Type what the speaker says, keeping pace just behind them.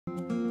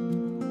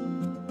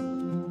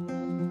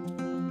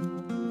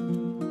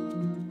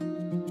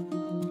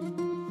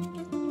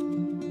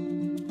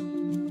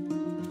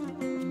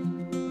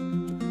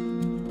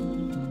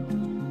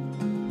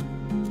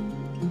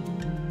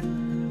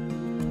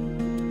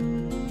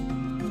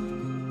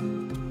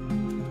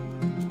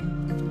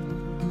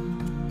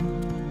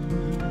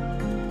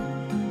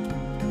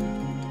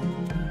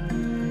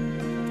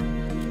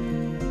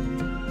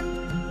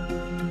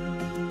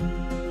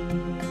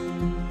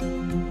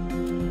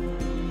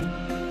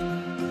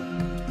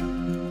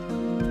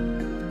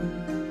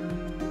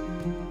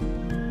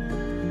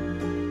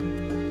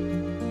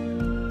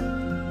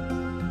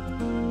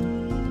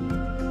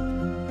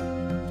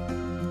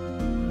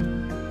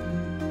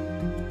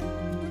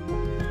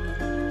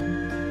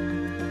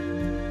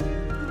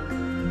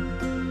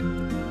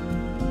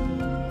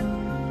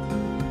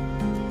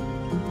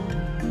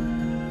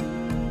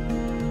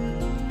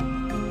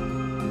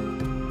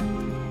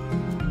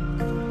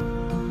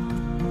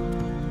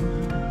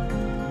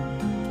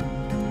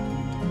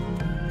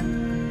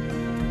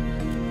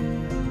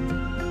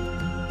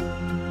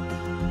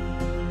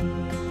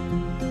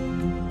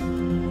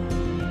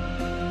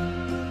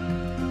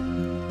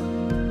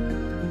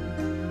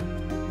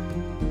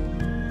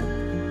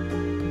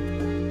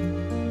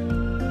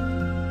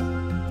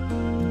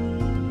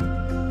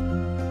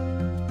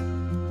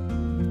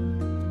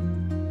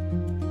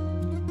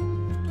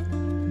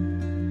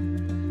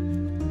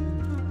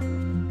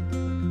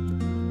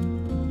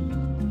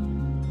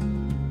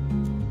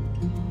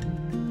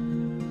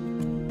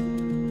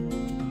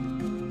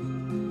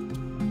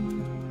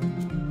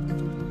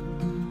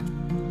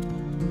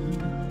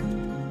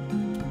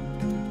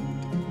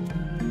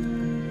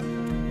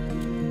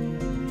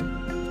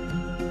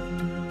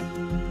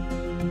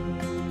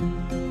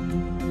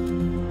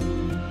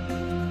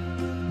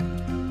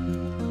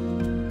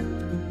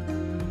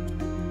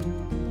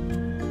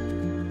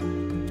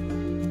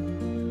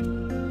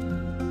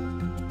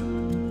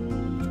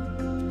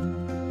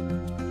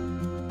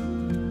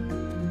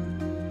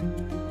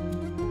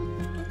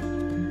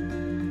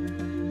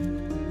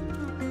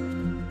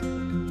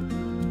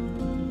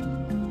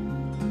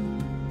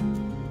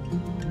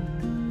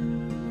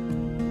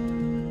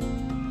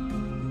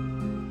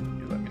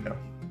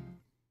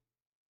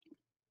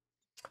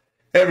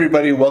Hey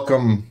everybody,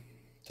 welcome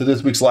to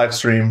this week's live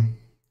stream.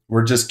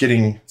 We're just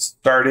getting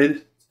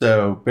started,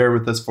 so bear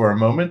with us for a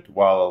moment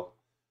while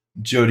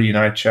Jody and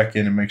I check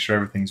in and make sure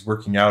everything's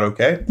working out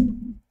okay.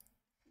 In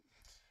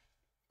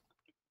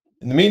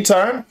the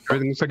meantime,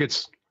 everything looks like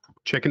it's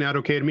checking out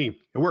okay to me.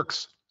 It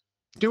works.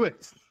 Do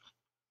it.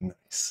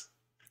 Nice.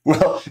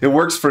 Well, it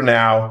works for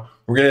now.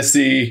 We're going to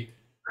see.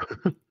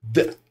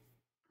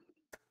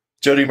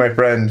 Jody, my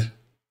friend,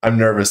 I'm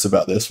nervous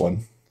about this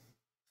one.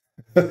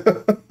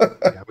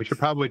 Yeah, we should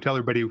probably tell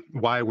everybody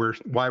why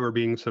we're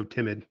being so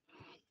timid.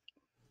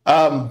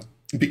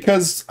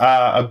 Because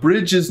a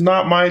bridge is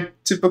not my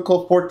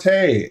typical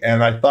forte,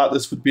 and I thought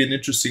this would be an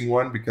interesting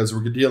one because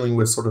we're dealing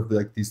with sort of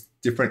like these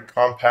different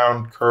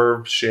compound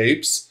curve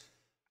shapes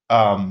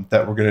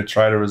that we're going to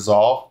try to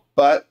resolve.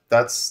 But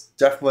that's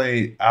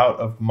definitely out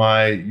of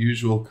my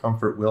usual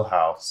comfort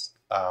wheelhouse.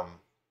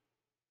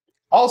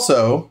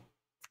 Also,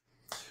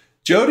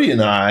 Jody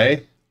and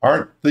I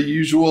aren't the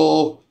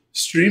usual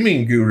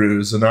streaming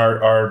gurus, and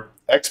our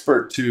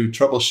expert to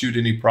troubleshoot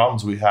any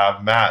problems we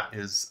have, Matt,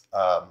 is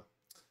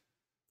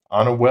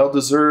on a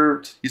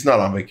well-deserved. He's not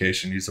on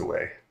vacation. He's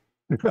away.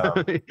 He's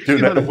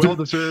on a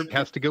well-deserved.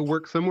 Has to go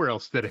work somewhere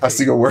else today. Has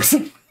to go work.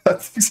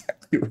 That's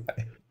exactly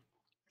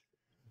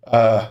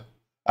right.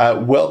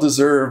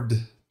 Well-deserved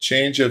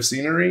change of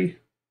scenery.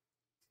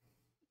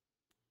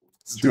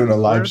 He's doing a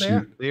live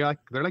shoot.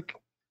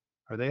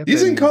 Are they?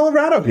 He's in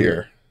Colorado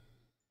here.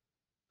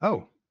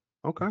 Oh,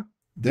 okay.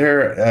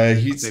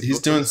 He's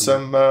doing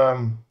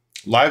some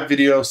live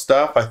video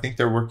stuff. I think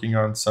they're working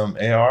on some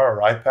AR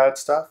or iPad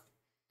stuff.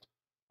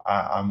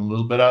 I'm a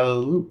little bit out of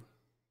the loop.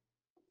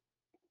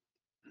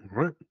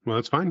 All right. Well,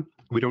 that's fine.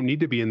 We don't need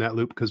to be in that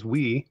loop because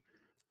we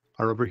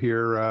are over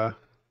here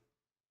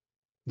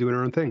doing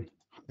our own thing.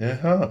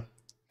 Uh-huh.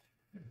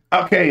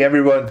 Okay,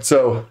 everyone.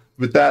 So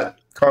with that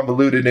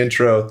convoluted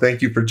intro,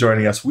 thank you for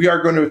joining us. We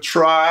are going to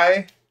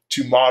try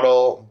to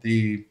model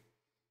the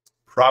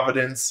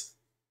Providence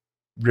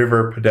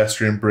River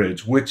Pedestrian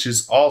Bridge, which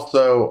is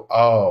also,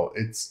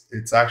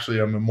 it's actually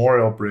a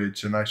memorial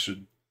bridge, and I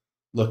should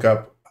look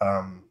up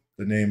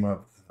the name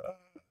of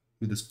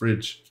who this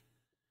bridge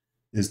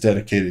is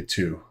dedicated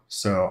to.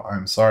 So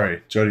I'm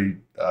sorry, Jody,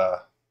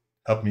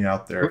 help me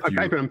out there. I'll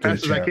type it as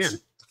fast as I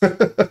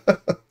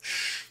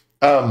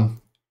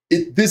can.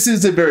 This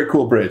is a very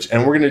cool bridge,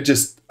 and we're going to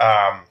just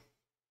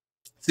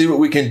see what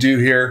we can do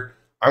here.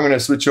 I'm going to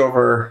switch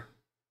over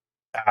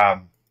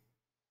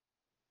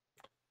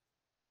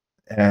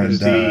and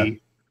the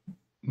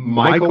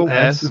Michael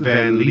S.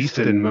 Van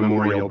Leesten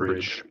Memorial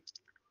Bridge.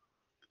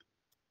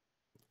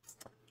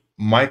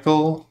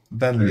 Michael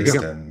Van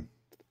Leesten.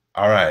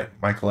 All right,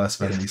 Michael S.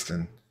 Van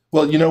Leesten.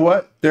 Well, you know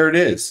what? There it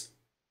is.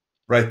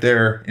 Right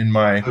there in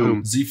my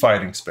Z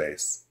fighting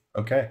space.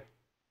 Okay.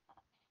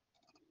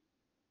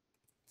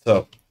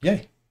 So,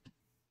 yay.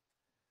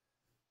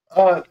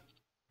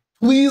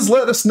 Please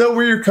let us know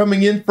where you're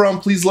coming in from.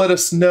 Please let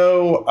us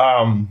know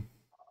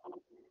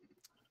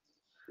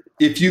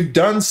if you've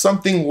done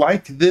something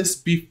like this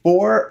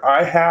before.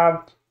 I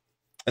have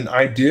an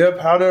idea of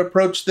how to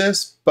approach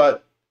this,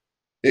 but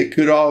it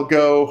could all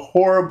go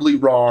horribly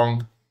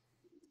wrong.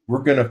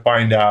 We're going to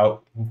find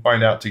out. We'll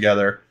find out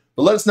together.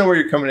 But let us know where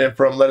you're coming in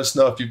from. Let us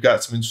know if you've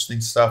got some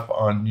interesting stuff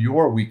on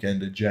your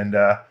weekend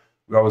agenda.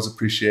 We always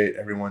appreciate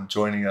everyone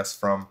joining us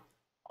from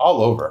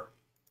all over.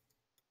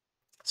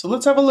 So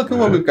let's have a look at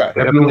what we've got.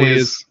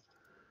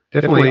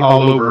 Definitely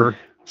all over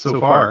so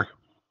far.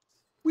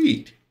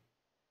 Sweet.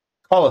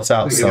 Call us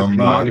out some.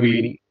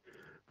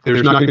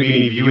 There's not going to be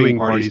any viewing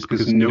parties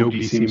because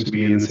nobody seems to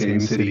be in the same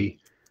city.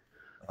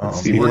 Let's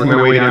see, working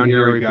my way down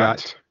here, we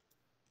got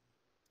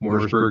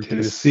Mooresburg,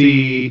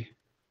 Tennessee,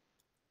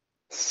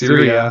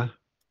 Syria,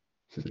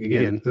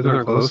 again, those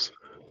aren't close,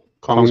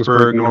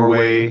 Kongsberg,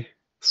 Norway,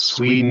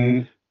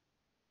 Sweden,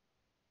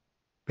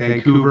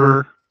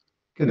 Vancouver,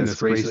 goodness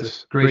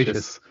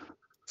gracious.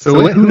 So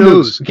who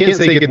knows? You can't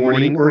say good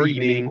morning or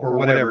evening or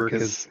whatever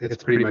because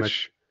it's pretty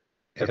much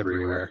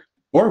everywhere.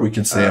 Or we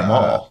can say them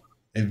all.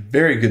 A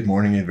very good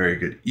morning, a very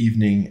good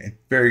evening, a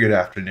very good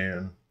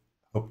afternoon.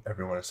 Hope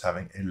everyone is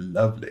having a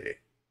lovely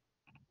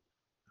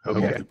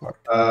part.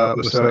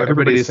 So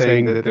everybody is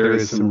saying that there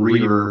is some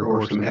reverb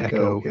or some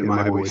echo in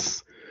my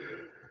voice,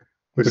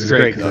 which is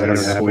great because I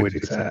don't have a way to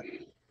fix that.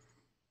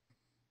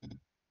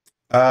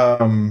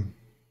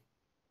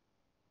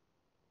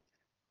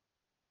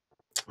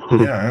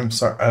 Yeah, I'm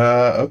sorry.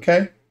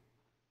 Okay.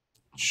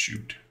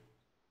 Shoot.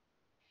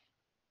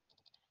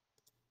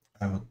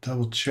 I will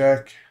double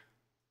check.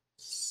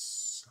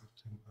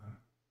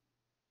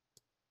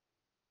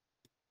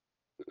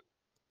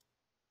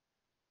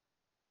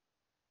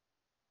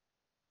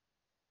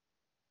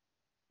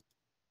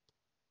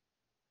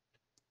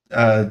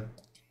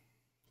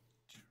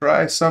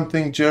 Try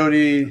something,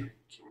 Jody.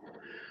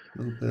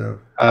 A little bit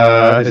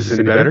of. Is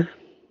it better?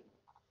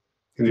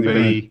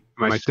 Anybody?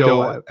 Am I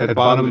still at the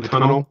bottom of the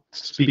tunnel,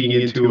 speaking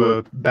into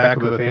a back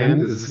of a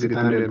fan? Is this a good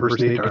time to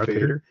impersonate Darth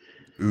Vader?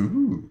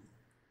 Ooh.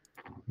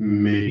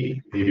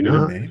 Maybe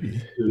not.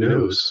 Maybe. Who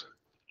knows?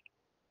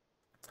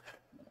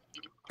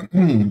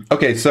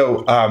 Okay,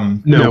 so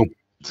No,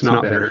 it's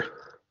not better.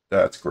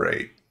 that's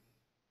great.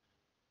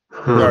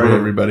 Sorry,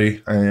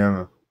 everybody. I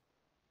am.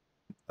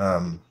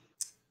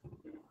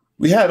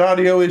 We had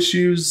audio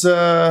issues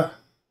last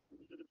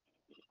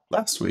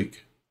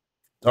week.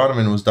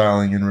 Donovan was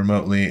dialing in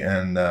remotely,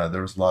 and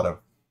there was a lot of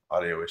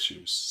audio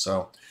issues.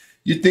 So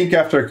you'd think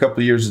after a couple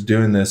of years of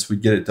doing this,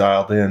 we'd get it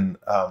dialed in.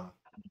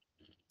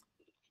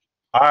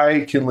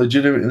 I can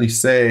legitimately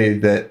say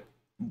that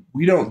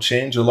we don't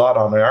change a lot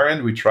on our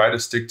end. We try to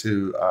stick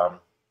to,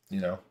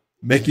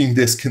 making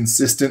this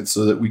consistent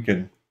so that we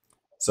can.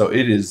 So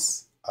it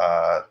is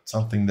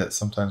something that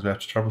sometimes we have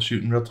to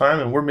troubleshoot in real time,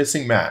 and we're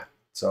missing Matt.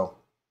 So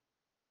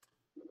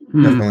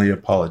definitely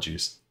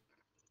apologies.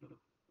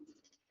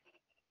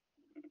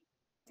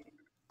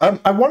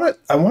 I want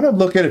to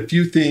look at a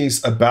few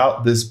things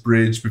about this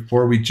bridge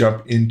before we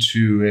jump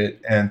into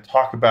it and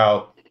talk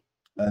about.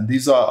 And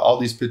these are all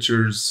these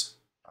pictures.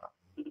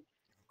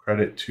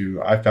 Credit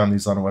to I found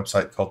these on a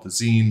website called the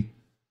Zine.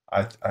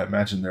 I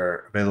imagine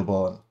they're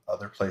available in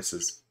other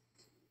places.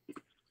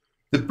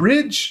 The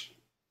bridge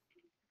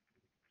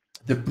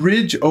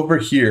over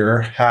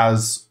here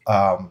has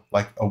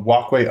like a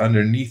walkway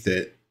underneath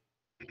it,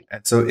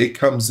 and so it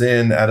comes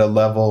in at a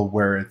level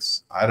where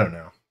it's, I don't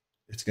know,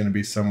 it's going to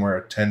be somewhere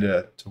 10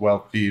 to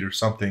 12 feet or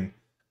something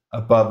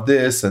above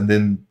this, and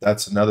then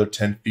that's another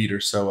 10 feet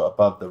or so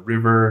above the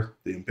river,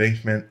 the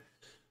embankment.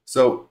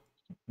 So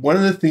one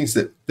of the things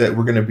that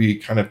we're going to be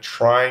kind of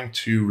trying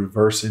to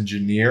reverse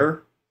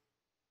engineer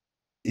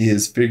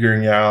is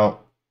figuring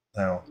out,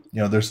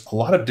 there's a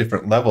lot of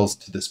different levels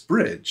to this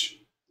bridge.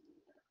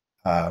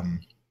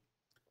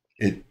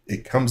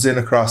 It comes in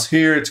across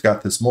here. It's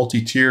got this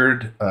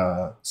multi-tiered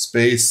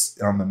space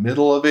on the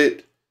middle of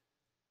it,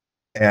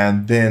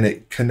 and then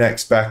it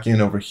connects back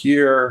in over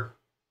here.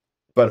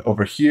 But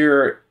over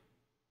here,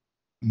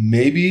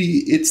 maybe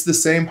it's the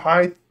same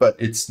height, but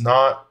it's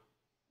not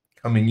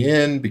coming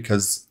in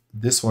because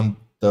this one,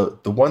 the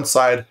one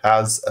side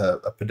has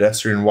a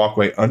pedestrian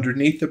walkway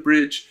underneath the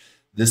bridge.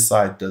 This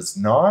side does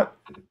not,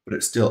 but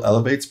it still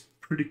elevates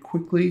pretty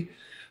quickly.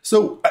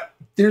 So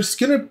there's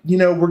gonna,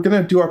 we're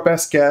gonna do our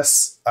best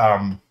guess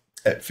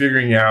at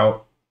figuring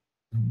out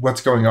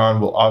what's going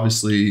on. Well,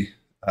 obviously,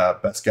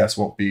 best guess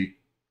won't be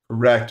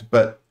correct,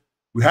 but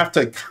we have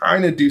to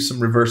kind of do some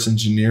reverse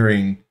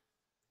engineering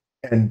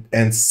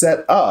and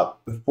set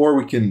up before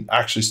we can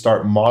actually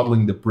start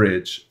modeling the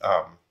bridge.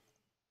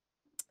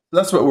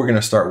 That's what we're going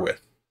to start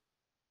with.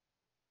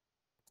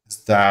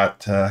 Is that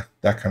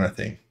kind of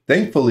thing.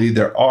 Thankfully,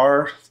 there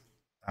are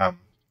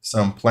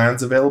some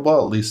plans available,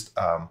 at least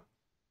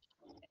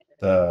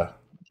the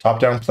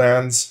top-down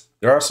plans.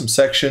 There are some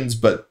sections,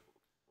 but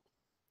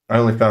I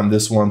only found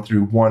this one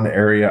through one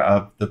area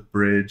of the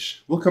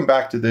bridge. We'll come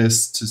back to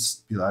this to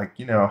be like,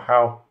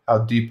 how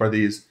deep are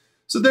these?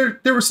 So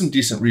there were some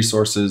decent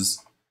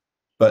resources,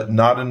 but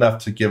not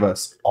enough to give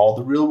us all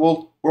the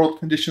real world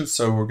conditions.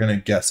 So we're going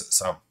to guess at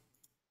some.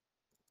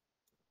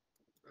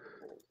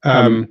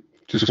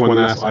 Just one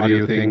last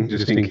audio thing,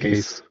 just in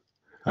case.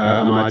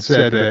 Ahmad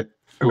said that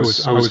I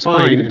was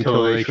fine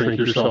until they shrink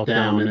yourself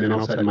down, and then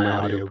all of a sudden my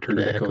audio turned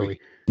to echoey.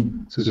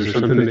 So is there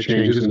something that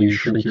changes when you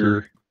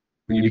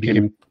when you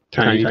became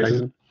tiny,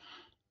 Tyson?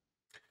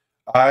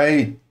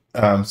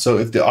 So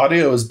if the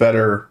audio is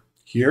better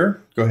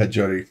here, go ahead,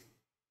 Jody.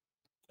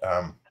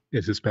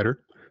 Is this better?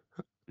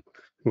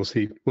 We'll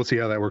see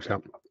how that works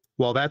out.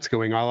 While that's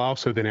going, I'll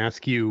also then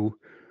ask you,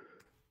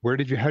 how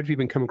did you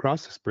even come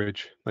across this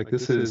bridge?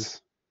 It's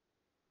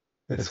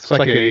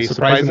like a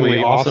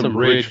surprisingly awesome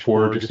bridge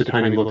for just a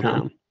tiny little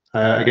town.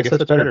 I guess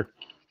that's better.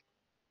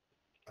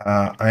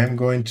 I am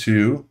going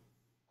to.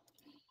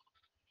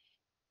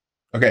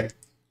 Okay.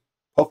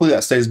 Hopefully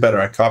that stays better.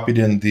 I copied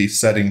in the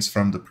settings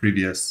from the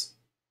previous.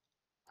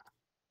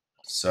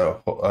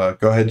 So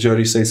go ahead,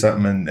 Jody, say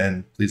something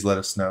and please let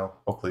us know.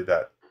 Hopefully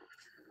that.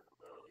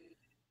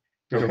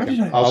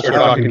 Okay. I'll start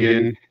talking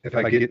again. If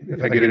I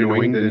get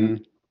annoying,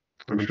 then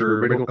I'm sure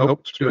everybody will. Oh,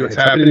 it's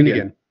happening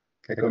again.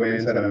 Echo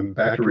Man said I'm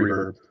back to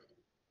reverb.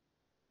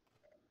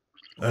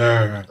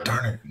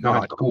 Darn it.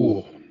 Not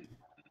cool.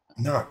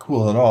 Not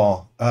cool at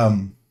all.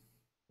 I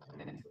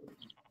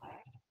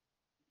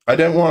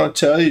didn't want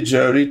to tell you,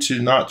 Jody,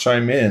 to not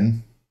chime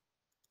in.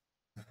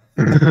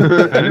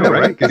 I know,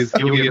 right? Because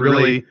you'll get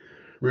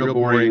real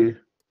boring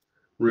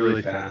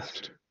really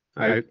fast.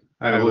 I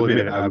will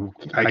admit it.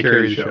 I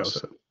carry the show,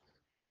 so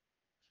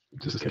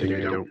just kidding,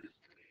 I don't.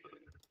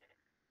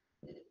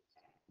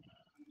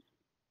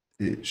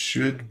 It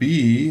should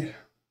be.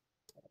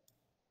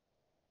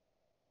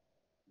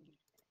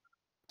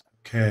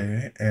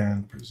 Okay,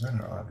 and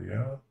presenter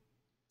audio.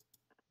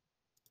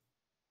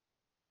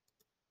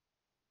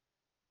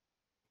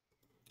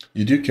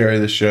 You do carry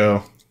the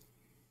show.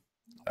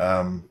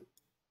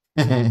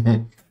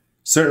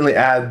 Certainly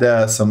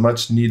add some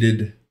much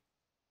needed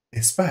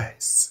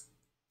spice.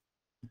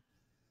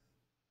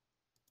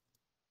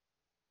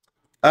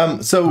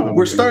 So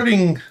we're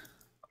starting.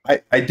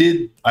 I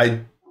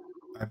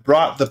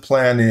brought the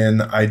plan in.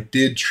 I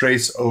did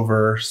trace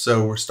over.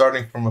 So we're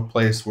starting from a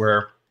place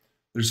where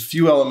there's a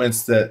few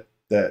elements that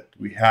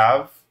we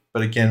have,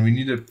 but again, we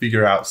need to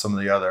figure out some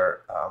of the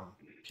other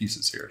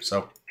pieces here.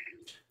 So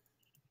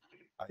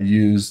I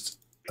used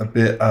a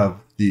bit of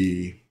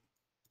the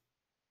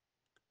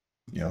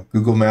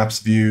Google Maps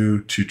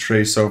view to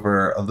trace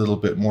over a little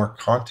bit more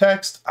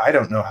context. I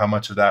don't know how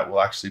much of that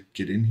will actually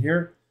get in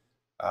here.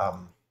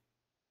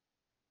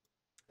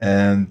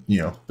 And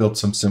built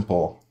some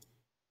simple,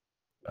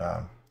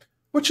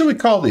 what should we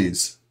call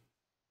these?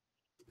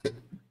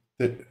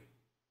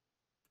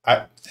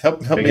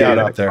 Help me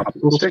out there.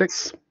 Popsicle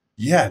sticks?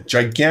 Yeah,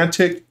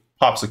 gigantic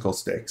popsicle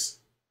sticks.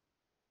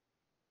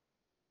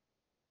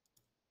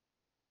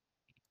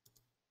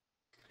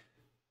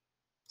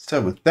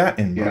 So with that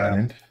in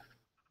mind,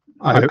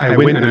 I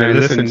went and I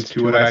listened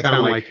to what I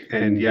sound like,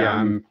 and yeah,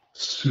 I'm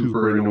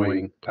super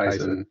annoying,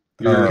 Tyson.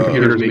 Your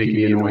computer's making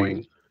me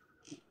annoying.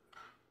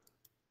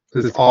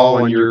 This is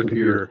all on your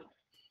computer.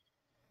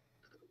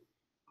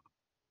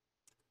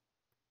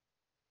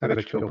 I bet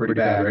you feel pretty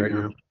bad right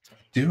now.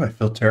 I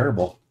feel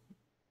terrible.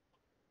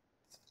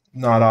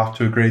 Not off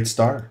to a great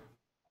start.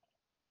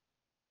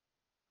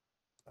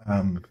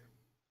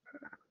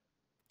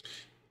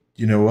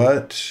 You know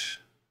what?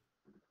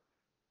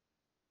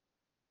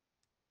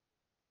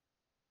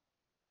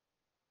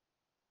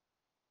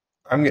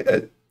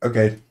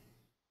 Okay.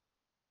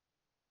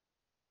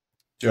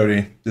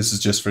 Jody, this is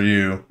just for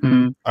you.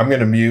 Mm-hmm. I'm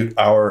going to mute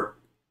our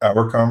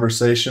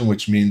conversation,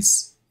 which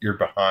means you're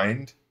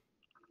behind.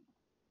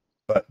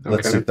 But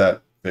let's see if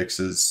that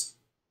fixes.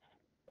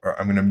 Or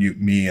I'm going to mute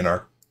me and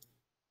our.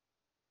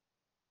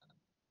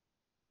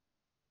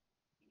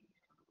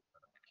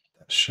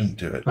 That shouldn't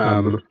do it.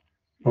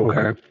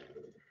 Okay.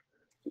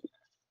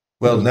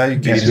 Well, now you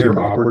can't hear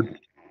me. Awkward.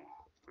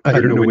 I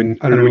don't know when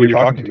you're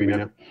talking to me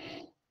now.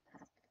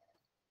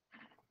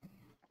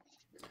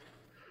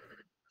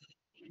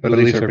 But at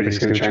least everybody's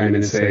going to chime in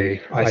and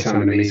say, I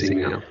sound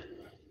amazing now.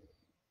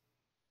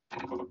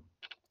 I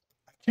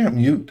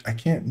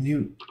can't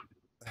mute.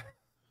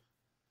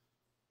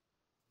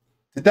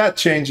 Did that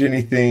change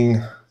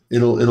anything?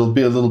 It'll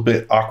be a little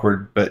bit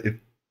awkward, but if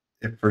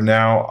for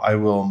now I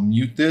will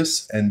mute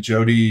this, and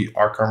Jody,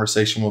 our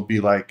conversation will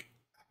be like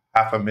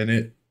half a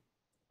minute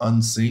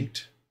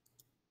unsynced.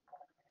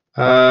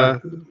 Well,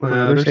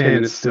 they're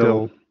saying it's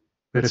still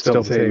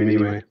the same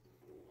anyway.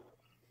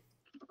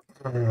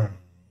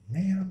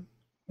 Man,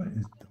 what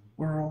is the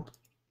world?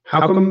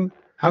 How come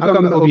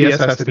OBS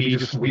has to be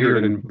just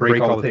weird and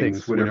break all the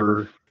things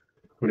whenever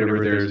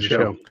there's a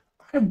show?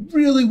 I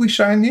really wish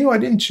I knew. I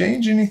didn't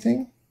change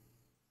anything.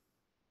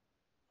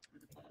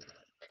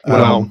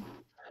 Well,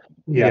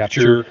 yeah,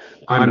 sure.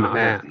 I'm not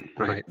Matt,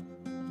 right?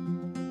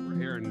 For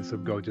Aaron, this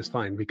would go just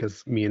fine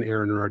because me and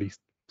Aaron are already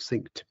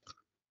synced.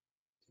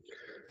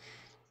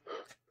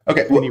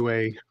 Okay. Well,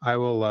 anyway, I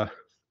will.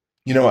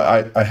 You know what?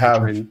 I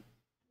have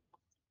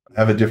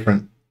a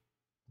different.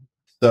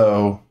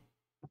 So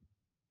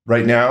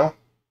right now,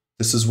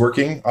 this is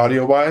working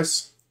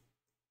audio-wise.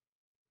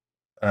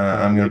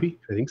 I'm going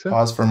to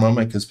pause for a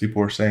moment because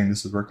people were saying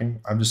this is working.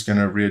 I'm just going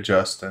to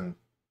readjust and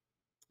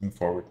move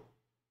forward.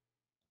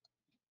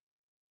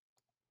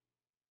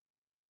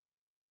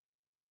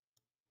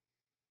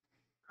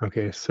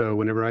 Okay, so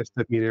whenever I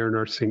said me and Aaron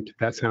are synced,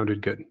 that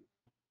sounded good.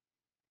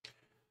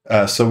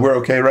 So we're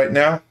okay right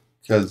now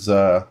because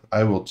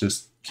I will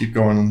just keep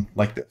going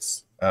like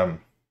this.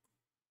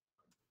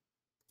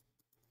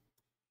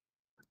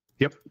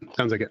 Yep,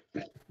 sounds like it.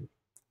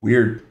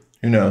 Weird.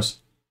 Who knows?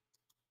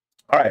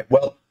 All right.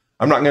 Well,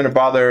 I'm not going to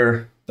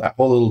bother. That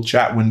whole little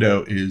chat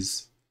window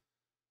is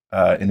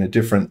in a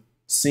different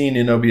scene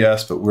in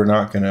OBS, but we're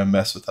not going to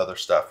mess with other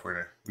stuff. We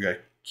got to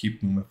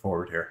keep moving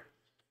forward here.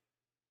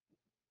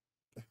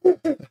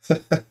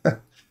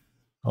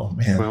 Oh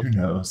man, well, who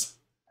knows?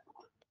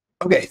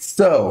 Okay,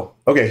 so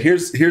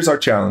here's our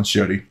challenge,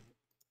 Jody.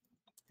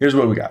 Here's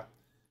what we got.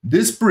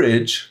 This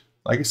bridge,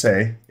 like I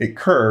say, it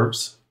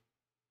curves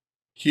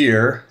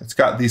here. It's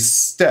got these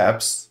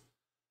steps.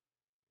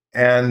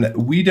 And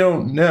we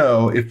don't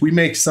know if we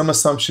make some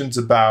assumptions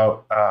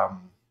about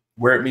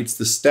where it meets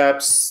the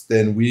steps,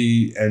 then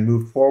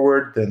move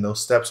forward, then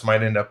those steps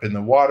might end up in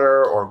the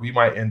water, or we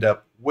might end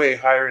up way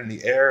higher in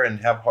the air and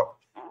have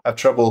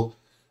trouble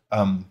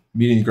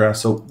meeting the ground.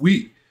 So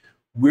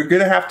we're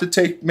going to have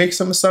to make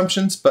some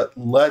assumptions, but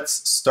let's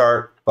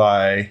start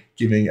by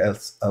giving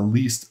us at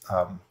least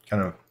kind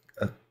of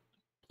a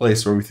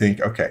place where we think,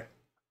 okay.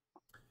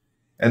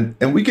 And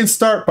we can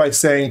start by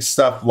saying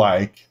stuff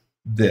like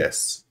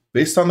this.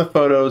 Based on the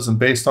photos and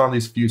based on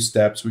these few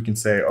steps, we can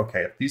say,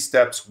 okay, if these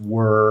steps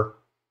were,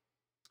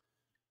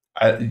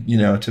 a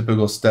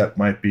typical step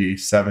might be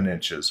 7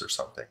 inches or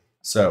something.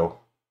 So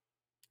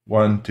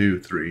 1, 2,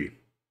 3,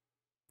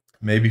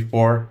 maybe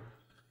 4.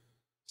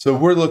 So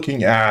we're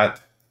looking at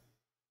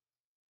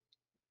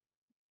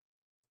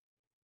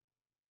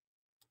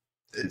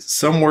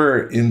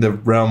somewhere in the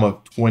realm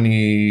of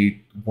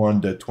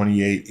 21 to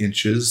 28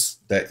 inches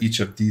that each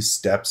of these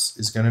steps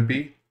is going to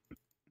be.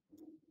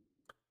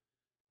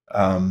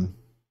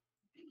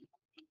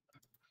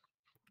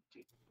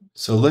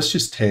 So let's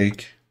just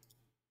take,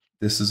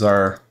 this is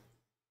our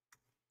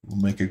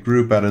We'll make a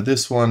group out of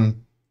this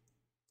one.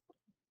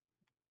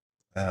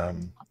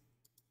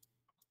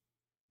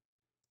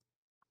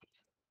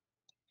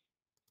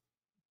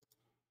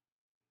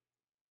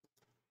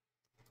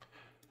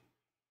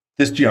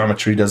 This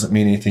geometry doesn't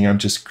mean anything. I'm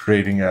just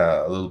creating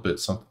a little bit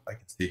something I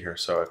can see here.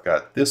 So I've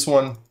got this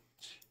one,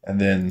 and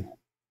then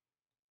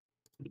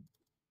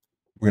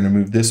we're going to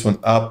move this one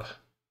up.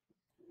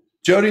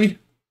 Jody,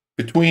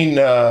 between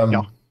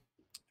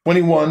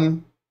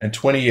 21 and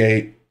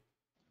 28,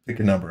 pick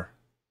a number.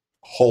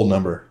 A whole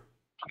number.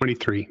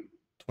 23.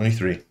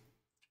 23.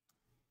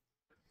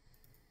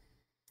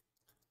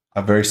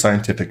 How very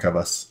scientific of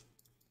us.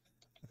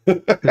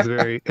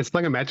 It's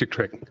like a magic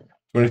trick.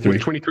 23.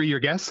 Was 23 your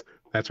guess?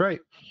 That's right.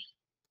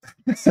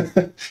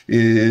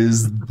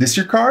 Is this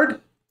your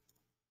card?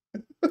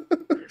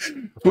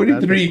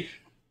 23.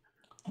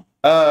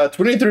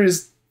 23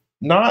 is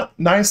not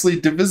nicely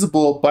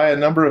divisible by a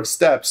number of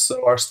steps.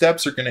 So our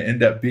steps are going to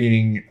end up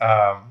being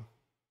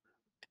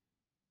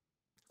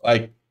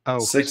like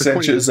 6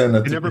 inches and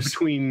a number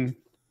between.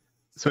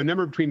 So a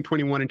number between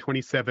 21 and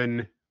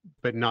 27,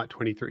 but not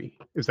 23.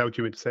 Is that what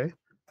you meant to say?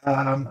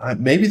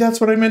 Maybe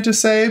that's what I meant to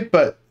say,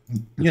 but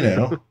you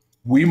know,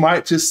 we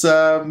might just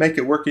make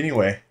it work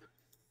anyway.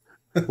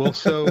 Well,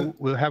 so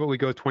how about we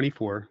go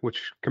 24,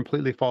 which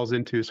completely falls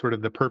into sort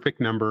of the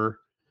perfect number,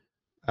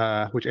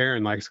 which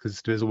Aaron likes because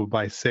it's divisible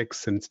by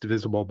 6 and it's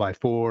divisible by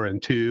 4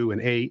 and 2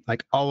 and 8,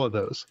 like all of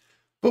those.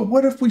 But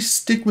what if we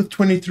stick with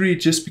 23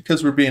 just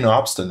because we're being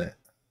obstinate?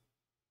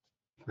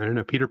 I don't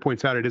know. Peter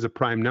points out it is a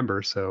prime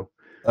number, so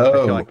I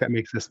feel like that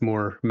makes this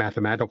more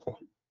mathematical.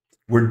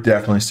 We're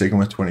definitely sticking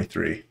with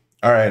 23.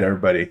 All right,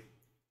 everybody.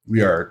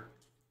 We are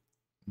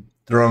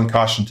throwing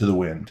caution to the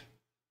wind.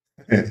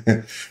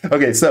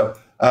 Okay, so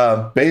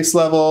base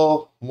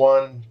level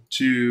 1,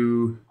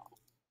 2.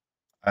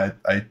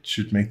 I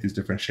should make these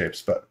different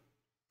shapes, but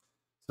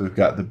so we've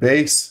got the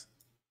base,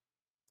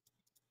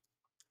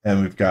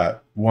 and we've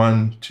got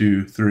 1,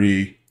 2,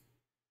 3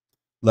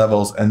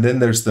 levels, and then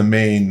there's the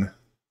main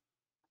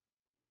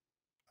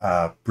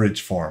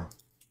bridge form.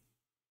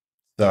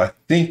 So I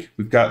think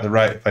we've got the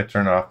right, if I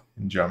turn off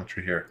in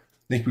geometry here,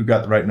 I think we've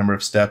got the right number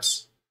of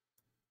steps.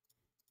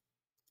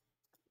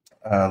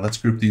 Let's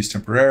group these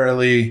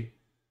temporarily.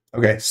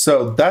 Okay,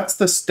 so that's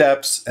the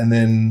steps, and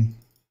then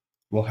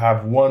we'll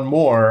have one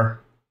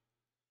more.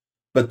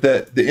 But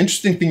the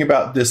interesting thing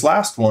about this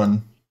last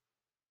one,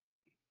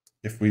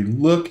 if we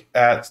look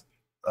at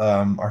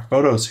our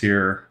photos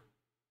here,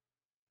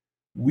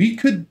 we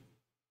could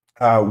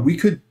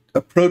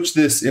approach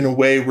this in a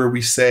way where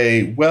we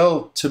say,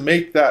 well, to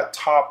make that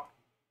top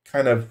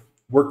kind of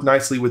work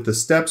nicely with the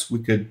steps, we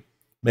could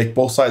make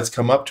both sides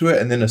come up to it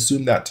and then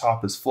assume that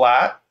top is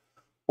flat.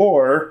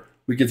 Or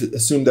we could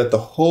assume that the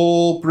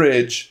whole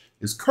bridge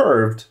is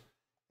curved.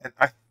 And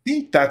I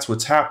think that's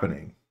what's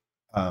happening,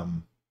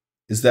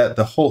 is that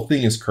the whole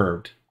thing is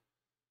curved.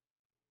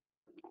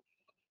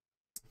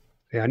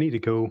 Yeah, I need to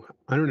go.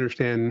 I don't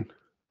understand.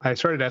 I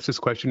started to ask this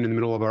question in the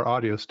middle of our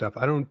audio stuff.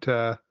 I don't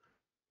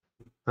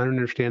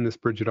understand this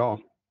bridge at all.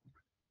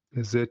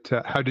 Is it,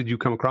 how did you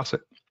come across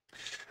it?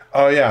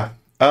 Oh yeah.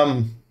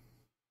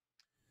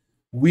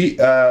 We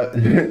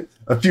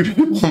a few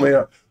people may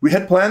not. We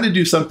had planned to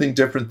do something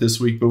different this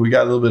week, but we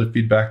got a little bit of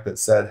feedback that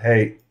said,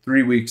 hey,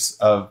 3 weeks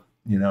of,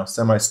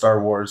 semi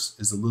Star Wars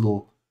is a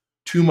little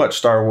too much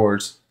Star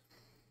Wars.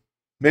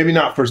 Maybe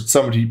not for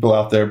some people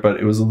out there, but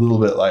it was a little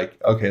bit like,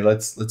 okay,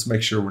 let's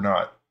make sure we're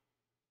not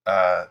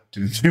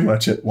doing too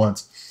much at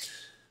once.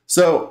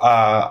 So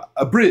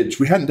a bridge,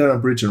 we hadn't done a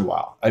bridge in a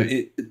while.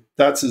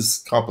 That's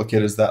as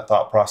complicated as that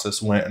thought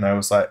process went. And I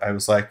was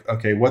like,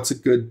 okay, what's a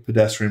good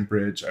pedestrian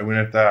bridge? I went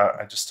at that.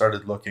 I just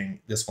started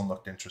looking. This one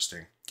looked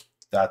interesting.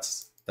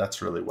 That's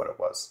really what it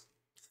was.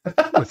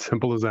 As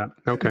simple as that.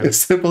 Okay. As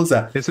simple as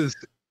that.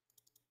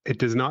 It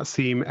does not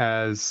seem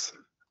as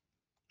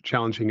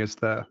challenging as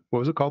what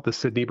was it called? The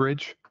Sydney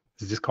Bridge?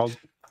 Is this called?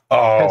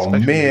 Oh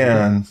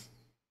man.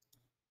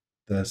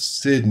 The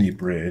Sydney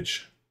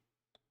Bridge.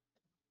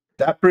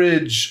 That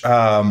bridge,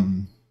 that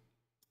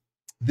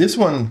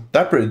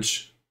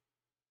bridge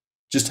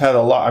just had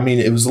a lot. I mean,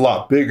 it was a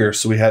lot bigger,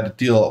 so we had to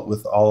deal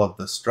with all of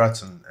the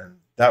struts, and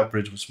that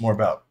bridge was more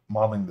about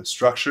modeling the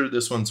structure.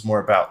 This one's more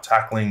about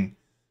tackling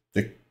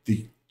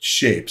the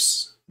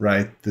shapes,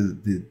 right?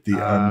 The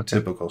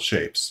untypical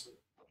shapes.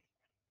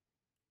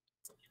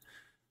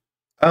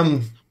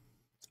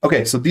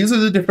 Okay, so these are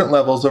the different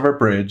levels of our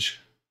bridge,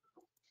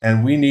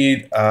 and we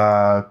need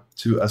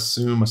to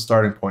assume a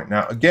starting point.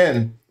 Now,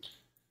 again,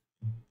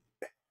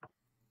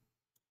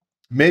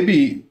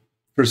 maybe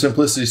for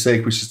simplicity's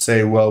sake, we should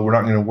say, well, we're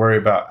not going to worry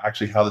about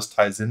actually how this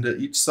ties into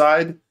each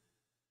side.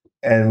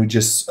 And we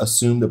just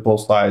assume that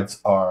both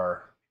sides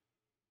are,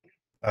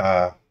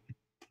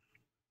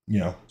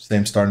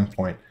 same starting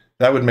point.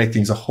 That would make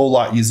things a whole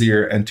lot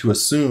easier. And to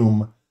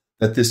assume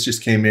that this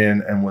just came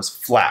in and was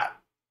flat.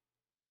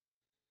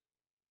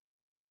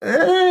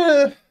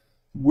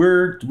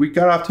 We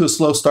got off to a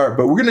slow start,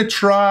 but we're going to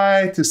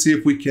try to see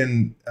if we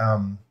can,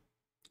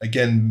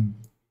 again,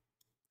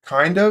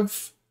 kind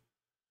of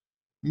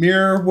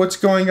mirror what's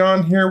going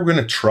on here. We're going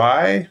to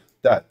try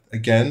that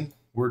again.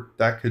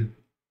 That could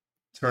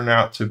turn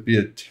out to be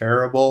a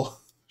terrible,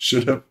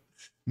 should have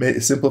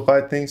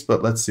simplified things,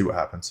 but let's see what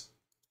happens.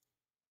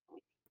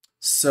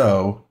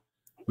 So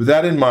with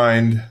that in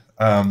mind,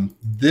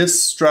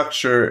 this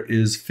structure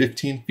is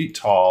 15 feet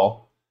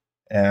tall,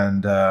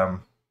 and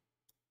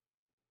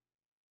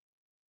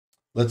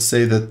let's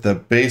say that the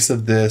base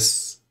of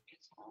this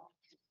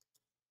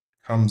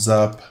comes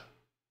up,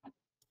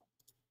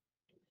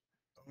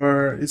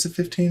 or is it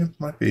 15?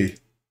 Might be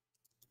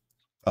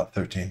about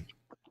 13.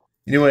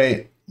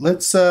 Anyway,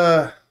 let's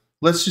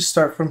just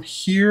start from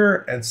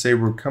here and say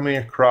we're coming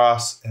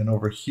across, and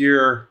over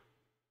here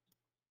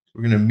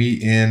we're going to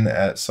meet in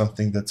at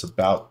something that's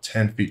about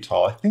 10 feet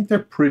tall. I think they're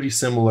pretty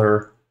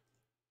similar.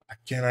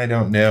 Again, I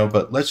don't know,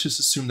 but let's just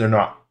assume they're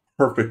not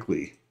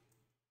perfectly.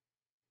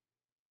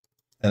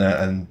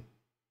 And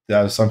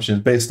that assumption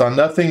is based on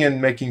nothing,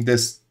 and making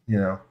this,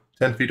 10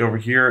 feet over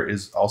here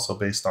is also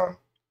based on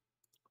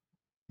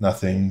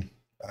nothing.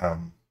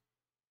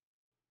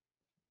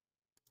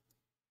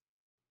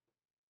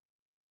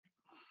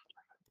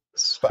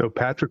 So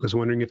Patrick was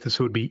wondering if this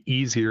would be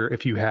easier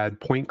if you had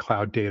point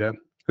cloud data.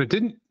 But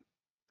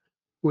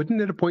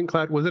wasn't it a point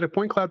cloud? Was it a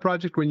point cloud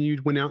project when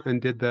you went out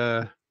and did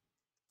the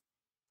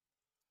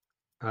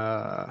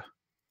what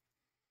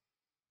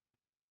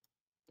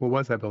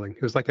was that building?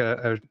 It was like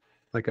a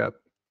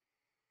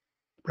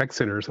rec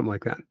center or something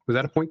like that. Was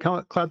that a point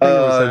cloud thing,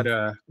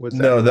 or was that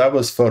no, that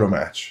was Photo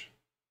Match.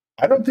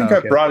 I don't think I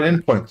brought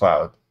in point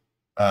cloud.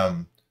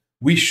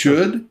 We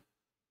should,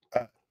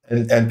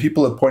 and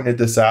people have pointed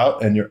this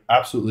out, and you're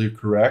absolutely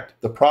correct.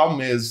 The problem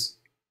is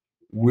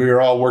we're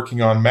all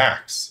working on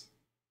Macs,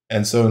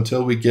 and so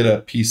until we get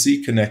a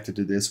PC connected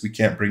to this, we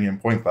can't bring in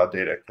point cloud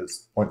data,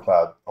 because point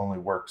cloud only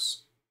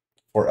works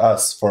for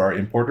us, for our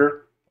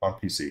importer, on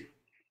PC.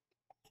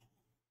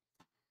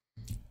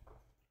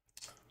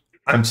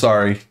 I'm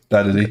sorry,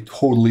 that is a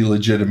totally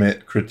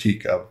legitimate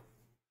critique of,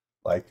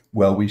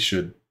 we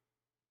should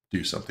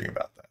do something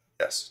about that.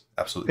 Yes,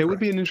 absolutely. It would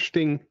be an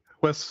interesting,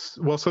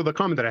 so the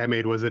comment that I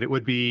made was that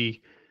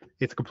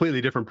it's a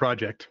completely different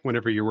project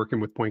whenever you're working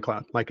with point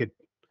cloud.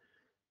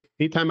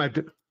 Anytime I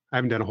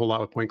haven't done a whole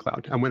lot with point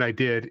cloud. And when I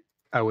did,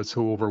 I was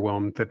so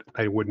overwhelmed that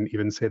I wouldn't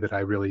even say that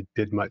I really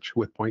did much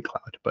with point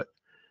cloud, but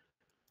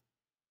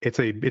it's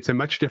a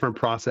much different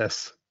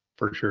process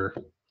for sure.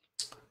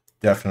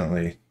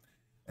 Definitely.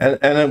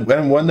 And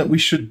one that we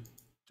should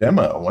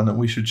demo, one that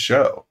we should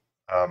show.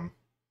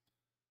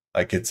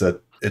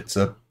 It's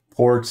a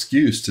poor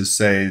excuse to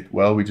say,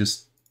 well, we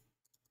just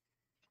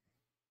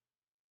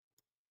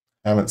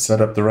haven't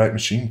set up the right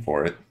machine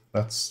for it.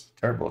 That's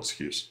a terrible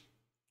excuse.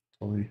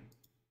 Totally.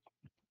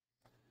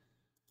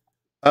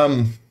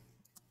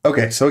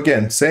 Okay, so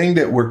again, saying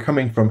that we're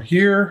coming from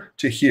here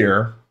to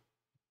here,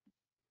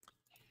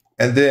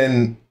 and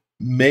then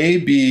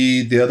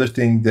maybe the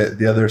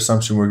other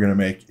assumption we're going to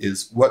make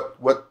is what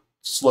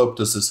slope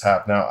does this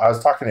have? Now, I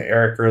was talking to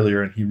Eric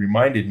earlier, and he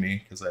reminded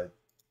me, because I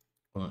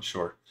wasn't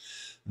sure,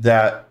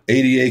 that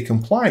ADA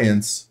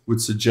compliance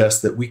would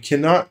suggest that we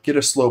cannot get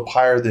a slope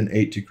higher than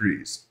 8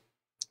 degrees.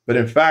 But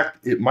in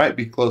fact, it might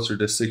be closer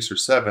to 6 or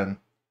 7.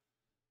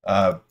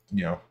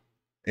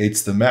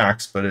 8's the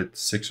max, but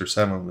 6 or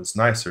 7 was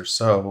nicer.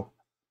 So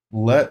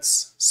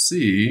let's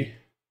see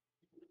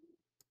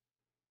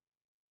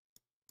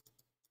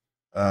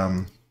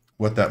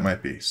what that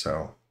might be.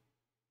 So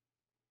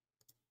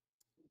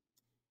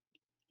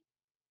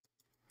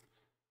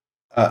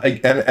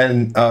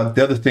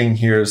the other thing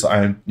here is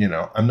I'm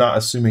not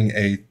assuming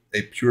a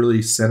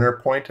purely center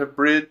point of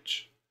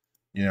bridge,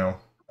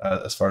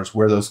 as far as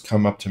where those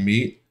come up to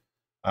meet.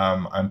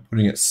 I'm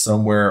putting it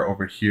somewhere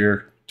over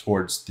here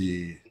towards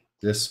the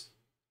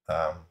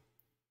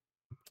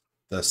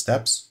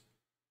steps.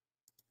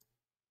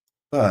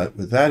 But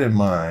with that in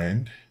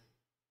mind,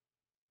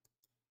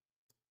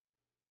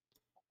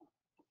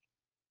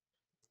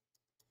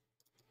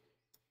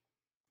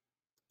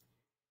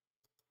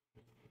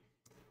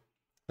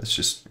 let's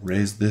just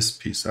raise this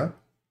piece up,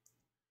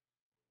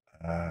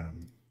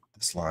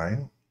 this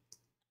line.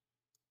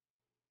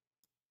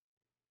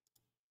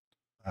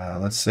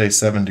 Let's say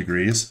 7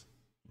 degrees.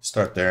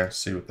 Start there,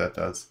 see what that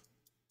does.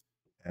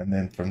 And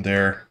then from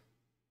there,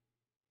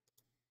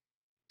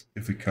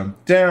 if we come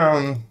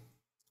down,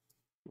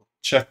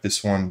 check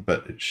this one,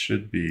 but it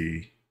should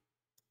be,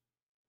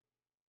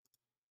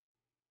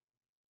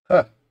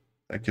 that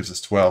gives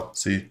us 12.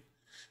 See,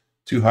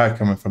 too high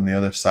coming from the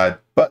other side,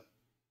 but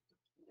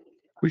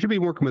we should be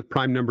working with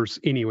prime numbers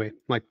anyway,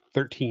 like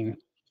 13.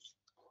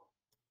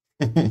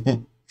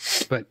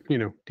 But,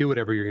 do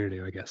whatever you're going to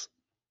do, I guess.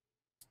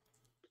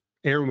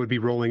 Aaron would be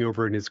rolling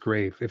over in his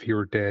grave if he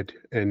were dead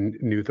and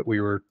knew that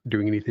we were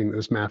doing anything that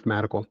was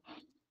mathematical.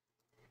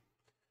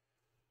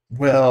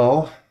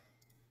 Well,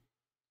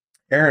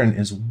 Aaron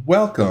is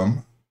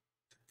welcome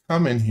to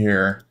come in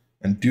here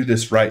and do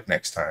this right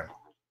next time.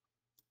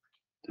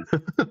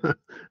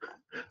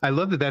 I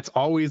love that that's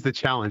always the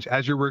challenge.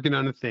 As you're working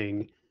on a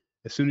thing,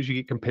 as soon as you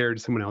get compared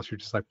to someone else, you're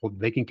just like, well,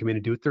 they can come in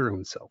and do it their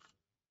own self.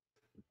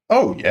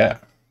 Oh, yeah.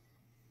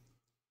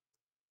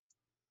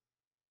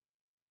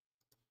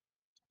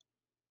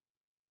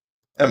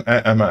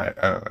 Am I?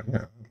 I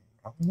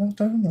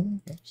don't know.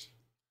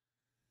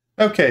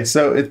 Okay,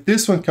 so if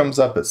this one comes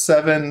up at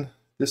 7,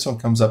 this one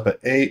comes up at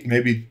 8,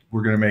 maybe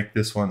we're going to make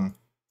this one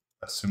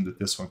assume that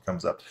this one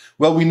comes up.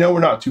 Well, we know we're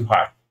not too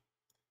high.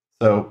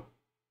 So,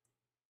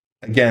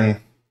 again,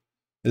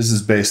 this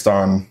is based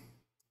on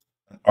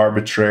an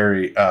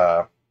arbitrary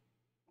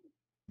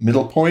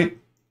middle point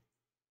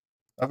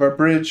of our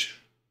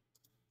bridge.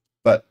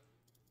 But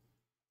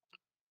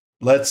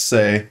let's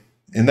say,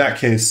 in that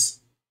case,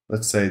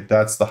 let's say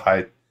that's the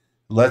height.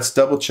 Let's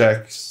double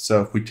check.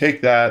 So if we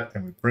take that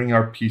and we bring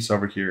our piece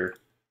over here,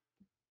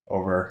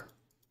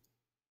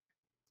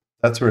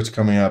 that's where it's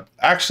coming up.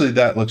 Actually,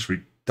 that looks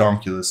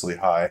redonkulously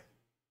high.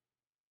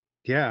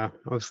 Yeah,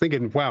 I was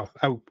thinking, wow.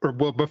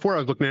 Before I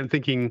was looking at it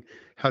thinking,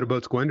 how do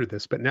boats go under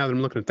this? But now that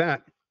I'm looking at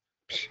that,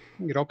 you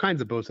can get all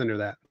kinds of boats under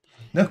that.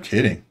 No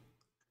kidding.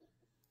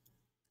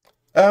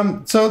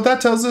 So that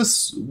tells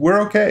us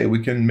we're okay. We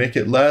can make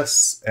it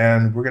less,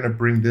 and we're going to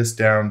bring this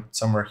down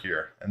somewhere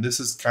here. And this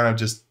is kind of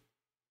just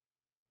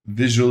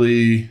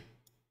visually,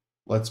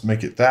 let's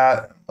make it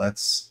that.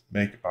 Let's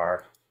make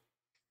our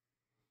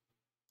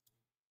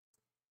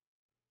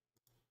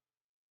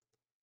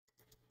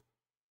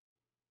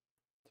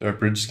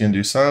bridge is going to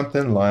do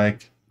something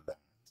like that.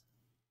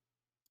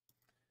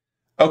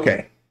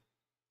 Okay.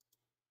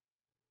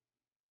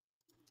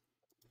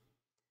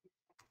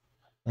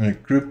 I'm going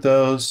to group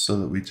those so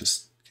that we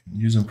just can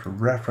use them for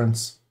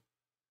reference.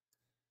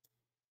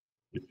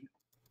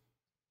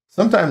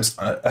 Sometimes,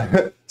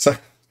 I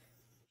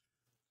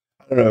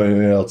don't know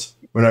anything else.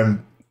 When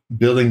I'm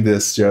building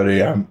this,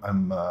 Jody,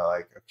 I'm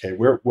like, okay,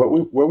 what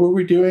were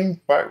we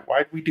doing? Why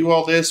did we do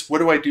all this? What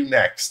do I do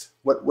next?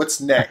 What's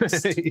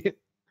next?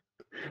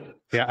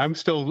 Yeah, I'm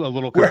still a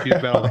little confused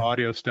about all the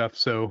audio stuff.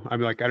 So I'm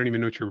like, I don't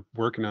even know what you're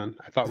working on.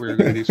 I thought we were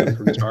going to do something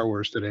from Star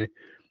Wars today.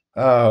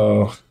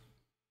 Oh.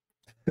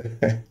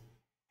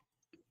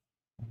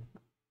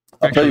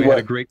 Actually, we had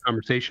a great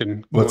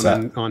conversation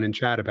on in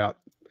chat about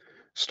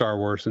Star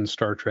Wars and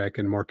Star Trek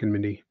and Mork and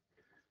Mindy.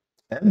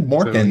 And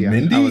Mork and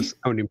Mindy? I wasn't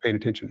even paying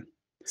attention.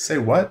 Say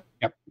what?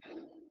 Yep.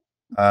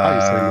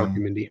 Obviously, Mork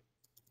and Mindy.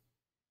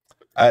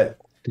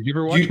 Did you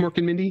ever watch Mork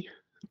and Mindy?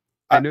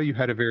 I know you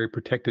had a very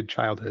protected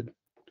childhood.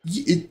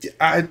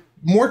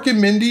 Mork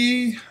and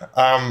Mindy,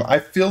 I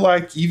feel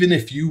like even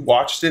if you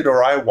watched it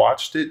or I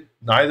watched it,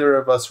 neither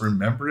of us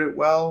remember it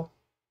well.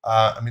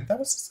 I mean, that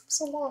was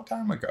a long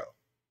time ago.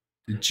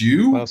 Did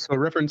you? Well, so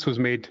reference was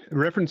made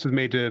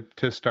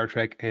to Star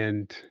Trek,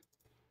 and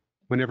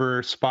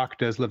whenever Spock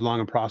does live long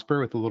and prosper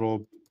with a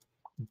little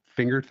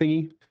finger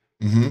thingy,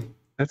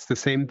 that's the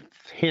same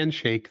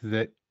handshake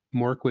that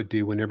Mork would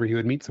do whenever he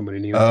would meet somebody,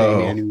 and he would say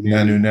 "Nanu,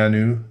 Nanu,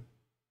 Nanu."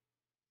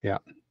 Yeah.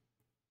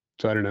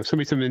 So I don't know.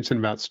 Somebody mentioned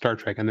about Star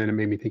Trek, and then it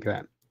made me think of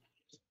that.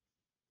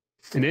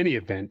 In any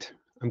event,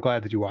 I'm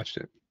glad that you watched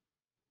it.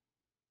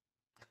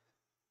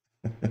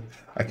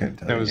 I can't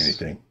tell you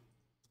anything.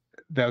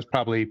 That was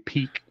probably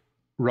peak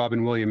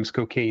Robin Williams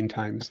cocaine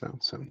times, though.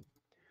 So I'm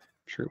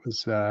sure it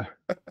was. I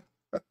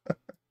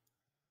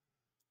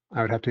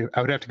would have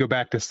to go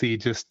back to see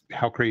just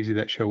how crazy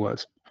that show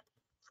was.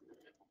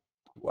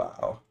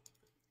 Wow.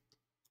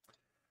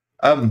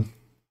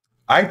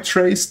 I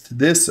traced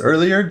this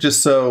earlier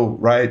just so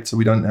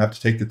we don't have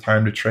to take the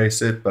time to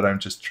trace it, but I'm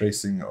just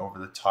tracing over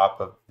the top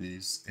of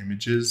these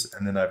images,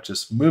 and then I've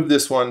just moved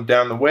this one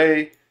down the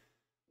way.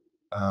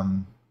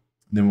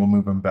 Then we'll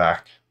move them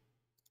back.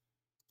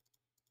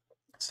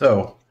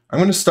 So I'm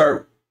going to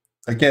start,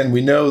 again,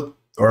 we know,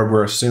 or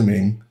we're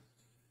assuming,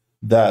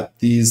 that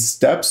these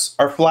steps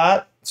are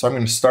flat. So I'm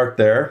going to start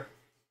there,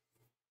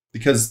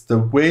 because the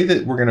way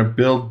that we're going to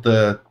build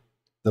the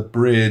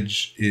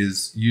bridge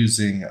is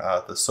using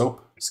the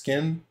soap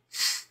skin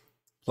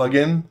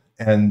plugin.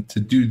 And to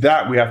do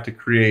that, we have to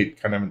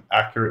create kind of an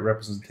accurate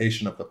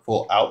representation of the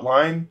full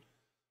outline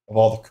of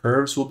all the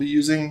curves we'll be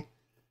using.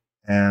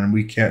 And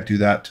we can't do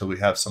that till we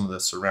have some of the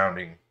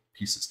surrounding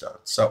pieces done.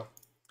 So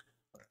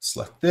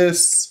select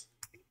this,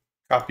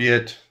 copy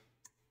it,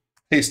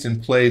 paste in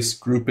place,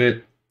 group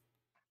it,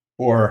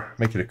 or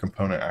make it a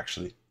component,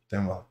 actually.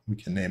 Then we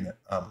can name it.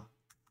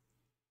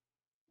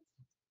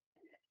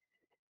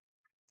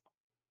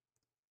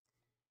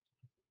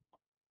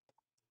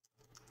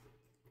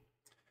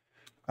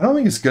 I don't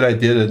think it's a good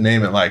idea to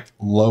name it like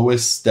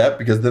lowest step,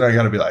 because then I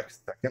got to be like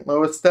second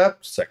lowest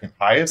step, second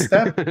highest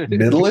step,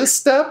 middlest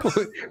step.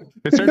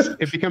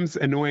 It becomes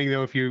annoying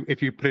though if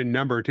you put a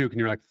number too, and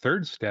you're like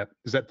third step.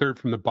 Is that third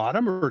from the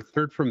bottom or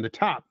third from the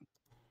top?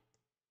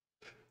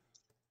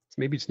 So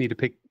maybe you just need to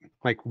pick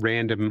like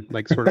random,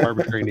 like sort of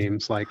arbitrary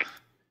names, like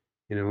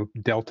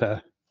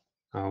Delta.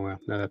 Oh well,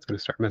 no, that's going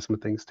to start messing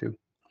with things too.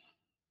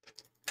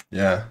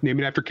 Yeah, name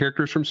it after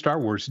characters from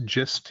Star Wars,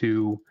 just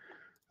to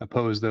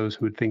oppose those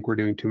who would think we're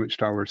doing too much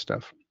Star Wars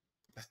stuff.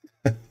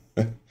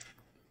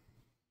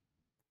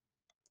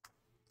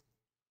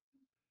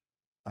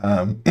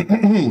 I'm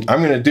going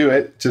to do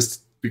it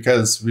just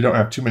because we don't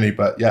have too many,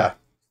 but yeah,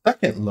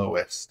 second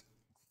lowest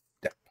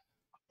step.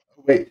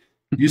 Wait,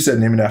 you said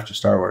name it after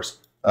Star Wars.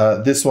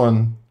 This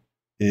one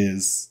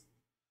is.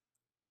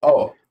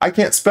 Oh, I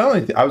can't spell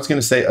anything. I was going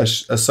to say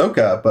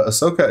Ahsoka, but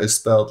Ahsoka is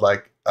spelled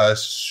like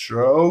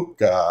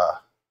Ashoka.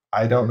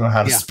 I don't know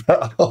how to Yeah.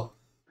 spell.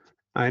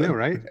 I know,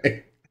 right?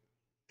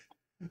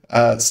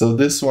 So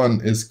this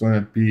one is going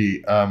to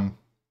be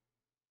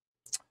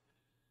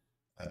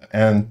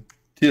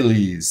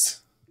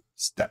Antilles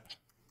step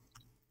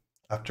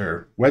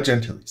after Wedge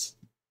Antilles.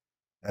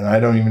 And I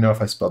don't even know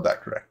if I spelled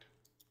that correct.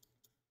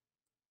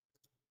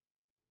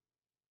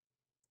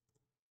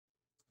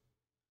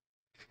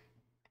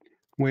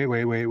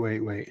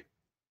 Wait.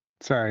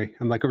 Sorry,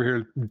 I'm like over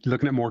here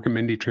looking at Mork and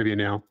Mindy trivia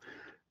now.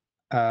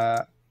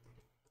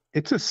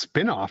 It's a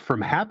spin-off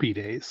from Happy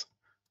Days.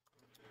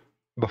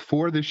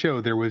 Before the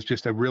show, there was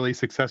just a really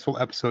successful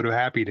episode of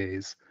Happy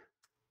Days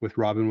with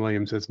Robin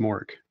Williams as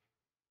Mork.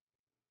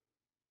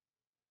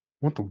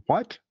 What the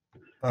what?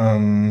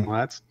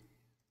 Well,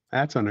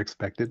 that's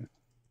unexpected.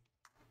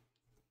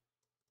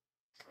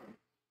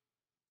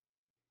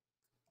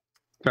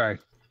 Sorry,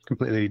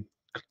 completely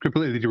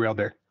derailed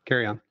there.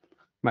 Carry on,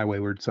 my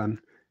wayward son.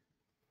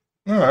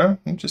 All right,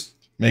 I'm just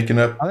making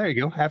up. Oh, there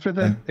you go. After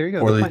the there you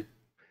go. Poorly. The plan.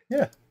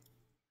 Yeah.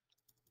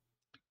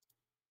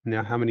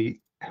 Now, how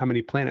many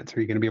planets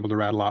are you going to be able to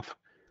rattle off?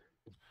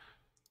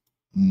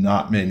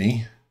 Not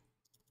many.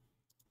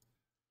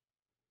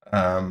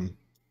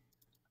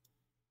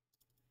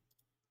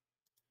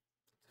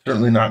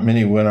 Certainly not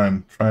many when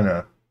I'm trying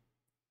to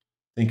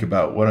think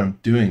about what I'm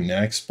doing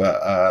next,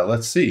 but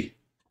let's see.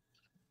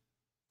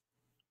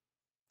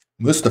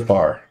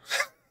 Mustafar.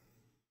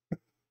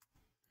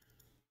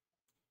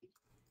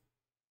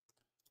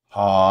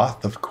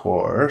 Hoth, of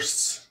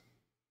course.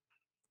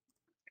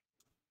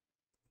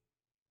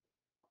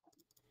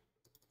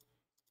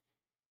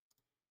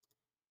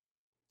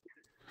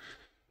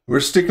 We're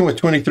sticking with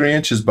 23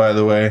 inches, by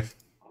the way.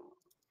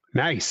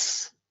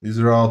 Nice. These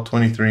are all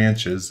 23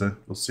 inches.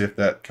 We'll see if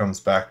that comes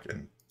back.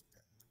 And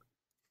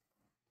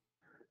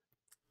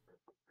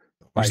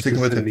we're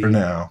sticking with it for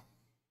now.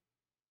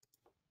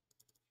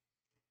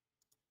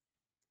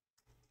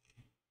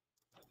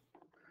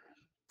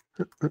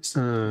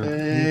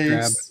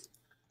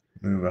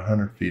 Move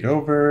 100 feet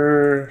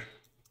over.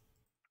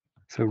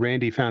 So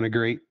Randy found a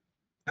great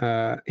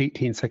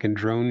 18-second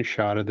drone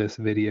shot of this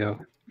video,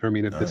 or I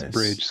mean of this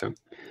bridge. So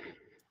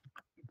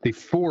the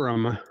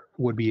forum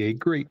would be a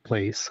great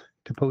place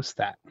to post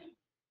that.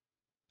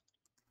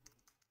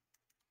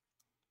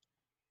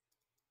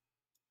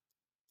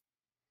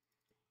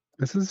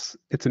 It's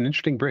an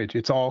interesting bridge.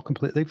 It's all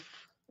completely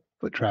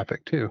foot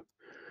traffic too.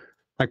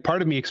 Like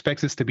part of me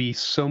expects this to be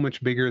so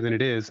much bigger than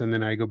it is, and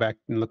then I go back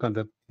and look on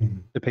the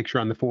picture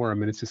on the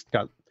forum, and it's just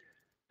got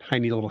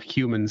tiny little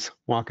humans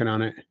walking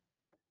on it.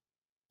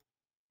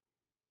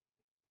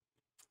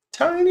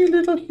 Tiny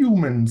little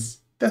humans.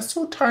 They're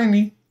so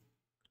tiny.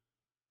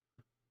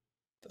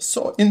 They're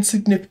so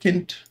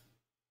insignificant.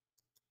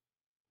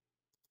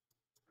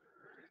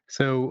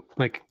 So,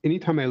 like,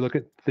 anytime I look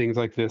at things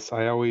like this,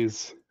 I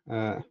always,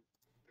 when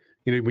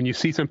you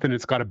see something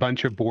that's got a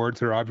bunch of boards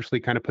that are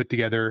obviously kind of put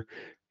together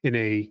in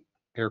a,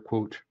 air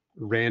quote,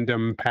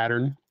 random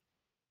pattern.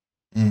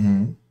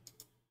 Mm-hmm.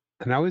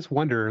 And I always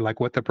wonder, like,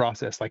 what the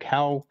process, like,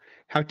 how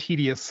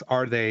tedious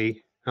are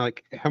they?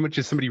 Like, how much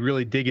is somebody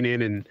really digging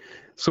in and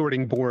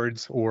sorting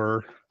boards,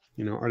 or,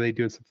 are they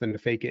doing something to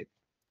fake it?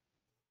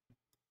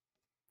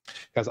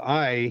 Because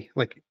I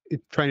like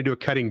trying to do a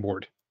cutting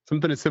board,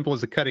 something as simple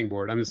as a cutting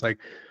board. I'm just like,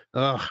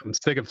 ugh, I'm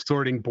sick of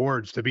sorting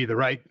boards to be the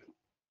right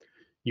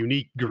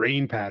unique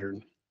grain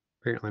pattern.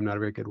 Apparently, I'm not a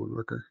very good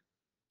woodworker.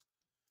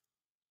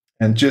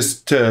 And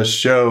just to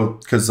show,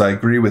 because I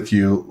agree with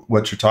you,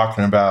 what you're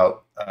talking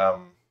about,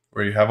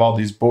 where you have all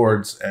these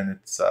boards, and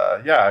it's,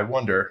 I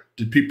wonder,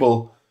 did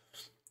people,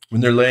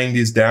 when they're laying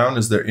these down,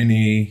 is there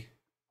any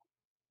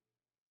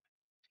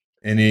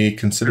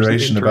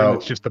consideration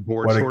about just the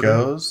board what sorter? It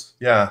goes?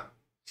 Yeah.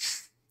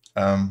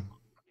 It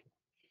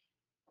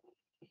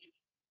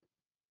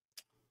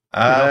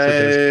also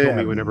does kill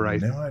me whenever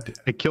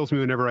it kills me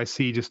whenever I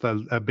see just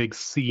a big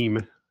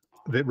seam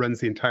that runs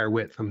the entire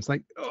width. I'm just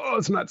like, oh,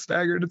 it's not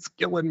staggered. It's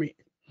killing me.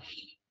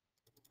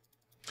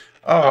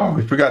 Oh,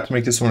 we forgot to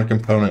make this one a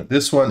component.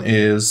 This one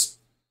is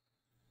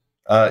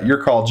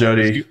your call,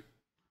 Jody.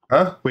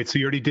 Huh? Wait, so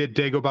you already did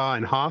Dagobah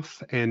and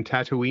Hoth and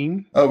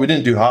Tatooine? Oh, we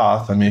didn't do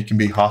Hoth. I mean, it can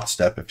be Hoth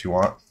Step if you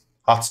want.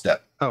 Hoth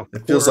Step. Oh,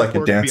 it feels like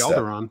a dance step.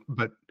 Alderaan,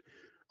 but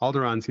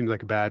Alderaan seems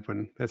like a bad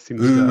one. That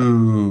seems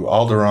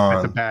Alderaan.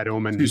 That's a bad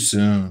omen. Too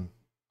soon.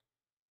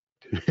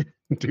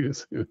 Too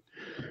soon.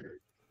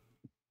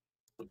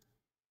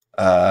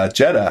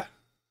 Jeddah.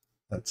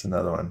 That's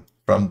another one.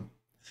 From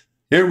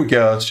here we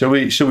go. Shall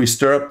we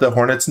stir up the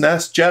hornet's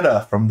nest?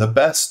 Jeddah from the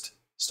best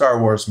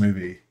Star Wars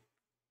movie.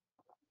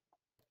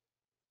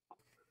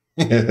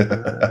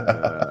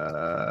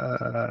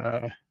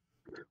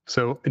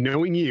 So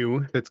knowing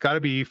you, that's got to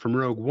be from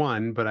Rogue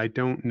One, but I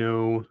don't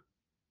know.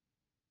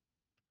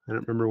 I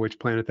don't remember which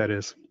planet that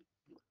is.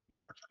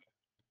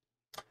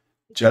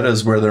 Jeddah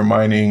is where they're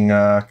mining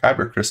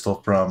kyber crystal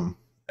from.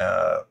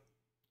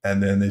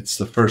 And then it's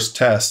the first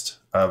test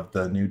of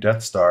the new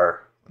Death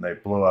Star when they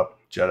blow up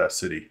Jeddah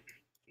City.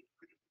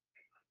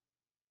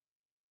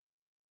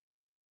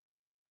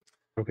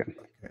 Okay.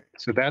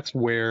 So that's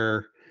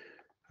where,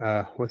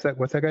 what's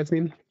that guy's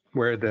name?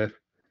 Where the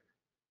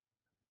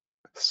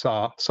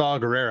Saw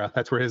Gerrera,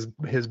 that's where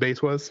his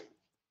base was?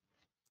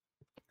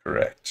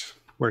 Correct.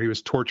 Where he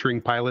was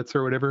torturing pilots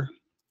or whatever?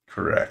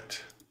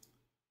 Correct.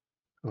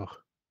 Oh.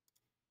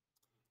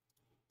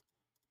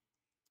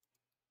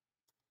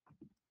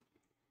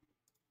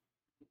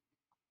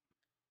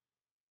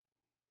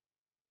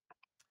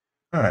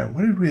 All right,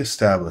 what did we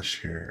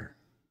establish here?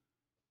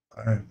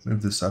 I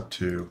moved this up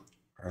to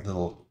our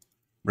little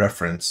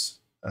reference.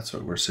 That's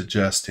what we're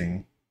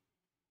suggesting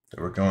that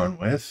we're going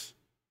with.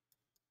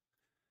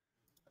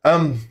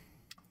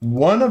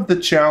 One of the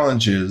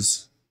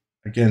challenges,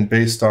 again,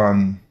 based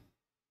on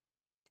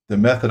the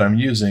method I'm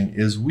using,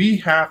 is we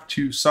have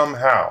to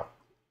somehow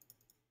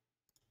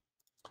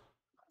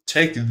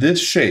take this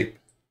shape.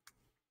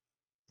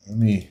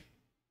 We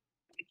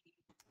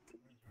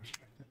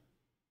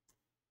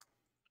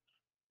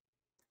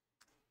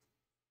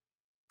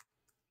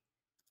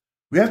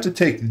have to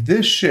take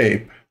this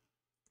shape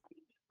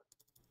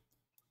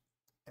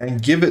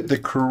and give it the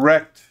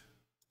correct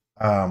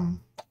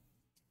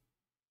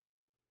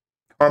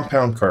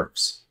compound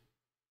curves.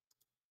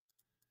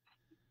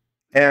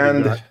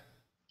 And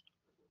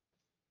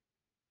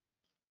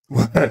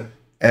I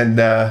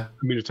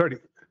mean, it's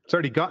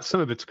already got some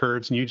of its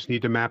curves, and you just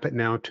need to map it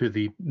now to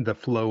the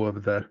flow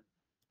of the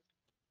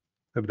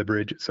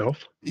bridge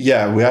itself.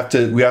 Yeah, we have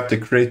to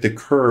create the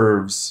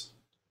curves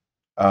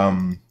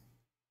from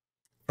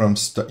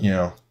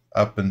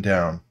up and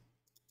down.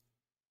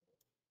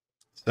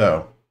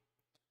 So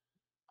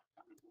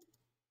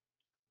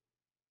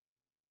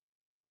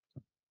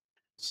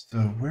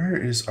where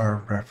is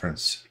our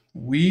reference?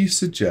 We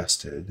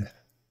suggested,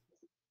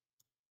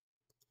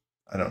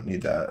 I don't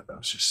need that. That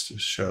was just to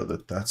show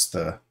that that's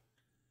the.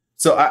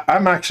 So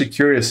I'm actually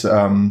curious.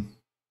 I'm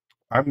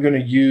going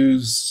to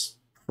use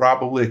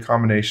probably a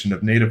combination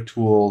of native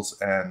tools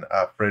and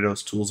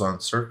Fredo's tools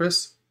on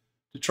Surface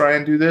to try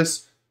and do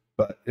this.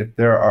 But if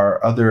there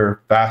are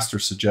other faster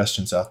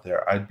suggestions out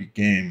there, I'd be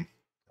game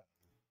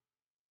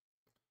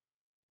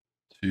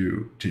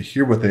to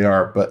hear what they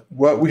are. But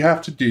what we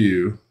have to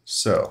do,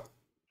 so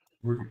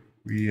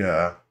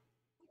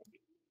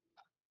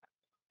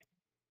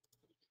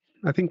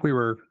I think we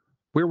were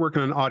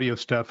working on audio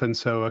stuff, and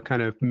so I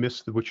kind of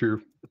missed what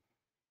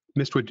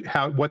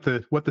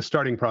the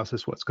starting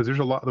process was, because there's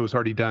a lot that was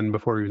already done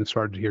before we even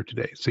started here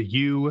today. So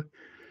you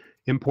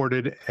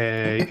imported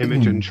a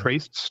image and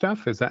traced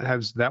stuff. Is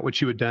that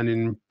what you had done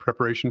in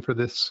preparation for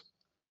this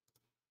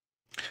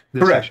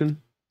correct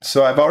session?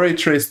 So I've already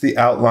traced the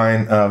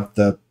outline of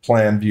the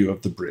plan view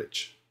of the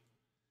bridge,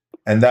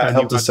 and that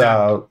helped us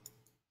out.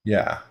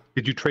 Yeah.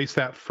 Did you trace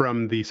that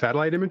from the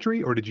satellite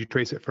imagery, or did you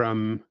trace it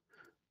from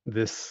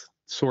this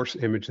source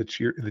image that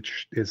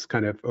is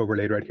kind of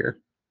overlaid right here?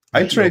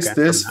 I traced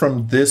this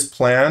from this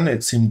plan.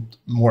 It seemed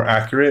more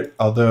accurate,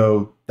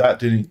 although that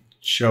didn't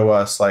show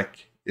us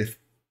like if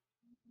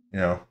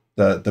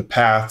the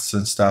paths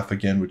and stuff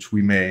again, which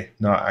we may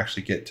not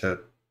actually get to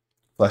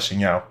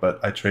fleshing out. But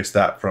I traced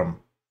that from,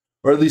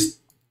 or at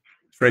least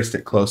traced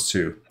it close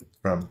to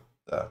from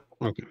the.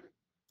 Okay.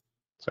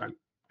 Sorry.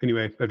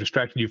 Anyway, I've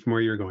distracted you from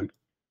where you're going.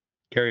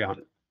 Carry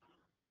on.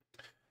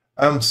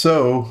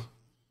 So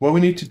what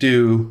we need to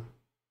do.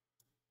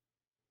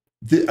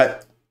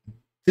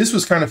 This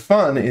was kind of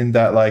fun in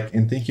that, like,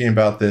 in thinking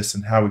about this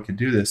and how we could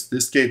do this,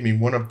 this gave me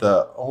one of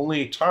the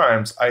only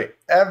times I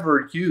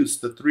ever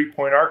used the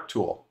 3-point arc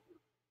tool.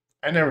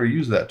 I never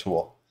used that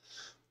tool,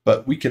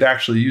 but we could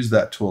actually use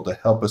that tool to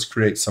help us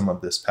create some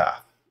of this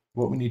path.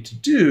 What we need to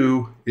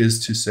do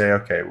is to say,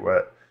 okay,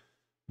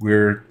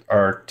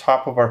 our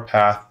top of our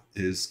path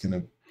is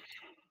going to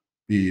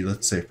be,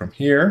 let's say, from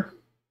here.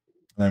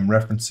 And I'm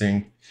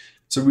referencing.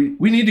 So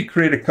we need to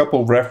create a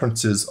couple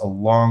references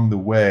along the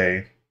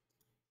way.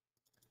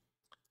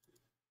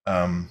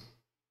 I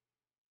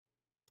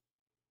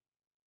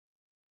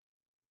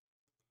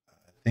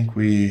think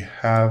we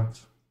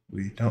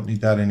don't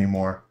need that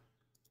anymore.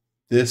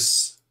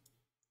 This,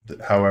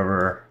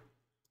 however,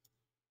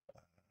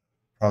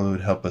 probably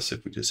would help us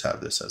if we just have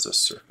this as a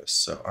surface.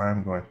 So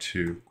I'm going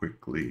to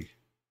quickly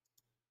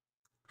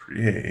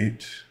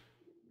create.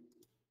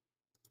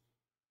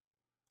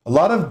 A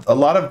lot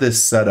of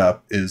this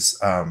setup is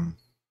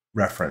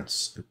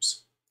reference.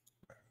 Oops.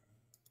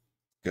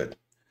 Good.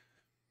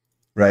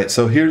 Right.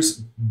 So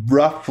here's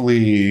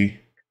roughly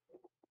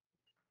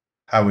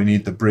how we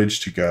need the bridge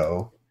to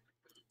go.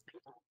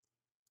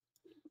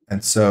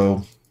 And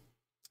so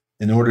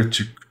in order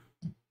to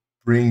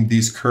bring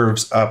these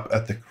curves up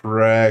at the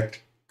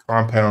correct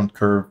compound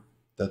curve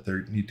that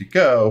they need to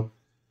go,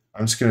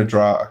 I'm just going to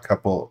draw a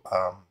couple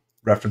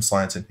reference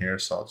lines in here.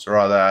 So I'll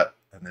draw that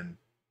and then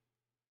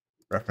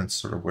reference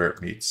sort of where it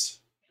meets.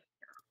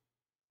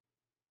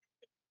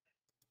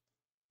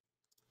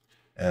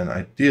 And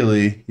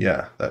ideally,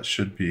 yeah, that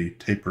should be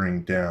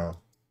tapering down.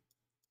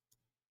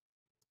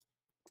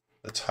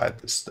 Let's hide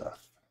this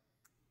stuff.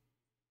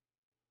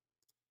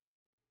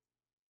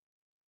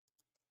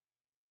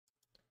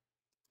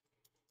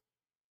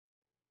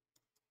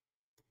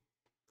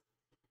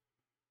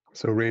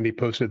 So Randy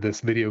posted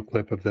this video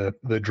clip of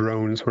the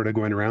drone sort of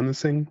going around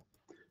this thing.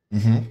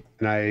 Mm-hmm.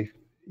 And I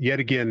yet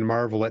again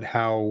marvel at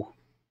how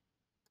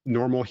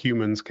normal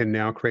humans can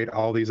now create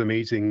all these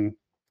amazing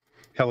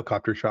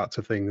helicopter shots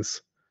of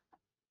things,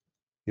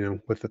 you know,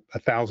 with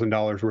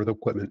 $1,000 worth of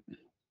equipment.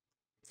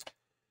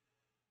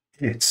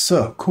 It's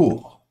so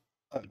cool.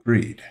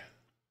 Agreed.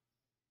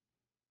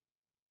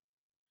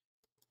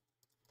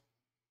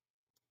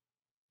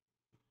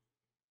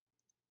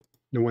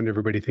 No wonder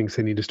everybody thinks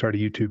they need to start a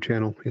YouTube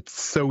channel. It's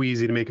so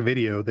easy to make a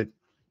video that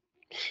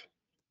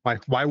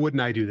why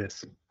wouldn't I do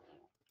this?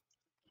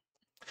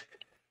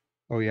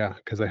 Oh yeah,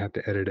 because I have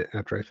to edit it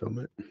after I film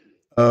it.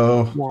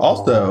 Oh,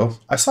 also,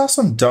 I saw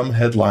some dumb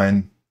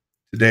headline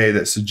today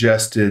that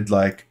suggested,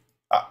 like,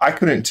 I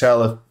couldn't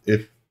tell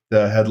if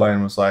the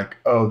headline was like,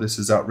 oh, this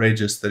is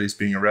outrageous that he's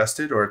being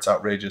arrested, or it's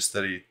outrageous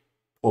that he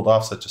pulled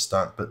off such a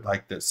stunt, but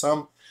like that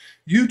some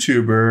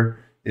YouTuber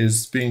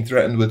is being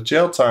threatened with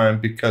jail time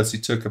because he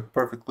took a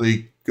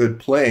perfectly good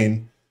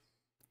plane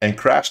and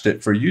crashed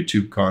it for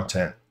YouTube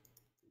content.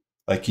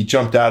 Like, he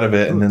jumped out of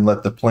it and then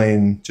let the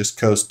plane just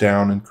coast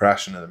down and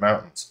crash into the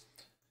mountains.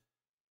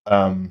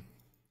 I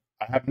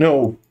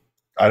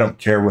don't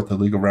care what the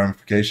legal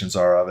ramifications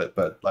are of it,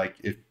 but like,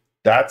 if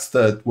that's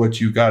what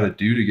you got to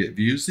do to get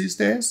views these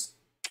days,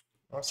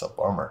 that's a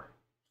bummer.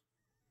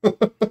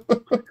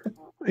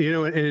 You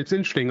know, and it's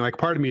interesting, like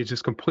part of me is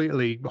just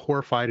completely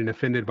horrified and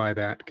offended by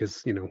that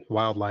because, you know,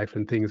 wildlife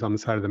and things on the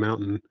side of the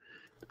mountain.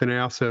 But then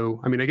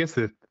I mean, I guess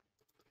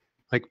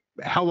like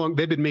how long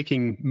they've been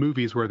making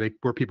movies where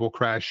people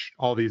crash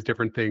all these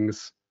different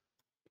things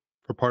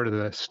for part of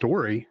the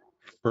story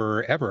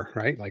forever,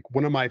 right? Like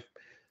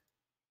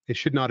it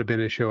should not have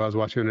been a show I was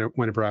watching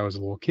whenever I was a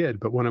little kid,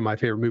 but one of my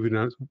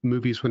favorite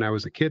movies when I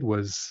was a kid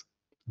was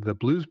The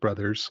Blues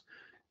Brothers,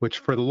 which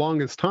for the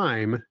longest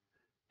time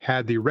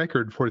had the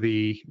record for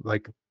the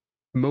like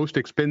most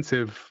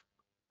expensive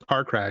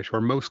car crash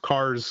or most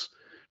cars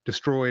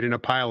destroyed in a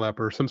pileup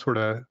or some sort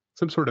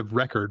of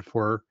record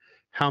for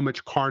how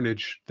much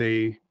carnage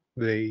they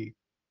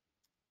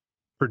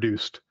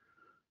produced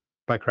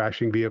by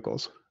crashing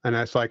vehicles. And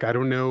that's like, I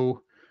don't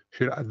know,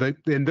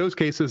 in those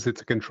cases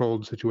it's a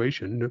controlled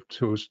situation,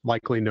 so it's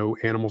likely no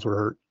animals were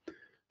hurt.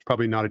 There's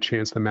probably not a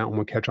chance the mountain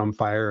would catch on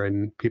fire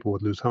and people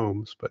would lose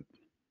homes, but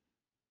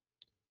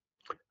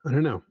I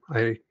don't know.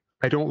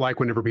 I don't like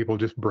whenever people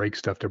just break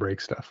stuff to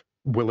break stuff.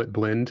 Will it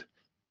blend?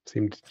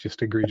 Seemed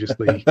just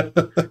egregiously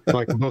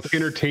like both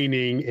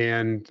entertaining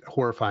and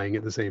horrifying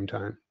at the same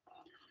time.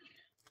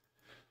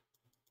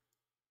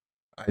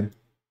 I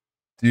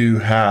do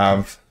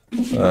have,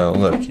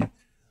 look,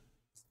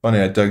 it's funny,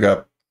 I dug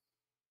up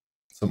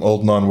some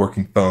old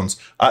non-working phones.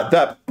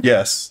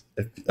 Yes,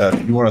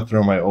 if you want to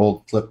throw my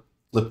old flip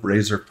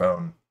razor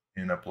phone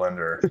in a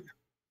blender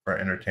for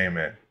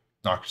entertainment,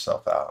 knock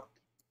yourself out.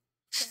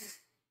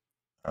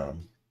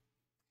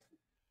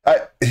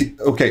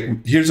 Okay,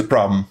 here's a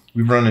problem.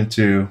 We've run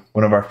into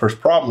one of our first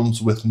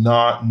problems with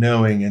not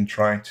knowing and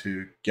trying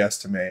to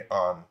guesstimate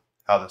on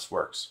how this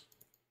works.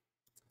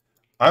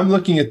 I'm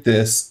looking at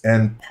this,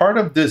 and part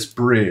of this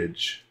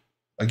bridge,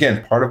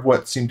 again, part of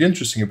what seemed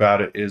interesting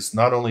about it is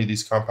not only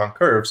these compound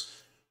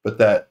curves, but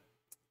that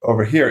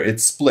over here it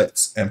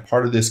splits, and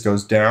part of this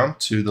goes down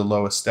to the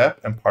lowest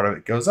step, and part of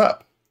it goes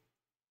up.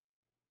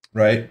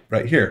 Right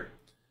here.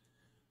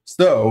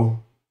 So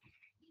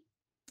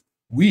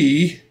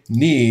we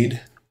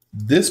need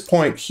this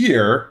point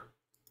here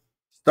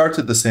starts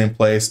at the same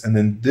place, and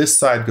then this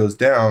side goes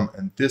down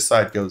and this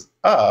side goes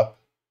up.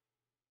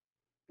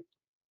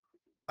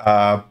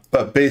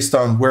 But based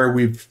on where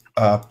we've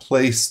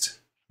placed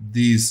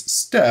these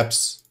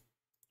steps,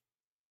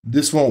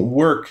 this won't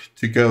work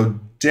to go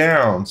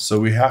down. So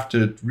we have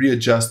to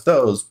readjust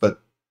those,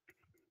 but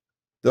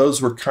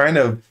those were kind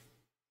of,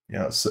 you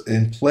know,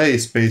 in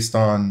place based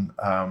on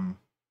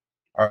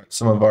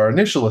some of our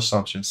initial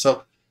assumptions.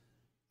 So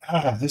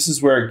this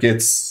is where it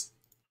gets,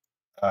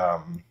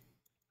 you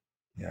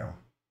know,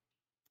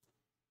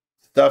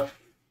 stuff.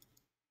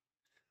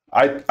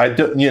 I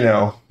don't, you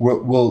know,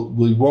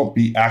 we won't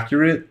be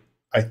accurate.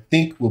 I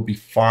think we'll be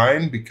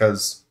fine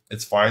because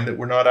it's fine that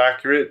we're not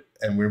accurate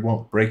and we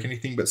won't break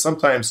anything. But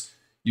sometimes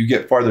you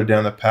get farther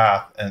down the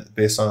path and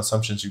based on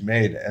assumptions you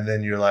made, and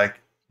then you're like,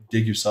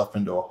 dig yourself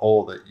into a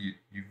hole that you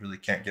really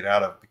can't get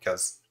out of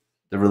because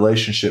the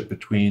relationship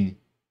between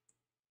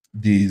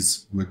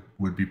these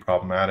would be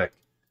problematic.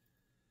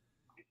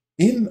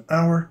 In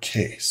our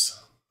case,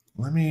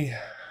 let me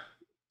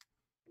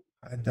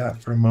hide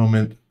that for a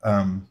moment.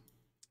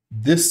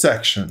 This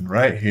section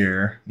right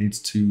here needs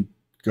to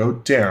go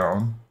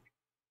down.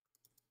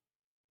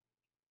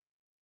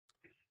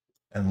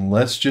 And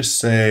let's just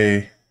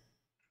say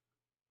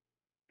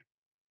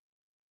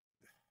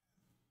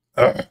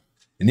it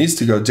needs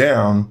to go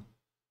down,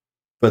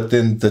 but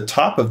then the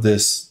top of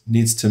this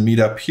needs to meet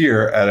up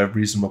here at a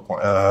reasonable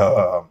point.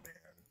 Oh,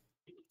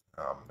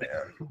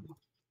 man.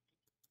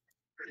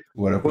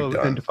 What have we Well,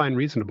 done? and define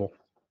reasonable.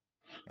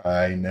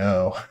 I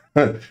know.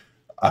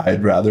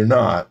 I'd rather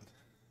not.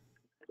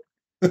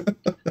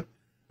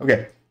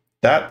 Okay,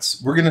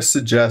 we're going to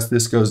suggest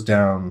this goes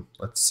down,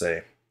 let's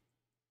say,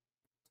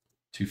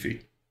 2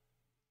 feet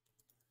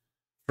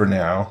for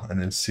now, and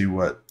then see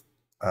what.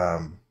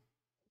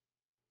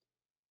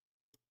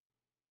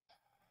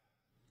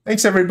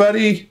 Thanks,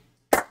 everybody.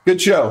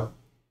 Good show.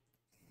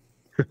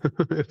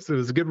 It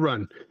was a good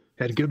run.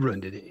 Had a good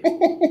run today.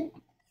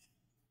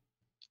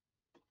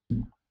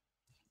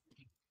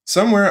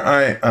 Somewhere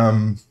I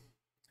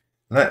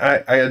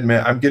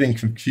admit I'm getting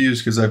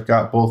confused because I've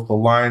got both the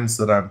lines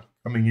that I'm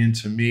coming in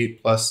to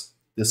meet plus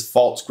this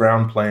false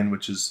ground plane,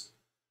 which is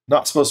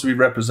not supposed to be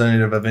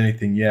representative of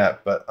anything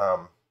yet, but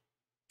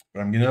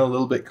I'm getting a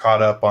little bit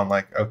caught up on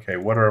like, okay,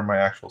 what are my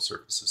actual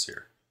surfaces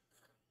here?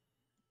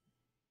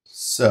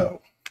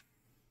 So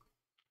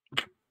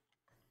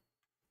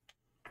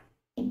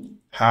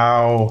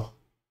how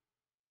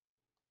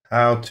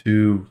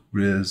to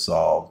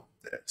resolve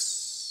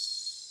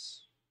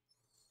this?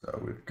 So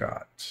we've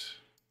got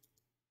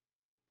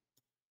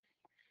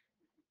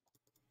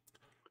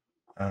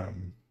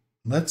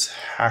let's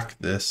hack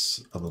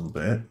this a little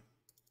bit.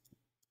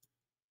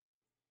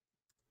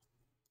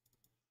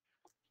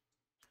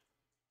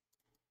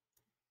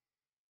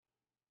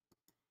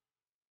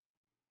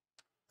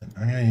 And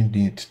I'm going to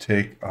need to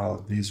take all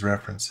of these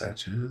reference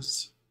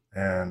edges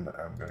and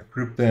I'm going to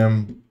group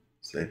them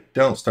so they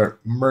don't start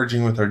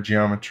merging with our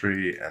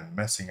geometry and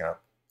messing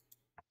up.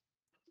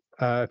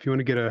 If you want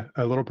to get a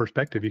little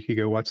perspective, you could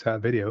go watch that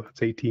video.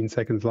 It's 18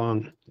 seconds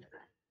long.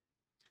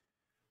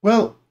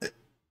 Well,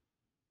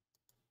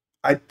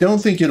 I don't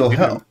think it'll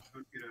help.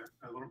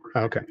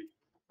 Okay.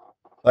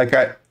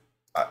 Like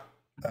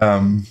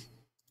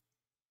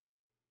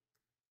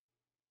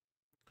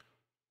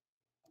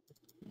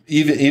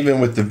even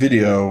with the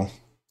video,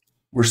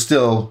 we're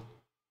still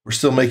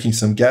making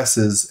some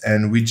guesses,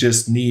 and we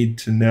just need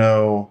to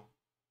know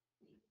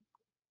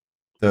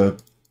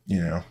that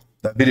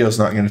video is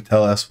not going to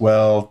tell us,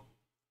 well,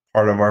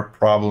 part of our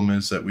problem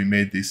is that we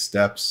made these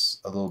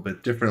steps a little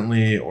bit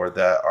differently, or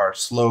that our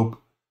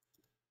slope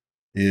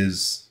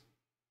is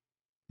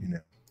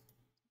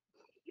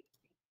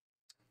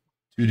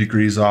 2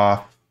 degrees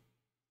off,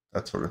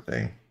 that sort of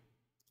thing.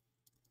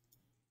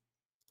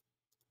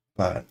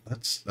 But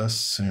let's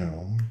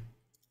assume,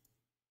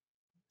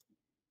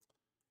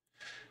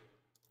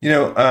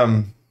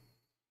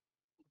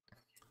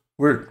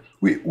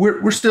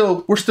 we're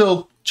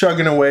still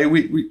chugging away.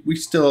 We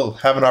still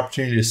have an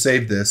opportunity to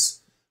save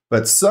this,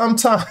 but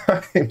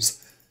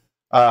sometimes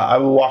I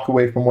will walk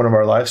away from one of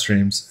our live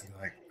streams and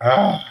like,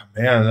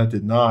 man, that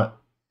did not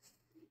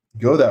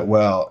go that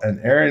well. And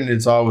Aaron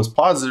is always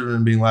positive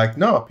and being like,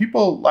 no,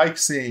 people like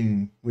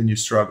seeing when you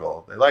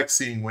struggle. They like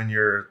seeing when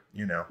you're,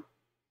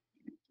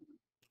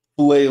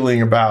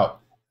 flailing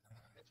about.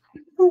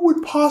 Who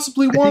would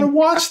possibly want to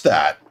watch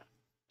that?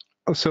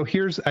 Oh, so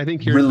I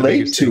think here's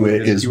relate to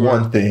it is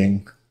one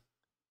thing.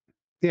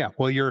 Yeah,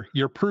 well,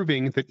 you're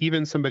proving that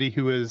even somebody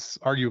who is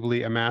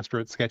arguably a master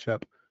at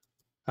SketchUp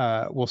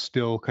will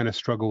still kind of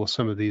struggle with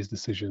some of these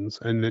decisions,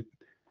 and that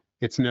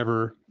it's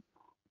never,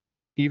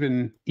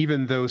 even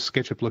though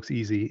SketchUp looks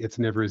easy, it's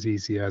never as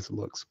easy as it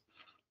looks.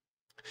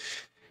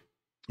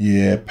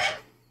 Yep.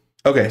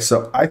 Okay,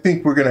 so I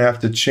think we're going to have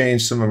to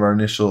change some of our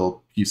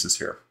initial pieces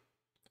here.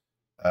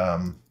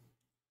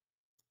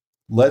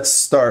 Let's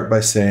start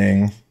by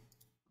saying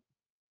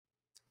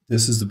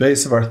this is the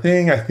base of our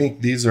thing. I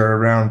think these are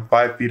around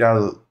 5 feet out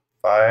of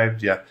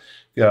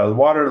the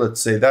water.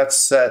 Let's say that's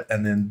set,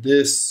 and then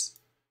this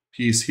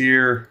piece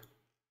here,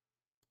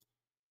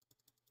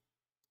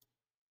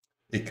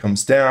 it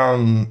comes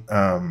down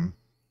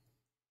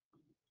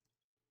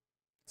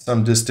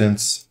some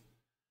distance,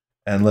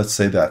 and let's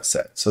say that's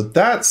set. So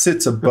that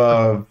sits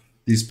above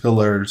these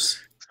pillars.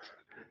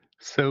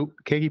 So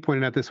Kegi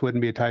pointed out this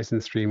wouldn't be a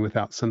Tyson stream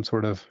without some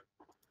sort of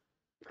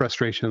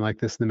frustration like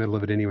this in the middle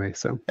of it anyway.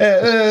 So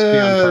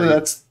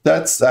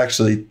that's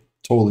actually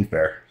totally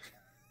fair.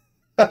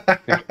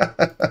 Yeah.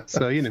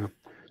 So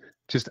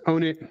just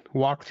own it,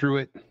 walk through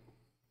it.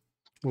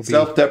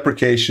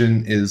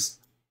 Self-deprecation is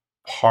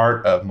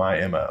part of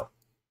my MO.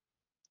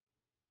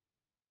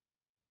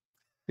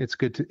 It's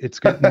good to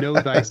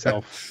know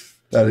thyself.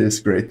 That is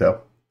great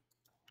though.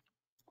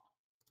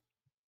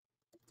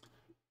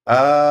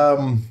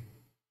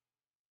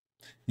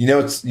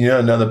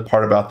 Another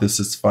part about this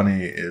that's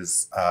funny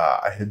is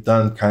I had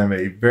done kind of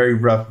a very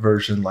rough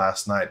version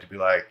last night to be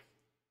like,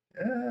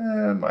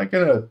 am I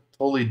gonna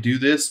totally do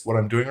this, what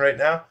I'm doing right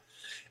now?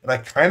 And I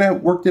kind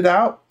of worked it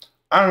out.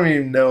 I don't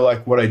even know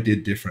like what I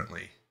did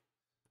differently.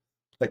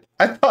 Like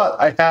I thought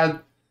I had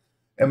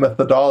a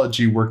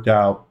methodology worked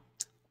out.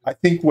 I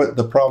think what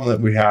the problem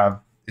that we have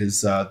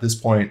is at this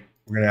point,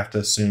 we're gonna have to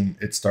assume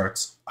it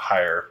starts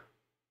higher.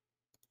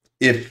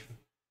 If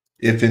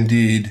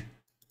indeed,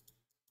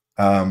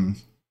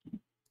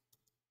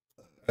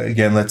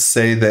 again, let's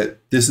say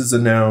that this is a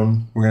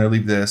known, we're going to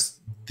leave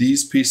this.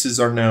 These pieces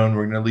are known,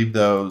 we're going to leave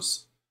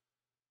those.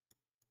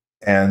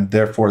 And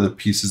therefore, the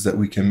pieces that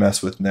we can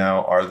mess with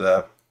now are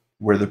the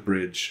where the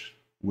bridge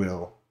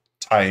will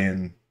tie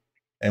in,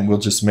 and we'll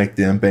just make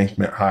the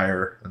embankment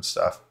higher and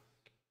stuff.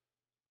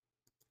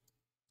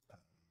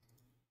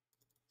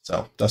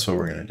 So that's what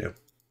we're going to do.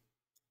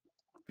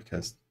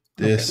 Because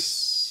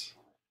this...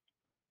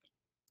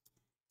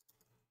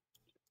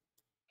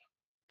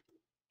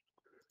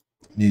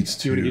 needs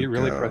to get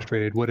really go.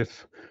 frustrated. What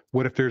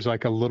if there's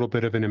like a little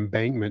bit of an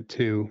embankment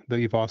too that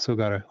you've also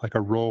got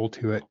a roll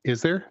to it?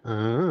 Is there?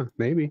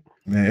 Maybe.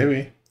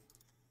 Maybe.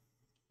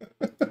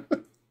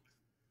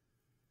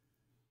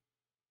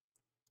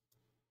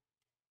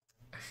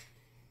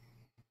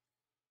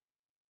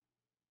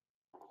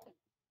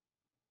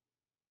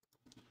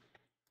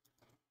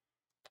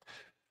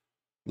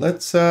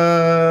 Let's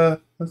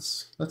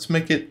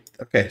make it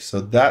okay.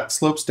 So that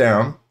slopes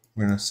down.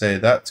 We're gonna say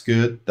that's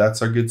good.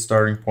 That's our good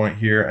starting point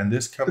here, and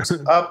this comes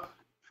up.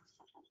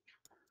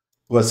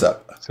 What's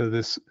up? So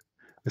this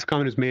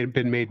comment has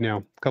been made now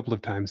a couple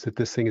of times that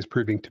this thing is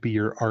proving to be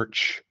your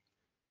arch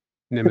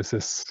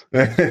nemesis.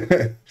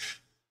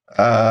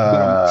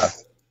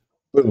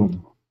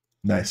 Boom.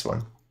 Nice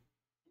one.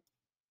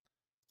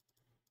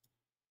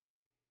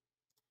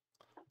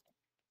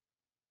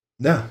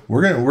 No,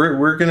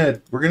 we're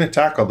gonna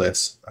tackle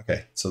this.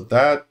 Okay, so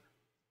that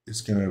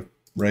is gonna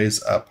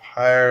raise up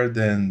higher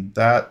than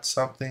that,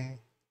 something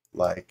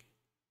like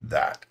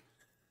that.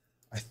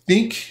 I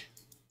think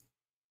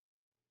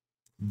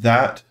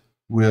that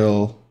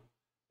will,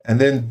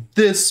 and then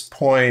this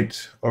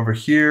point over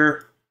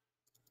here,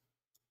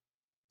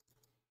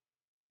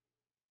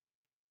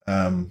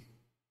 you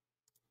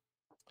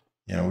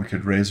know, we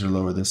could raise or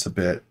lower this a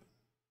bit,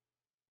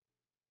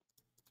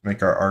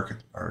 make our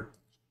curve.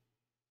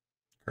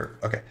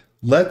 Okay,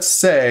 let's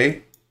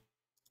say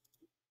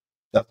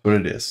that's what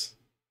it is,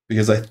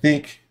 because I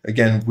think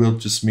again we'll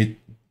just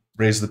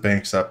raise the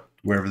banks up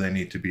wherever they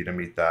need to be to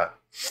meet that.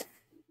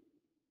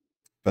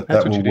 But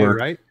that's that will work,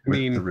 right?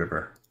 With the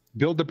river.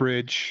 Build the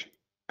bridge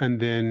and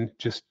then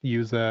just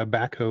use a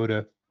backhoe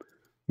to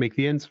make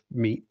the ends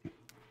meet.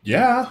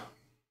 Yeah,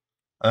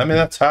 I mean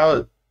that's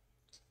how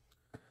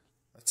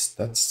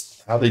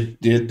they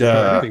did.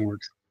 Everything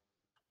works.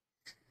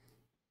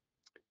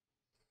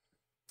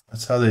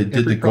 That's how they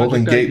did the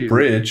Golden Gate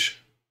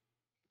Bridge.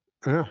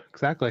 Yeah,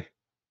 exactly.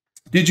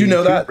 Did you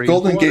know that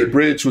Golden Gate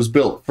Bridge was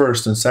built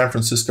first and San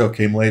Francisco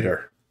came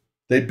later?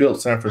 They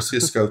built San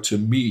Francisco to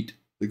meet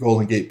the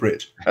Golden Gate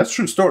Bridge. That's a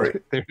true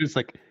story. They're just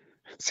like,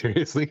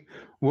 seriously,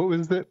 what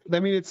was the? I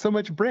mean, it's so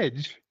much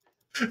bridge.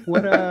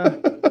 What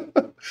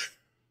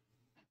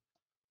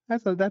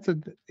that's a.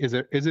 Is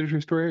it a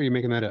true story? Or are you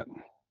making that up?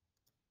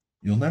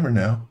 You'll never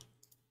know.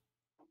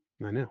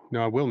 I know.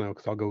 No, I will know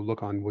because I'll go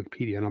look on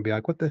Wikipedia and I'll be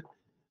like, what the?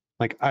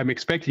 Like, I'm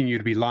expecting you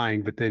to be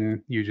lying, but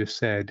then you just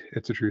said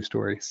it's a true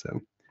story.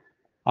 So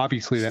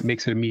obviously that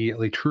makes it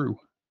immediately true.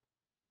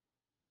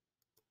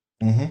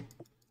 Mm-hmm.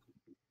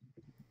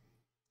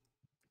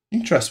 You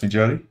can trust me,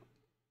 Jody. You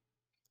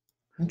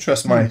can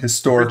trust my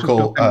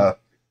historical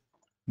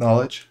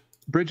knowledge.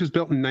 Bridge was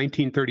built in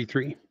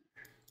 1933.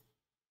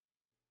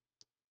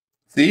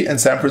 See,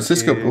 and San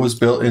Francisco was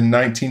built in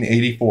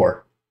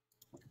 1984.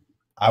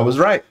 I was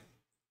right.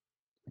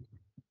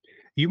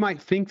 You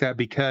might think that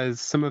because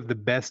some of the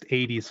best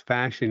 80s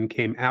fashion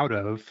came out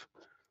of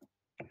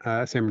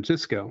San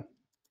Francisco,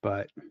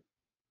 but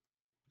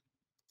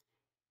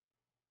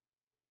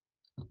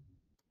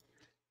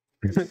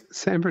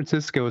San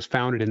Francisco was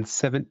founded in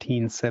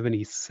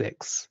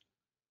 1776.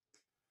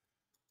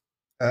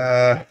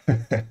 That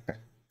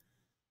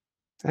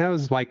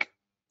was like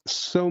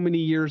so many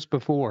years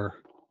before.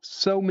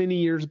 So many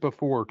years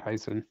before,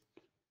 Tyson.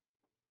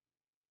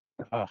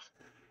 Ugh.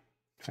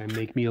 Try and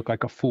make me look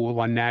like a fool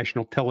on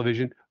national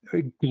television,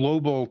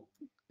 global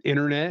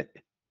internet.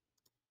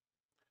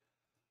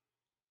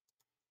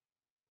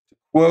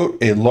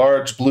 Quote a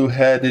large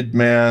blue-headed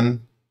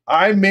man,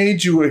 I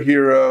made you a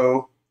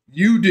hero.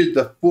 You did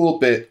the full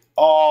bit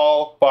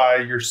all by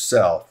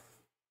yourself.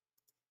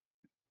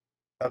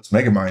 That's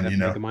Megamind, you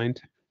know.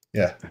 Megamind?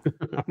 Yeah.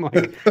 I'm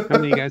like, how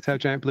many of you guys have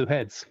giant blue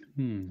heads?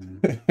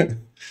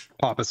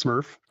 Papa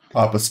Smurf.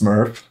 Papa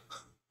Smurf.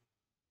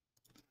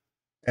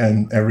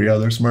 And every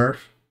other Smurf.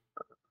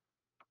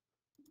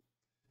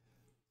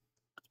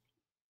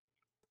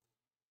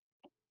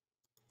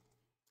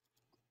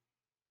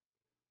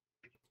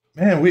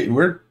 Man,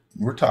 we're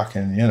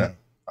talking, you know,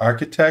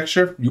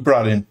 architecture. You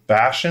brought in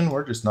fashion.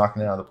 We're just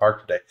knocking it out of the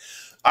park today.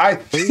 I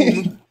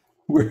think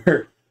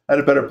we're at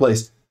a better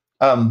place.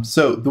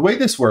 So the way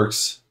this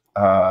works,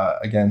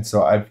 again,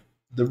 so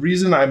the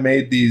reason I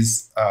made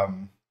these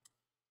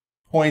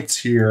points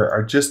here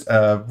are just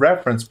a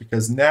reference,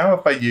 because now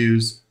if I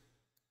use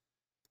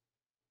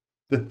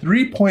the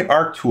 3-point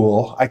arc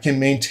tool, I can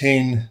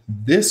maintain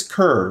this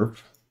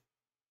curve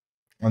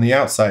on the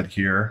outside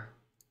here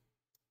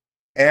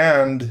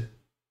and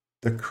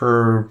the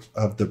curve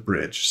of the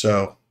bridge.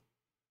 So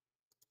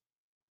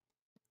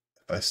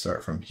if I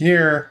start from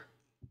here,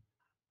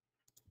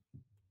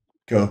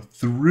 go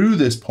through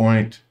this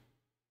point,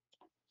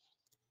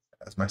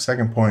 as my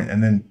second point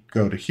and then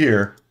go to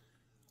here,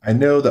 I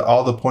know that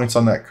all the points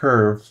on that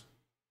curve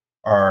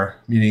are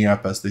meeting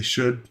up as they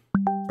should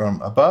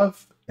from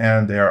above,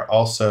 and they are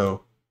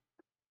also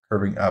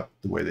curving up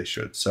the way they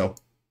should. So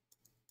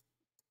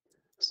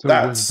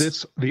was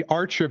this the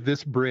arch of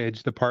this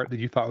bridge the part that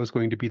you thought was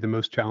going to be the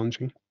most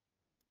challenging?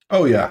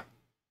 Oh yeah.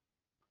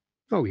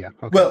 Oh yeah.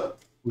 Okay. Well, at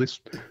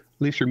least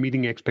you're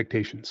meeting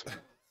expectations.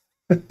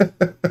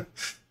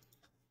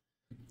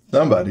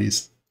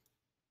 Somebody's.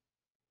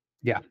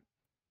 Yeah.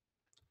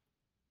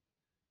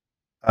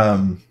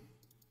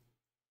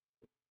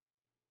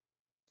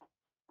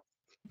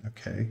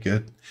 Okay,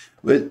 good.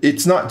 But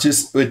it's not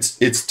just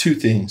it's two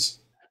things.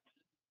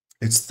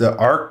 It's the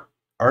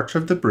arch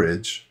of the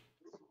bridge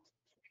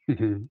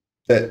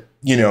that,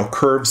 you know,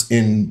 curves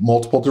in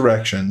multiple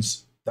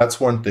directions. That's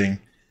one thing.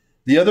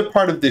 The other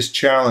part of this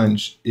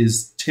challenge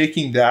is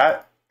taking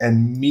that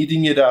and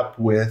meeting it up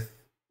with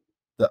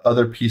the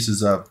other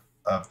pieces of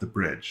the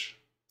bridge,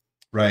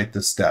 right?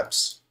 The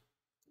steps.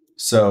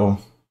 So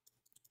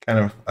kind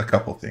of a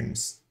couple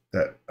things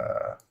that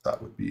I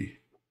thought would be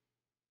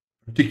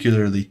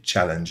particularly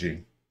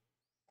challenging.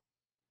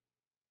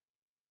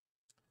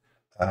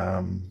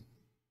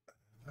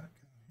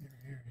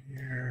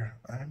 Here,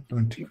 I'm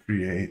going to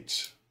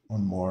create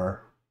one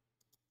more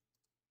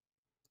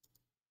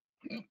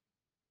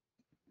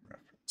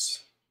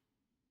reference.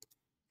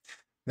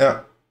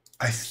 Now,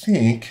 I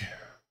think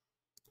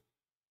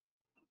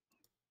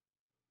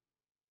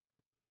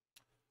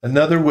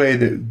another way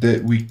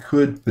that we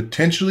could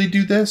potentially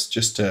do this,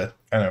 just to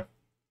kind of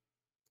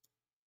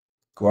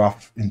go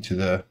off into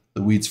the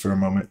weeds for a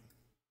moment,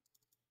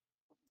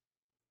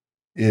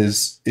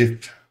 is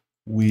if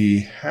we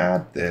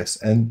had this,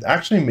 and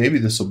actually maybe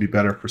this will be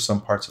better for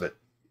some parts of it,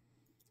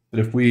 but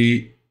if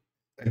we,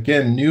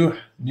 again,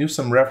 knew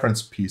some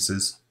reference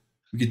pieces,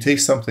 we could take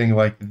something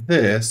like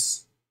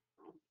this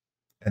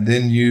and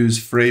then use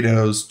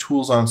Fredo's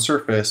tools on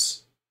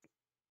surface,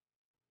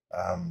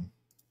 and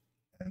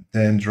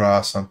then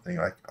draw something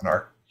like an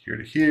arc here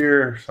to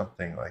here,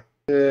 something like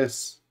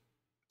this.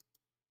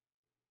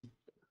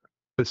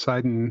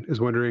 Poseidon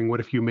is wondering, what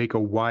if you make a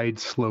wide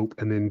slope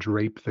and then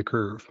drape the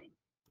curve?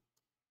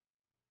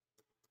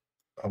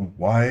 A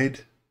wide?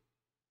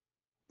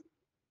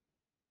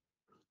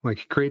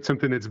 Like create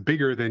something that's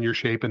bigger than your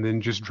shape and then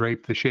just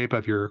drape the shape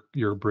of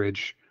your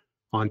bridge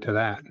onto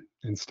that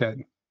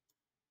instead.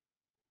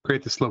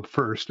 Create the slope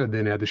first and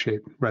then add the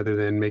shape, rather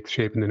than make the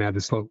shape and then add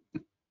the slope.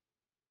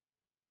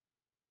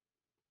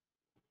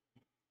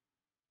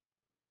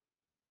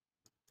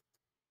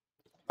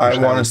 I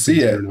want to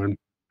see it.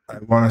 I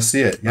want to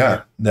see it. Yeah,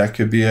 okay. That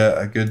could be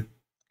a good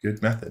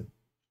method.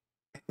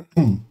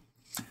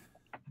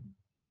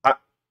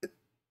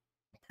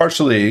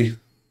 Partially,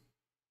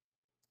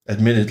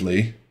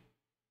 admittedly,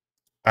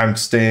 I'm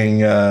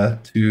staying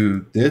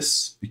to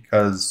this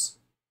because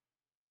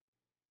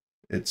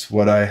it's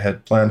what I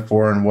had planned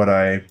for and what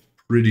I'm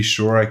pretty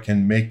sure I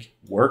can make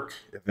work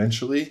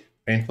eventually,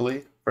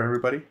 painfully for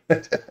everybody.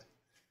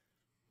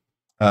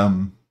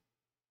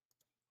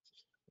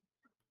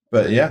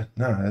 But yeah,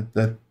 no,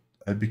 that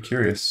I'd be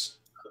curious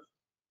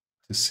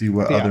to see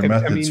what other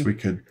methods we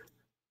could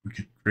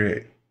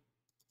create.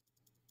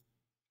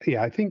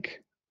 Yeah, I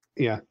think,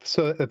 yeah.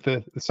 So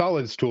the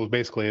solids tools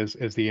basically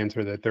is the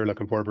answer that they're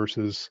looking for,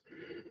 versus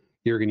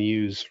you're going to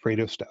use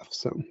Fredo stuff.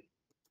 So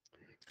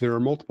there are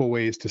multiple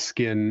ways to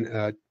skin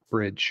a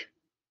bridge.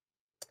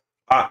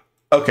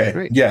 Okay.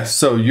 Right. Yeah.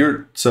 So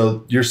you're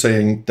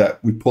saying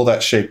that we pull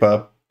that shape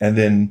up and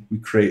then we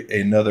create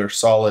another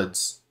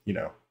solids, you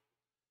know.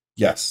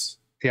 Yes.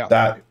 Yeah.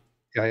 That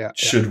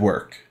should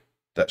work.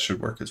 That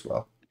should work as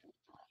well.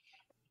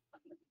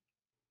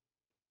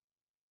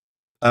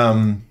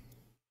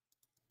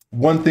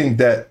 One thing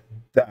that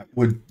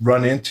would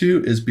run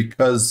into is,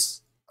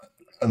 because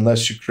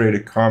unless you create a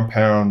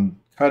compound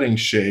cutting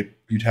shape,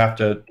 you'd have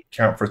to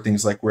account for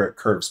things like where it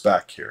curves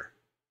back here,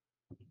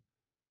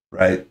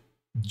 right?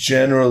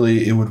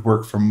 Generally, it would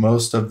work for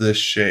most of this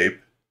shape,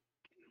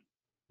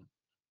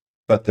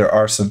 but there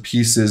are some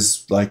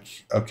pieces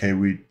like, okay,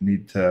 we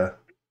need to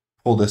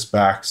pull this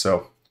back.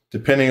 So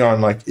depending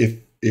on like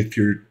if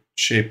your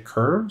shape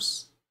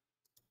curves,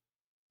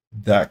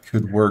 that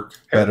could work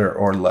better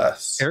or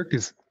less.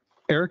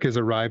 Eric has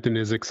arrived and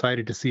is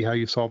excited to see how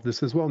you solve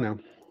this as well now.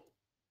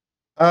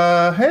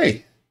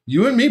 Hey,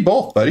 you and me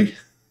both, buddy.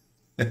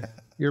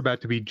 You're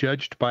about to be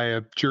judged by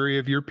a jury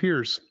of your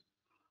peers.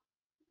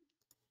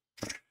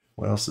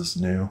 What else is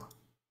new?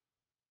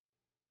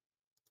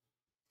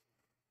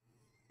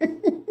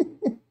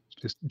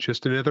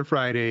 just another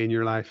Friday in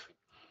your life.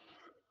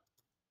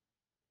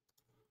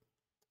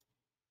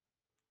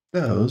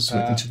 Those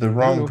went into the wrong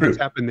I don't know group. if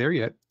it's happened there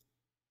yet,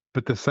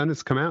 but the sun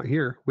has come out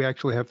here. We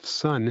actually have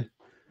sun.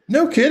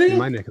 No kidding. In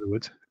my neck of the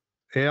woods.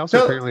 They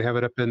also apparently have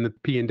it up in the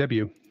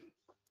P&W.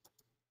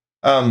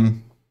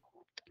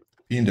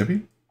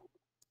 P&W?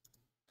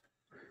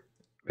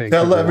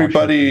 Tell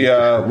everybody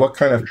what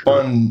kind of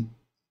fun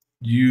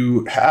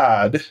you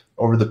had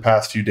over the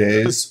past few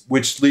days,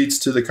 which leads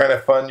to the kind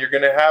of fun you're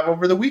going to have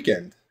over the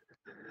weekend.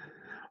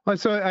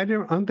 So I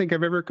don't think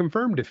I've ever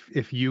confirmed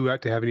if you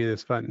got to have any of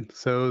this fun.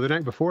 So the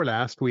night before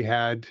last, we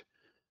had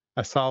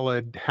a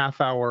solid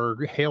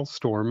half-hour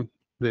hailstorm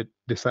that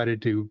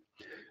decided to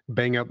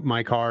bang up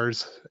my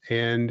cars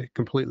and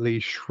completely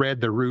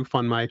shred the roof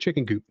on my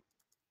chicken coop.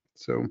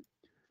 So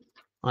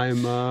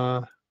I'm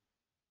going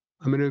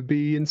to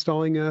be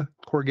installing a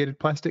corrugated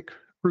plastic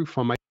roof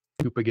on my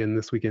coop again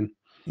this weekend.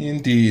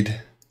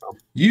 Indeed.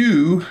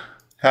 You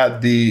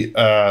had the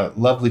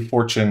lovely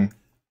fortune.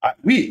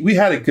 We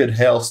had a good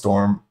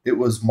hailstorm. It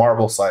was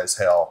marble size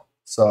hail.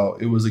 So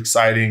it was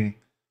exciting,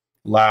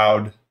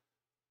 loud.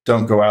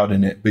 Don't go out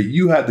in it. But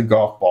you had the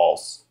golf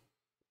balls.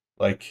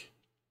 Like,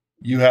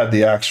 you had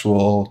the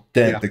actual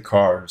dent the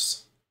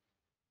cars.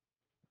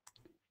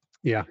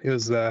 Yeah, it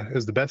was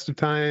the best of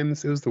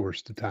times. It was the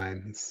worst of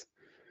times.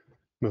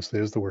 Mostly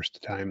it was the worst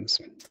of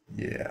times.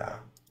 Yeah.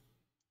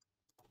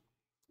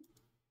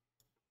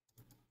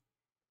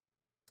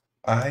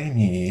 I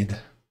need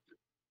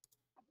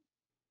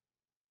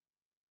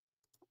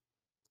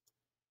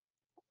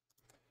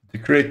to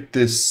create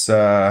this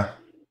slope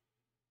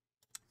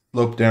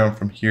down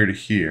from here to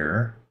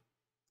here.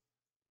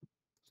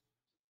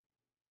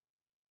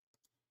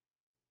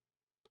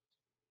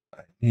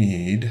 I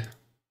need.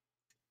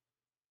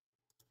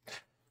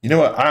 You know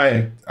what?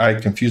 I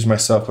confuse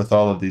myself with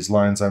all of these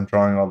lines. I'm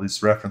drawing all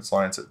these reference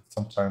lines. That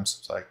sometimes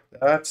it's like,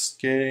 that's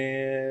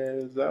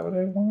good. Is that what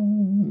I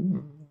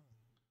want?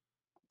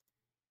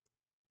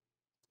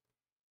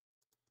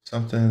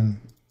 Something.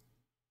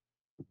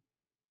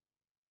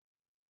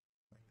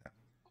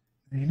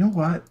 You know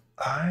what?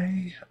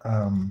 Have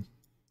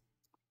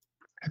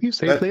you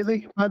saved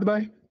lately, by the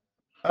by?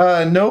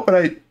 No, but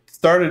I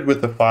started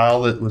with a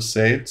file that was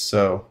saved.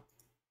 So,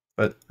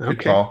 but good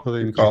call. Well,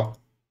 good call.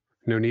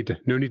 No need to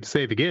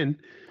save again.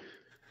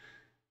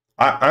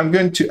 I'm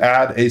going to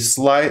add a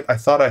slight. I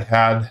thought I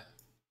had.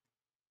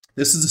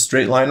 This is a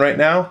straight line right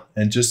now,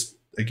 and just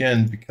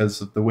again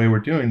because of the way we're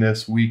doing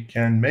this, we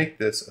can make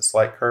this a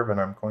slight curve, and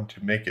I'm going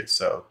to make it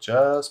so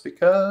just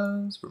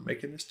because we're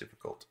making this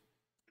difficult.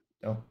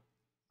 No,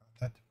 not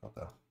that difficult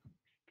though.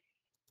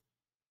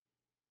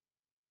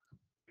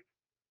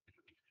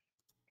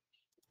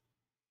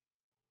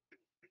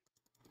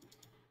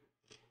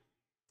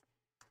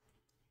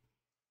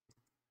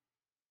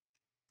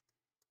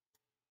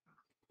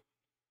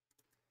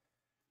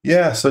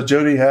 Yeah, so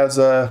Jody has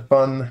a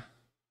fun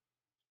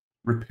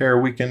repair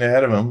weekend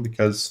ahead of him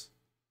because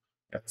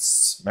it's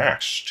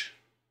smashed.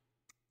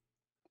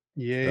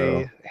 Yay,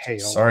 So, hail.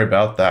 sorry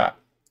about that.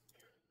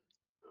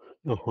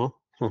 Mm-hmm.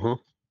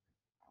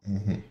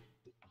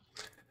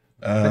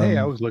 But hey,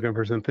 I was looking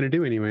for something to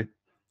do anyway.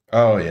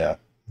 Oh yeah,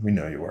 we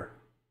know you were.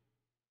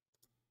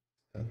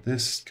 So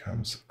this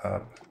comes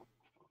up.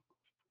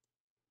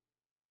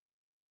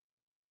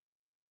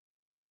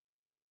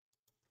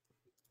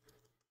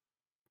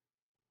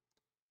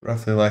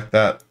 Roughly like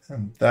that,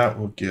 and that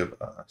will give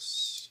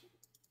us.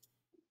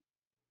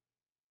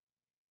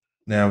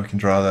 Now we can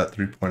draw that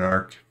 3-point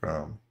arc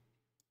from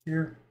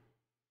here,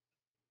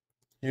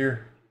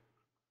 here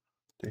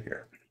to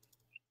here.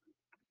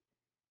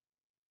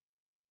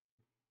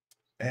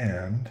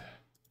 And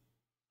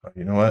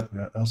you know what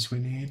else we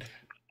need?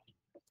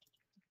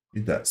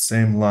 Need that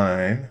same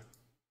line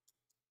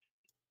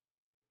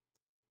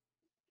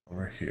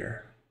over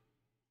here.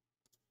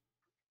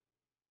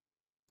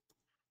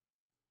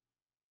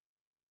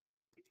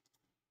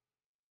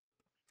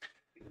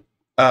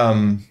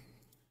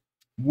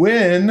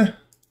 When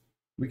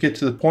we get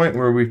to the point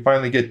where we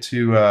finally get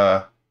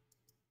to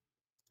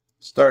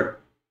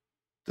start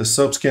the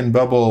soapskin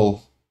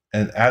bubble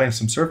and adding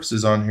some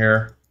surfaces on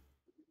here,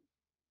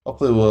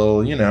 hopefully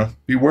will,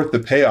 be worth the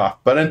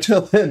payoff. But until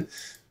then,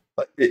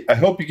 I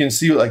hope you can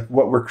see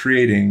what we're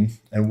creating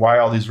and why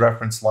all these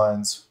reference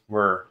lines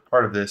were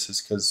part of this is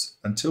because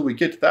until we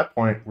get to that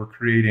point, we're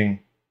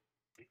creating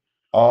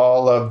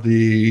all of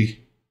the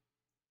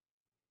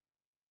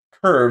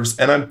curves,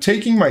 and I'm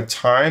taking my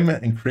time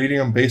and creating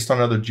them based on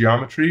other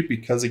geometry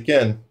because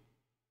again,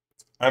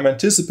 I'm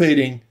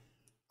anticipating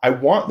I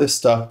want this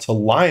stuff to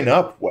line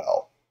up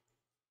well.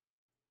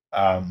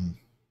 And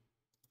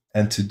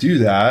to do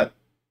that,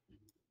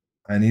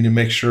 I need to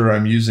make sure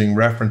I'm using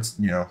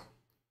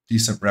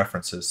decent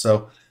references.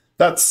 So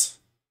that's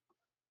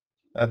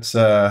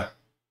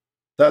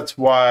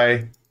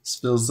why this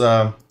feels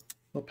a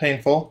little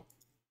painful.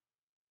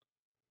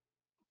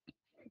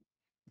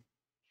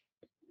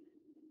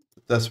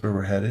 But that's where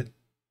we're headed.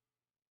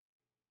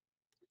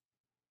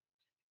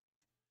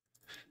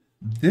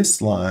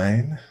 This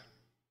line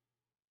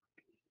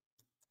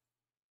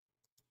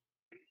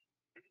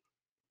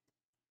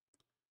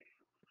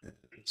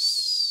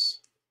is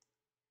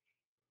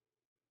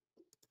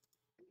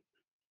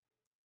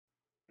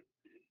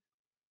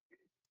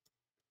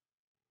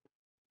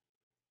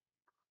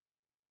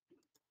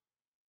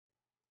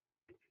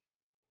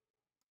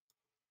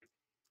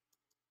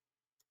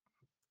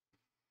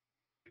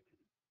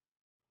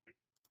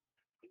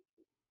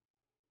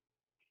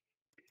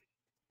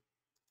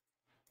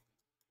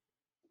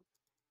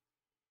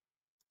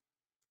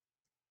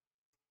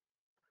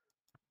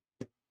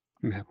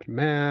Map to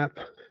map.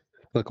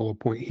 Look, a little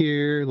point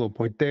here, a little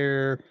point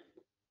there.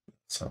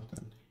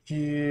 Something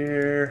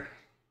here.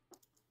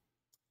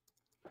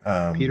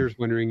 Peter's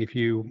wondering if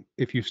you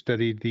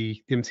studied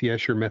the MC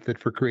Escher method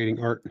for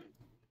creating art.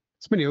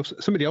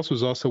 Somebody else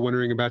was also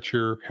wondering about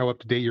how up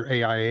to date your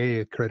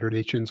AIA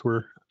accreditations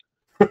were.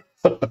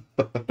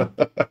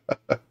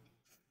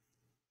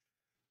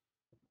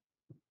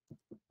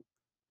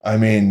 I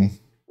mean,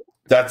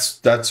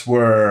 that's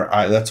why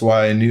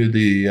I knew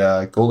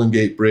the Golden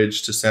Gate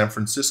Bridge to San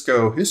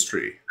Francisco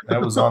history.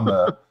 That was on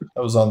the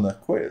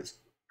quiz.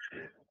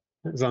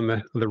 It was on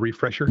the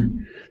refresher.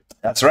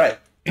 That's right.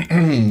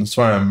 That's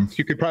why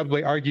You could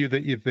probably argue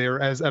that if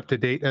they're as up to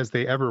date as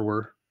they ever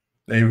were.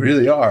 They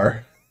really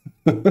are.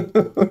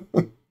 They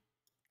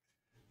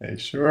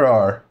sure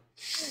are.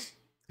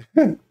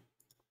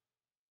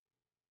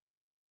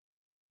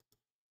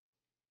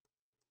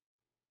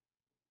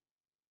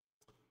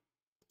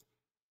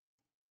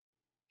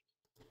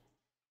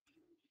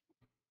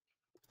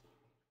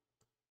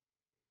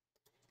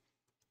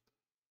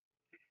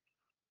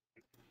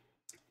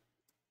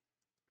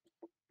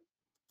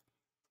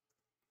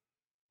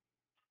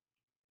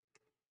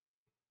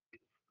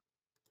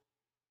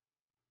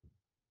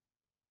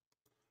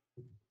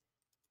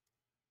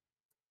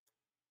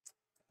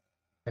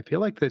 I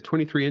feel like the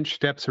 23-inch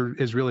steps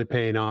is really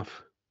paying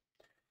off.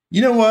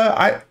 You know what?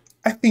 I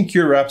think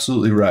you're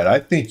absolutely right. I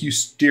think you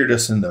steered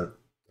us in the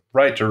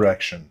right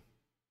direction.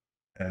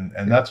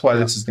 And that's why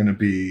this is going to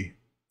be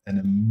an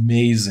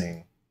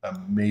amazing,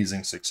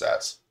 amazing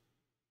success.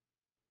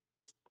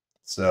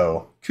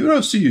 So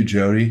kudos to you,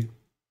 Jody.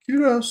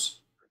 Kudos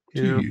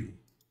to you.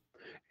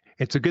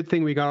 It's a good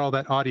thing we got all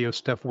that audio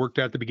stuff worked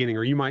out at the beginning,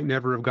 or you might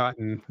never have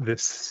gotten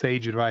this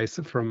sage advice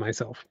from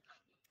myself.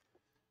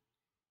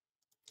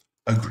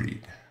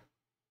 Agreed.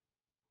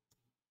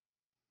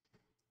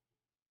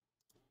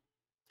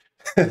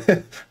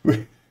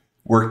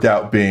 Worked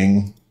out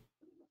being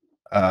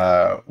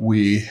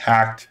we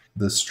hacked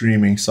the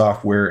streaming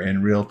software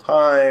in real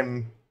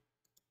time.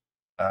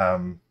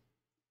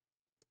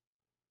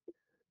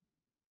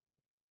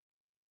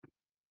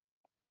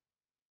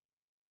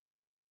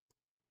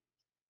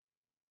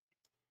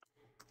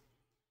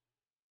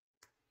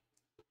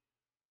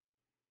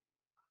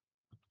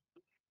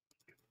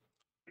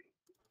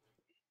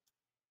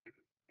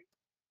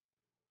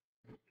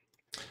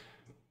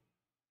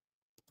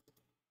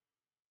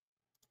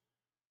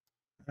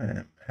 I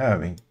am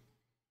having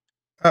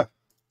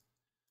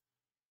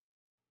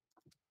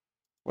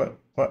what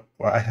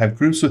I have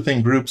groups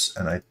within groups,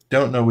 and I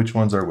don't know which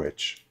ones are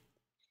which.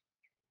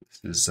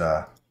 This is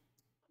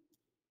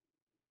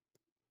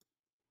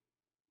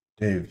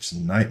Dave's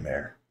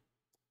nightmare.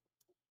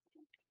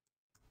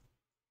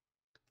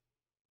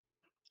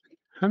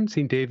 I haven't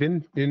seen Dave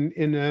in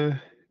the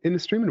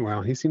stream in a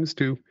while. He seems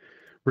to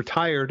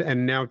retired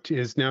and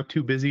is now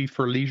too busy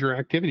for leisure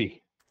activity.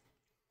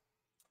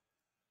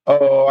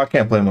 Oh, I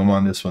can't blame him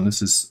on this one.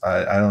 This is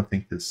I don't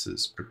think this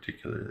is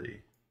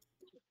particularly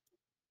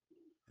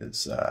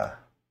his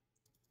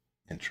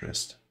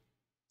interest.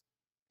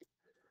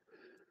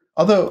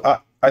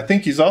 Although I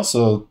think he's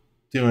also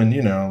doing,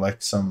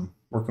 like some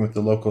working with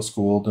the local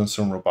school, doing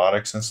some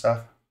robotics and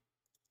stuff.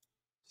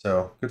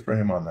 So good for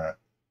him on that.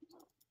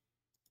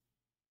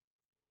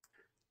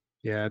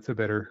 Yeah, it's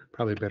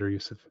probably a better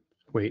use of.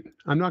 Wait,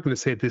 I'm not going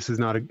to say this is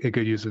not a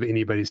good use of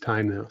anybody's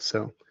time though.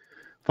 So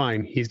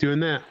fine, he's doing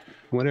that.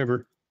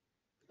 Whatever.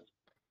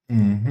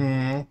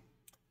 Mm-hmm.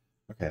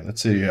 Okay,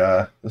 let's see.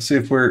 Let's see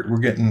if we're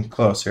getting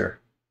close here.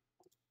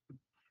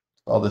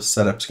 All this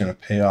setup's going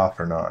to pay off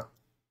or not.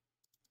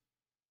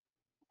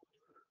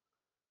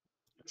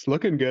 It's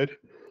looking good.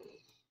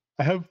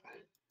 It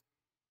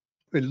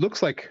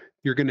looks like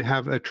you're going to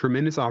have a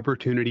tremendous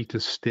opportunity to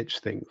stitch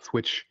things,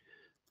 which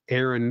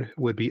Aaron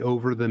would be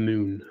over the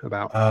moon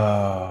about.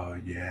 Oh,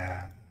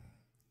 yeah.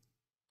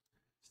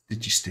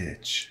 Stitchy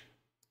stitch.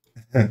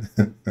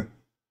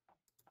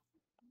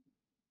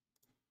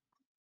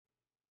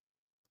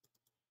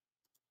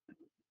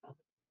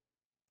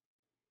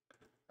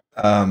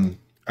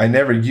 I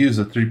never use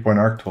a 3-point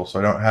arc tool, so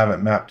I don't have it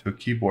mapped to a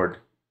keyboard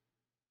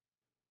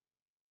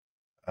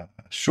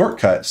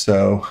shortcut.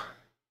 So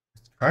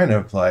it's kind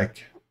of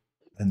like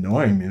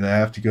annoying me that I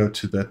have to go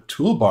to the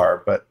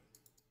toolbar, but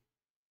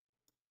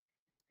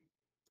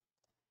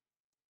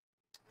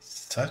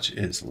such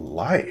is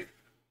life.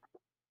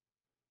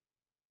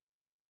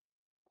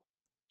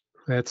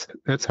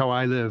 That's how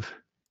I live.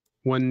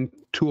 One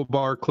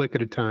toolbar click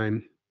at a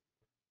time.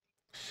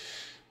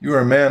 You are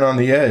a man on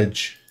the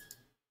edge.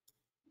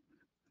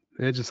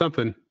 Edge of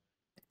something.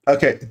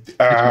 Okay.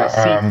 My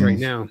seat right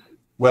now.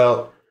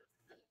 Well,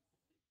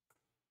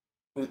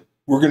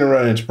 we're going to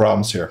run into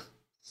problems here.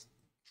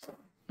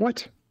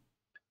 What?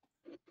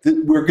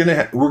 We're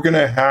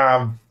gonna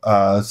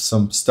have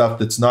some stuff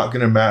that's not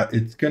gonna map.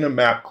 It's gonna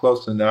map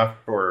close enough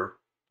for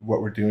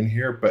what we're doing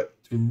here,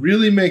 but to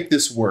really make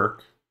this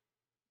work,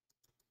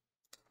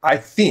 I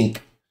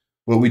think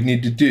what we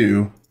need to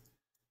do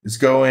is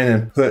go in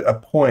and put a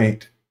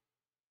point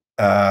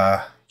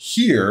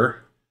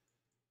here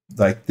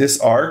like this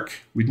arc,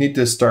 we need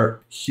to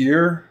start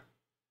here,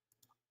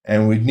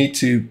 and we need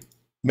to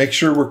make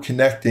sure we're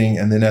connecting,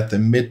 and then at the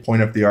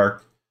midpoint of the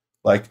arc,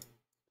 like,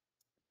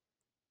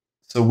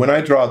 so when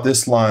I draw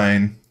this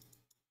line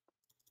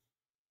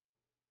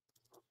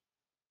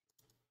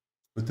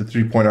with the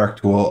 3-point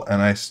arc tool,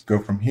 and I go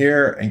from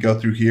here and go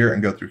through here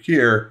and go through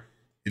here,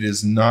 it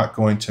is not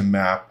going to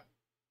map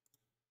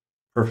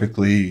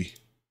perfectly,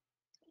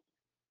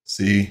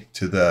 see,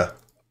 to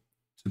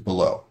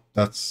below.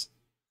 That's,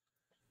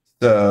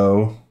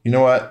 so you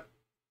know what?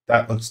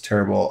 That looks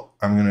terrible.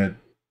 I'm gonna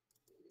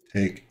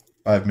take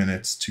 5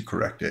 minutes to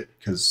correct it,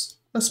 because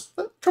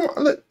come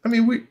on.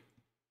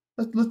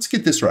 Let's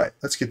get this right.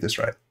 Let's get this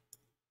right.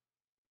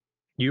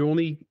 You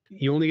only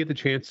get the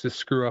chance to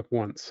screw up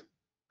once,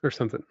 or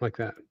something like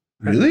that.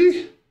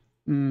 Really?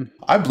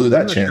 I blew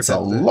that chance a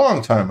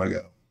long time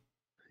ago.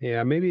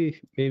 Yeah, maybe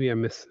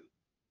I'm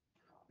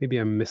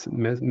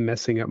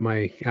messing up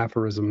my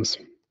aphorisms.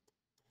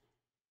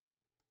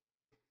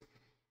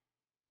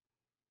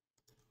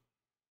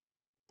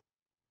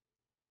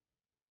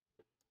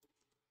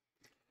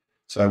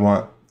 So I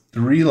want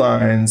 3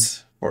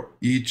 lines for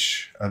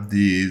each of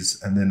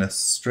these, and then a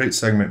straight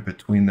segment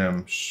between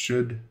them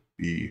should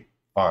be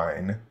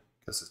fine,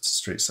 because it's a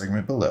straight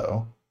segment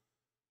below.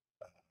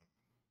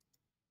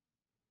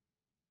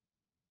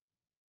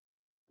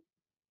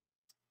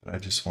 But I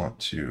just want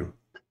to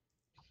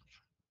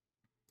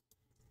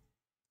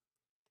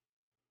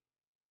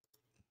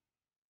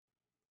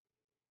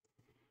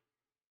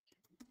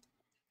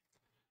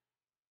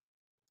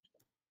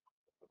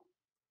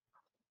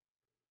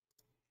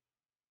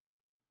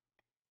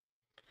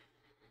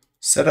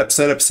set up.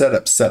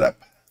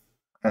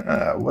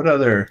 What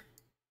other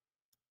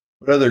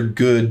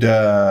good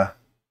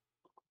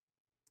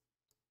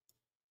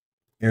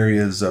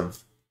areas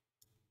of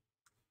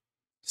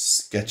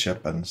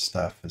SketchUp and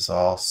stuff is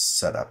all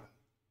set up?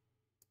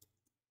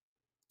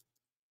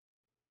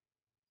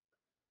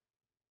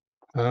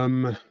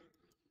 3D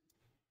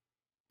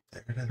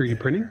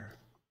printing?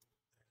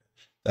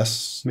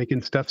 That's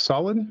making stuff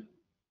solid?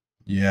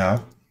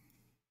 Yeah.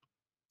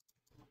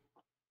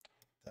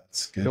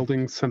 That's good.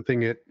 Building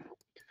something at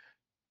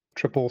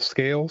triple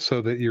scale,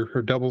 so that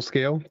or double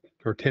scale,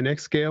 or 10x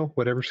scale,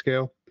 whatever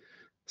scale,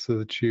 so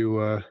that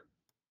you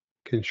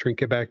can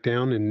shrink it back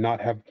down and not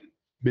have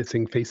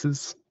missing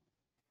faces.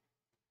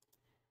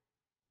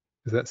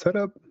 Is that set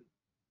up?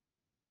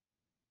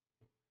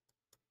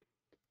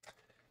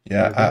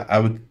 Yeah, I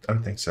would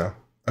think so.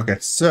 Okay,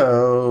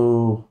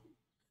 so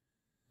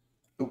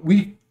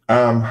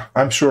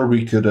I'm sure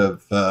we could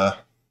have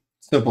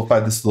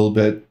simplified this a little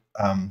bit.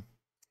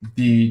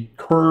 The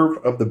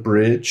curve of the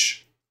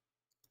bridge,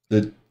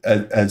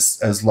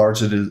 as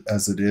large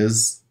as it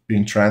is,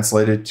 being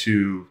translated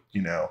to,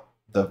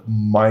 the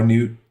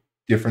minute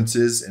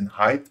differences in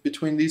height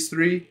between these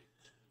three,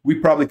 we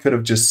probably could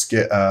have just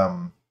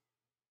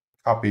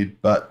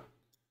copied, but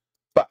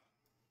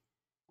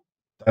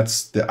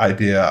that's the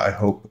idea, I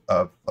hope,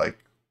 of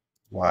like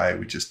why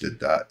we just did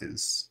that.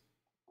 Is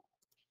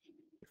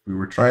if we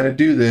were trying to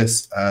do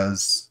this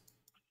as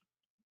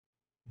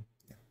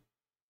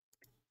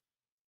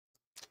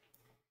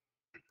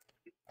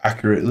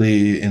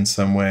accurately in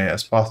some way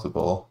as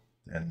possible,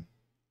 then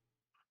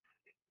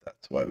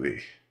that's why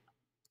we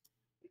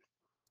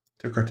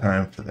took our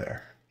time for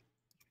there.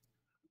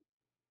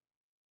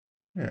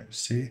 Yeah,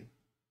 see,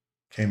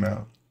 came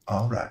out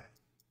all right.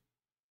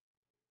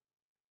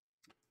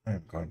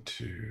 I'm going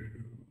to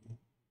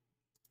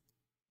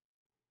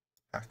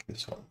hack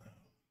this one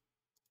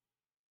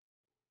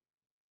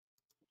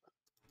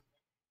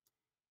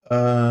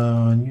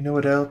now. And you know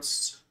what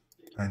else?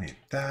 I need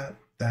that.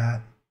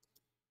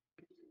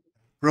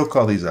 Broke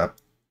all these up.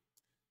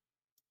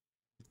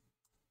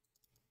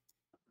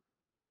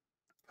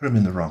 Put them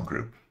in the wrong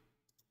group.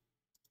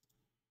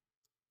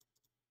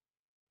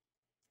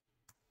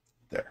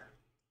 There.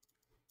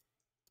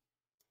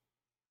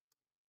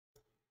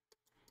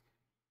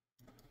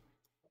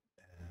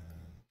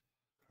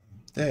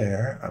 And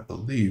there, I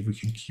believe we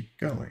can keep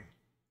going.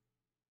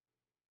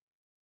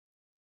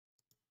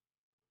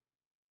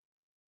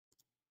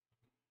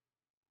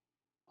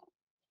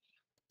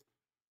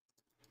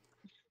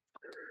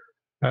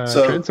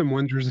 Transom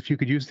wonders if you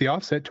could use the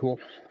offset tool.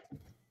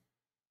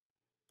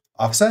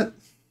 Offset?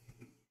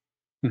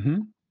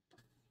 Mm-hmm.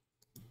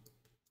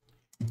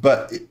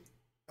 But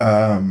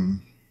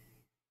from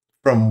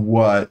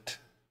what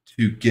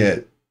to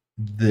get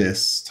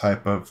this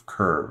type of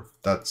curve?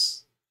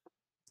 That's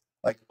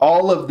like,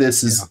 all of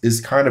this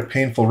is kind of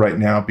painful right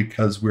now,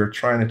 because we're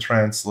trying to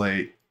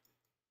translate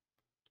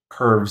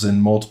curves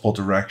in multiple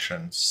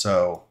directions.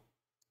 So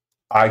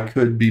I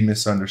could be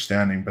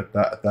misunderstanding, but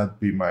that'd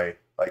be my,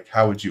 like,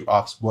 how would you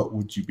what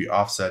would you be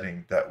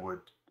offsetting that would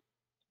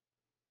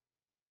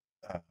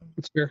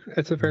It's fair.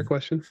 It's a fair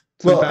question.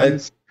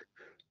 Sometimes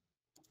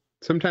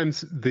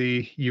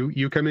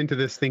you come into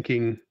this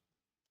thinking,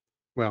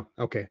 well,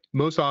 okay.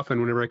 Most often,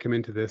 whenever I come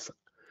into this,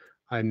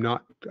 I'm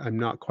not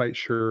quite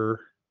sure.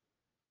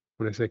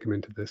 When I say come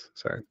into this,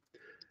 sorry.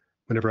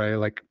 Whenever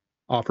I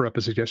offer up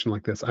a suggestion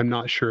like this. I'm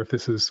not sure if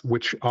this is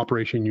which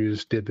operation you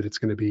just did that it's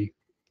going to be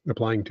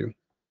applying to.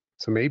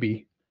 So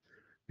maybe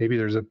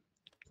there's a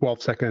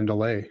 12-second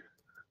delay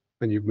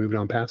and you've moved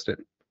on past it.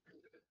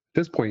 At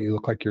this point, you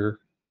look like you're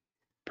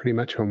pretty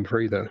much home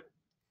free, though.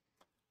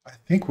 I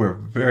think we're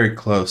very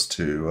close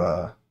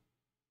to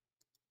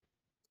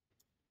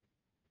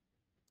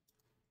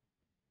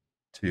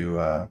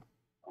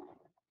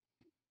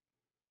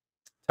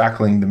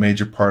tackling the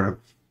major part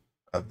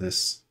of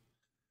this.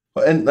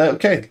 And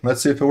okay,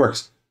 let's see if it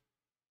works.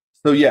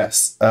 So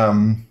yes,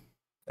 and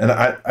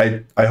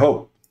I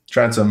hope,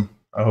 Transom,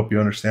 I hope you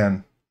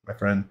understand, my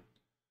friend.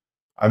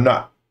 I'm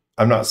not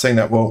saying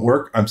that won't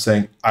work. I'm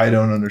saying I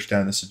don't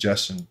understand the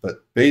suggestion,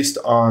 but based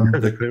on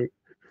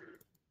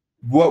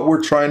what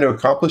we're trying to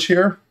accomplish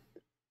here,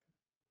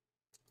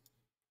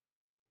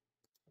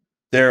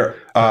 there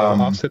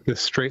offset the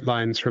straight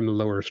lines from the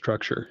lower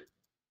structure.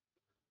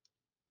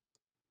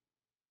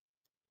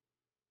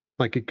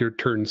 Like it you're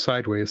turned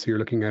sideways, so you're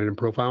looking at it in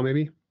profile,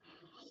 maybe.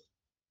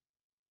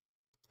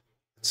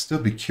 I'd still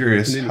be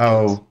curious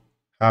how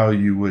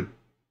you would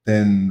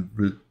then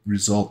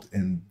result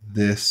in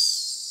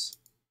this.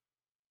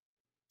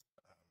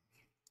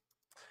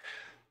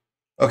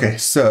 Okay,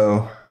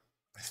 so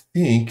I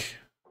think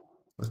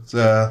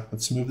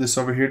let's move this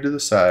over here to the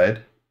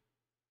side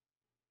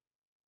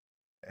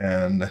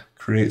and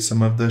create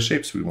some of the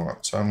shapes we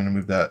want. So I'm going to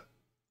move that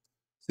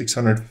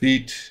 600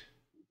 feet,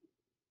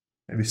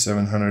 maybe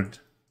 700,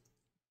 so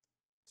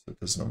it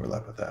doesn't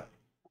overlap with that.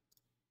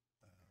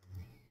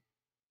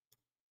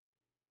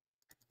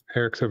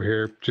 Eric's over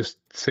here just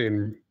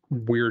saying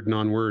weird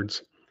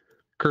non-words.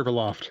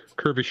 Curve-aloft,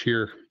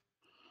 curve-shear.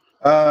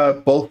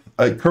 Both.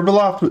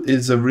 Curve-aloft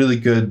is a really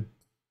good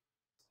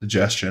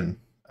suggestion.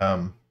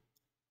 I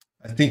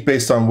think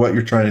based on what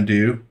you're trying to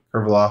do,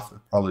 curve-aloft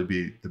would probably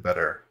be the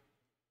better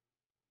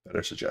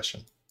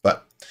suggestion.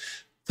 But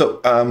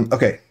so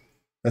okay,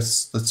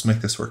 let's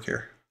make this work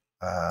here.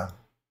 I've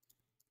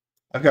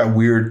got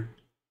weird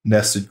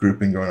nested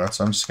grouping going on,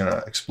 so I'm just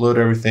gonna explode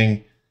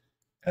everything,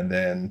 and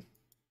then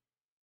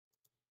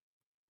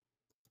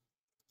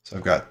so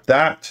I've got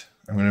that.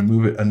 I'm gonna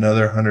move it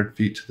another 100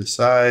 feet to the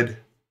side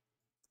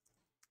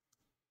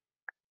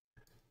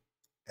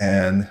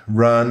and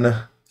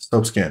run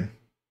slope skin.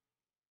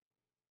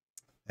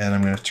 And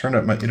I'm going to turn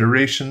up my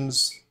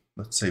iterations,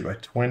 let's say by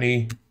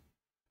 20.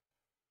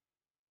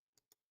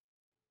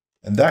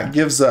 And that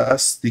gives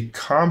us the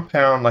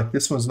compound, like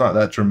this one's not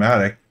that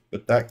dramatic,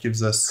 but that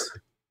gives us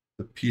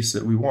the piece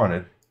that we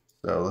wanted.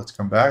 So let's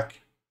come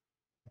back.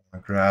 I'm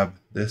going to grab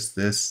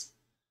this.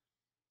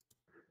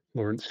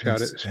 Lawrence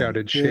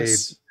shouted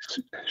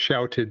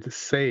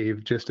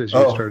save just as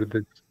you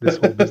started this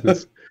whole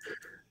business.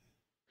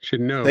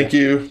 Should know. Thank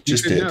you.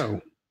 Just did. Know.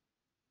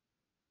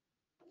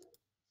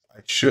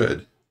 I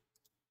should.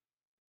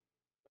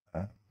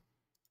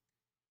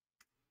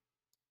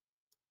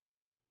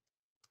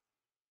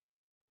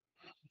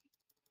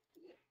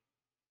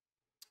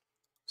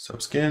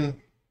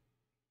 Subskin,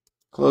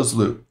 closed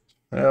loop.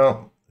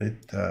 Well,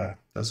 it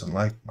doesn't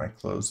like my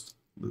closed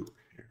loop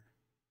here.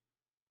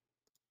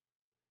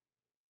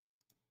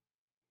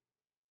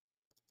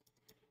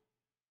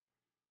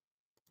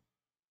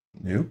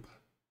 Nope.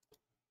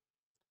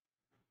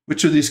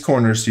 Which of these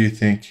corners do you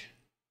think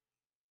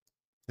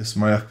is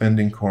my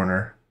offending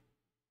corner?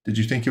 Did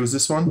you think it was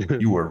this one?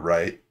 You were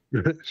right.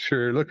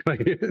 Sure, looked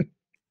like it.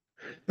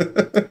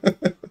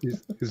 You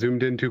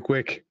zoomed in too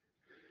quick.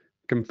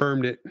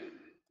 Confirmed it.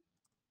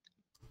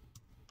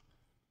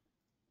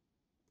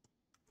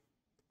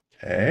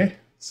 Okay,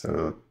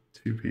 so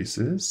 2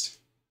 pieces.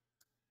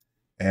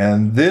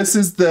 And this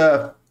is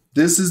the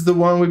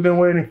one we've been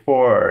waiting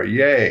for.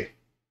 Yay.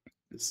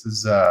 This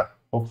is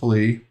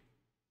hopefully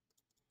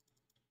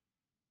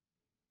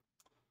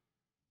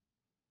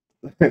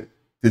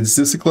Is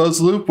this a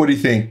closed loop? What do you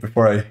think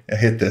before I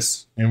hit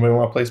this? Anybody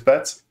want to place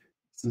bets?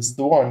 This is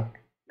the one.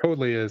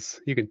 Totally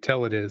is. You can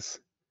tell it is.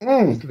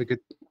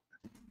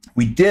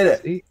 We did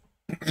it. See?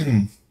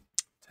 10,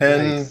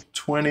 Nice.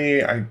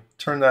 20. I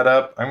turned that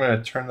up. I'm going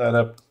to turn that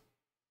up.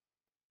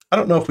 I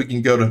don't know if we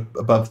can go to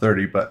above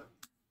 30, but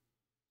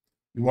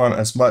we want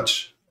as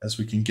much as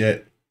we can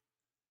get.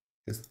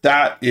 Because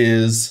that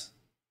is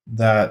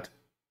that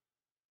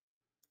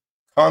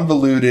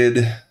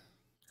convoluted,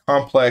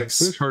 complex.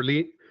 There's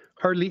hardly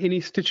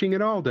any stitching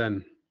at all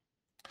done.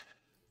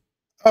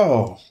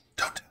 Oh,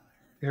 don't tell him.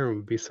 Aaron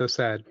would be so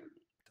sad.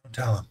 Don't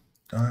tell him.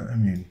 I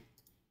mean.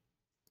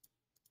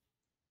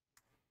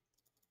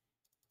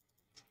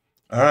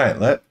 All right,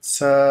 let's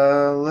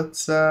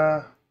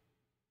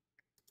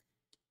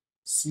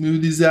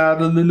smooth these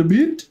out a little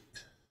bit.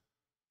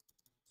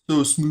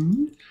 So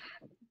smooth.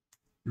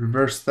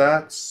 Reverse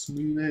that,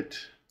 smooth it.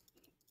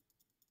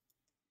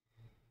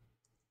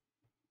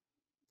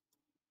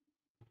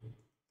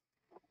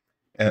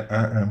 And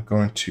I am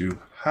going to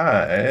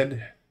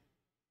hide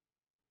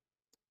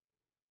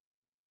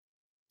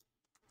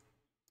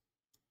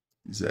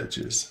these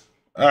edges.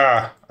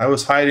 I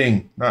was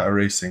hiding, not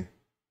erasing.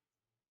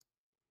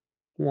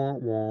 Wah,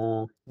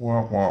 wah.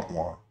 Wah, wah,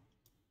 wah.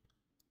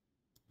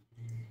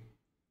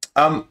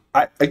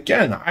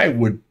 I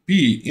would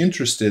be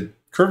interested.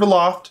 Curve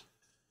Aloft,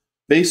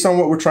 based on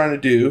what we're trying to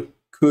do,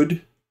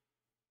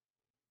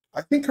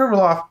 I think Curve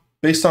Aloft,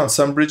 based on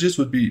some bridges,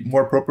 would be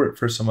more appropriate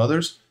for some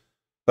others.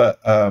 But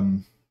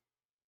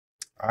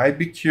I'd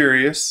be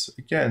curious,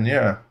 again,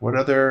 yeah, what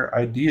other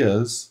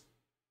ideas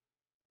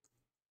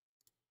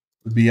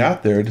would be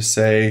out there to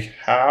say,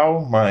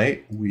 how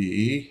might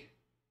we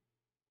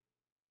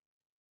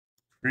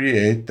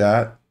create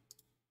that?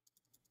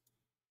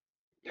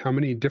 How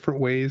many different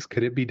ways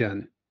could it be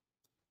done?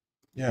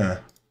 Yeah.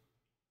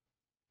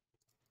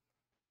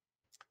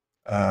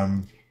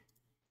 All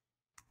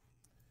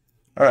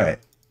right.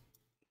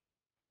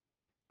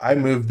 I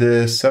moved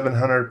this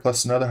 700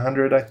 plus another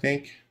 100, I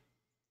think.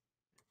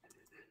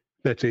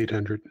 That's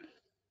 800.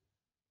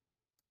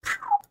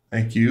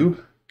 Thank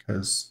you,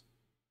 because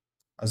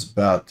I was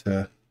about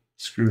to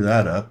screw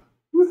that up.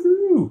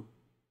 Woohoo!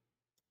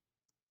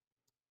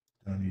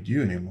 Don't need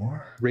you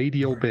anymore.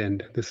 Radial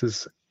bend. This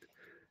is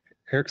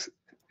Eric's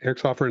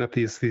offering up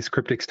these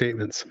cryptic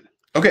statements.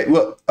 Okay,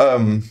 well,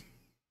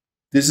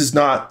 this is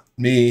not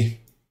me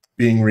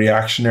being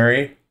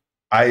reactionary.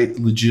 I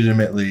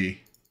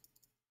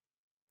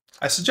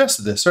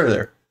suggested this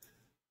earlier,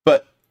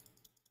 but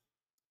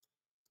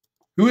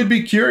who would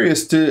be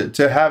curious to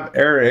have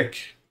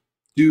Eric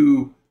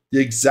do the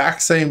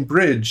exact same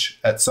bridge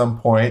at some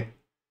point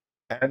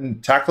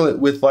and tackle it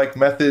with like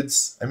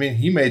methods? I mean,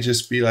 he may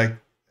just be like,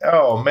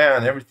 oh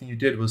man, everything you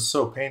did was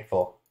so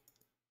painful.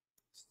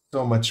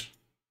 So much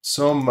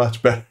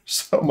better,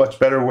 so much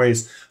better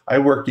ways. I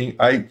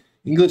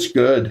English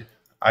good.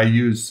 I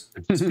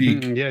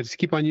speak. Yeah, just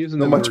keep on using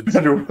so the much words.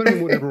 better Put them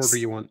in whatever order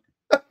you want.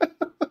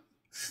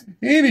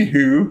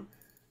 Anywho,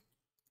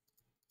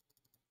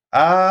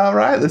 all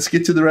right, let's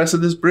get to the rest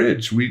of this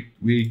bridge. We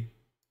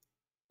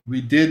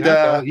did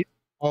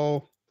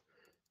all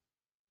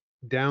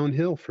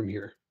downhill from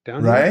here.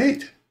 Downhill,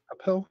 right?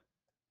 uphill.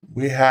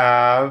 We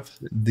have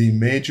the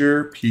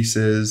major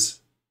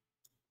pieces,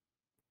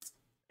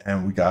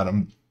 and we got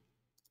them.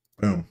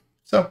 Boom.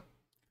 So,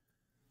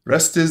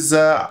 rest is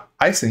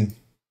icing.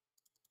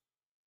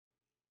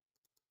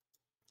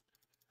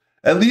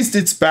 At least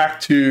it's back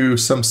to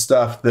some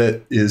stuff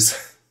that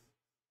is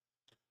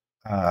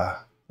a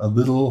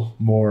little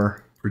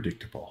more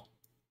predictable.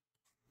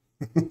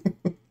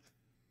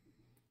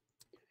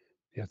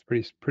 Yeah,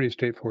 it's pretty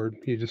straightforward.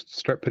 You just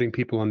start putting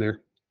people on there.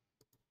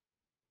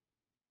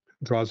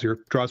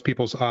 Draws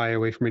people's eye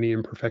away from any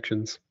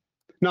imperfections.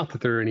 Not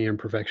that there are any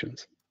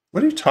imperfections.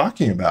 What are you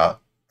talking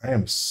about? I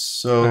am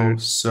so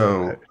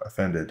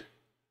offended.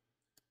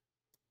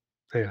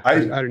 Yeah, I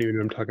don't even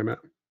know what I'm talking about.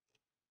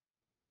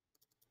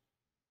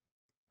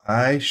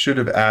 I should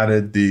have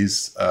added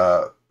these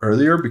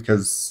earlier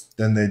because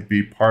then they'd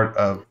be part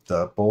of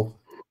the both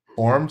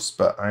forms,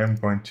 but I am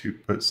going to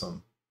put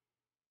some.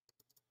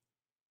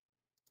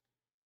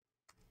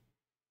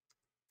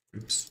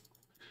 Oops.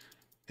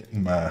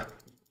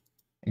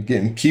 I'm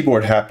getting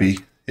keyboard happy,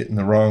 hitting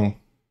the wrong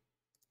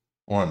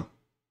one.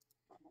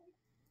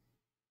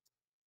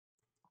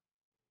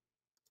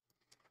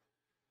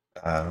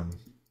 But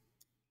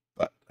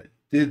I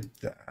did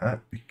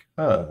that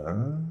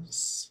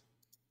because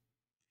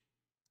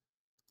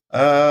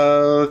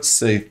let's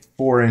say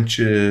 4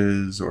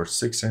 inches or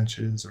 6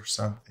 inches or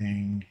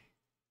something.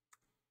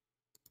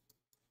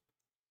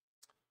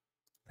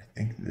 I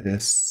think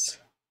this.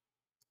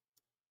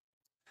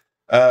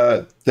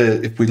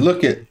 If we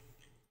look at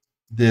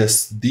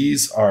this,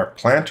 these are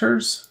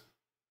planters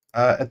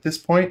at this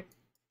point.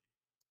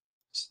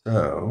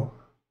 So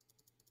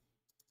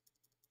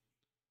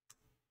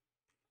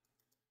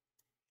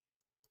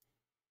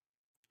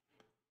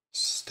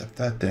step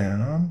that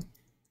down.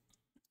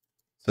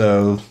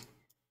 So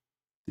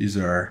these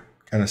are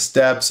kind of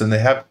steps, and they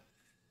have,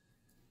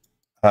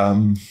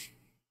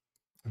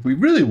 if we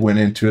really went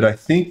into it, I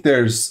think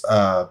there's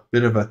a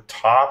bit of a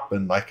top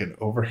and like an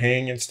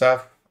overhang and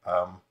stuff.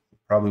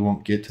 Probably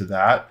won't get to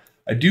that.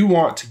 I do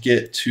want to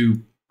get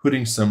to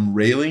putting some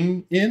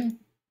railing in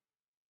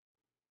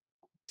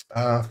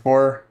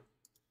for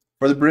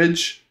the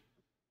bridge.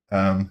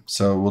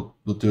 So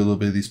we'll do a little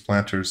bit of these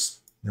planters,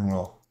 and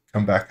we'll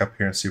come back up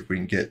here and see if we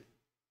can get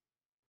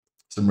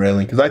some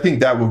railing, because I think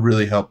that will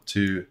really help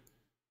to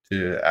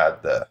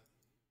add the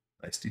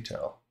nice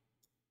detail.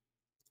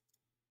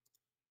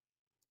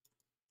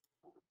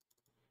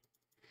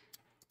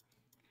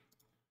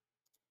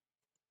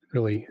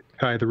 Really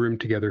tie the room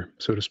together,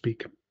 so to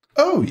speak.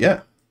 Oh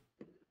yeah.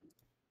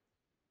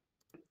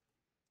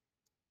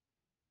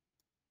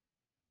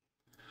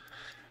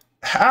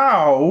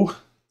 How,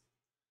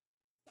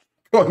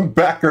 going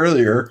back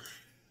earlier,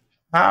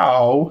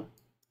 how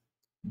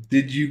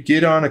did you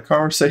get on a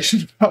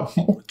conversation about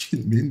Mork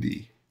and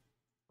Mindy?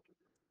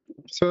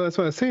 So that's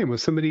what I was saying.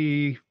 Was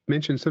somebody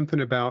mentioned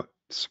something about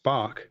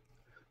Spock,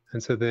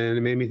 and so then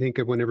it made me think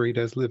of whenever he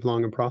does live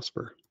long and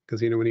prosper,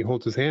 because when he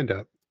holds his hand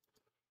up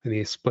and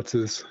he splits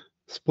his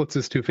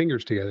 2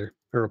 fingers together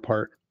or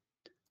apart.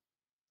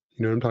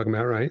 You know what I'm talking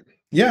about, right?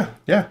 Yeah.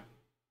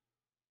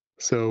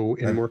 So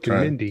in Mork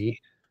and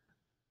Mindy,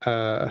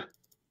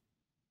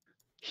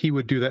 he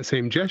would do that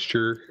same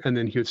gesture, and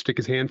then he would stick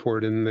his hand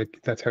forward, and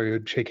that's how he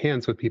would shake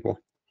hands with people.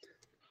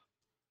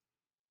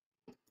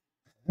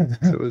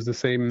 So it was the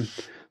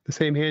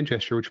same hand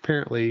gesture, which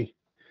apparently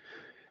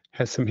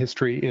has some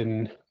history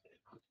in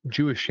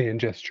Jewish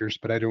hand gestures,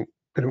 but I don't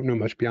know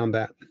much beyond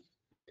that.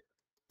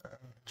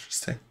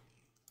 Interesting.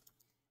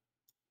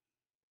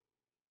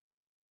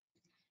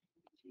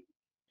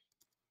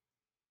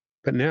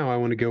 But now I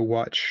want to go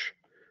watch.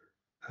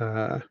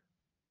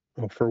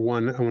 Well, for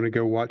one, I want to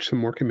go watch some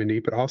more Community,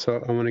 but also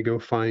I want to go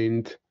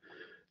find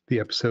the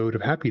episode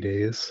of Happy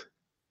Days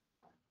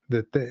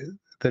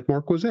that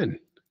Mark was in.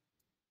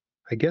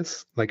 I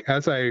guess, like,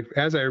 as I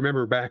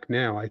remember back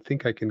now, I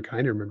think I can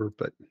kind of remember,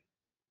 but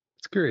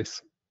it's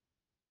curious.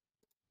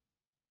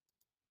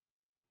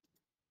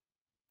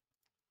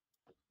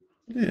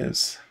 It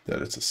is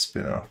that it's a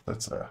spin-off.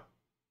 That's a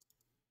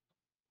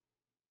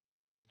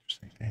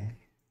interesting thing.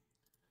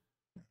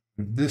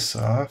 Move this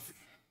off.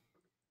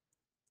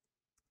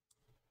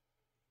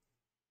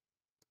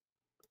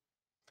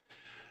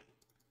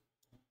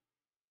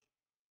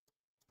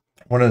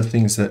 One of the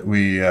things that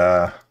we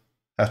have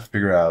to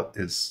figure out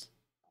is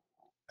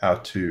how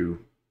to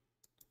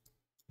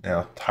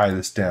now tie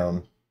this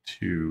down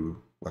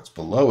to what's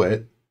below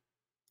it.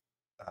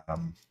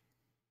 And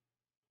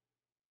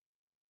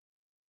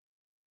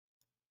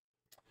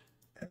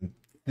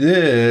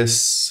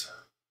this,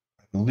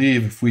 I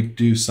believe, if we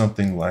do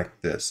something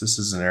like this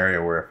is an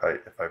area where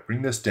if I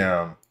bring this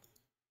down,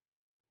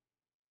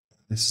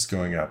 this is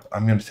going up.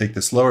 I'm going to take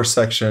this lower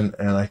section,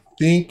 and I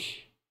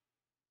think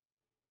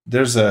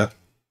there's a,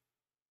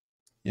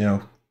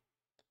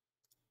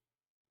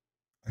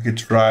 I could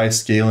try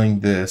scaling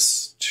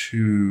this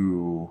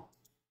to,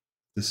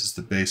 this is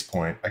the base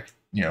point. If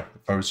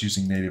I was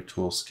using native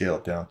tools, scale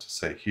it down to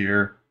say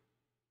here.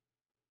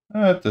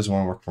 It doesn't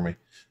want to work for me.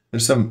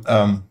 There's some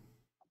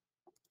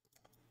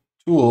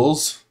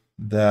tools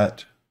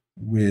that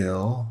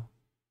will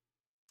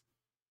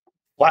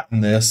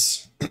flatten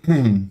this.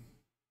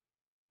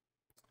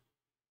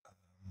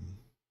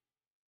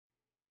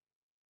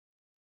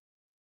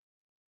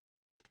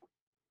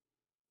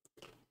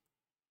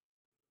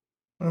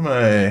 What am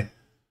I?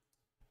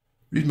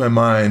 Read my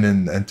mind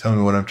and tell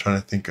me what I'm trying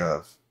to think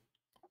of.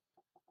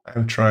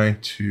 I'm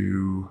trying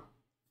to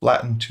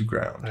flatten to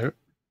ground.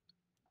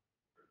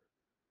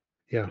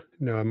 Yeah,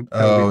 no.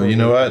 Oh, you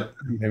know what?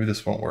 Maybe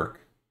this won't work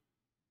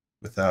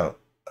without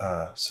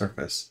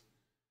surface.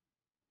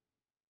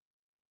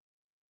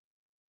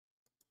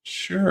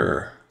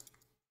 Sure.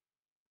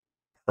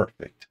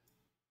 Perfect.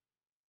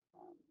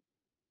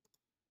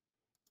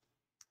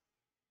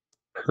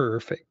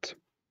 Perfect.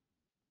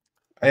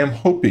 I am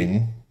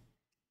hoping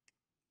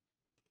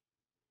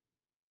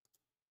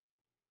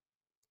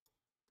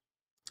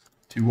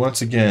to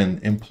once again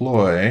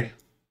employ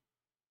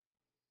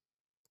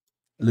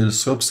a little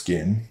soap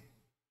skin.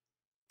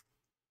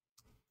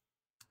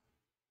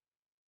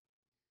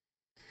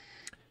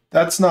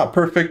 That's not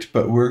perfect,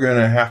 but we're going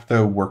to have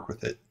to work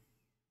with it.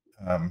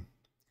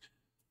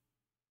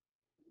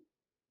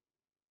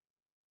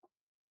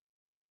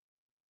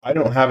 I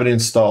don't have it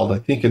installed. I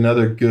think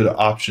another good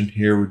option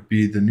here would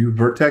be the new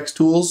vertex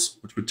tools,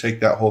 which would take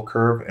that whole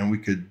curve and we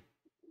could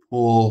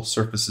pull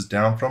surfaces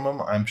down from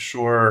them. I'm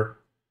sure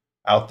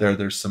out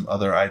there's some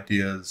other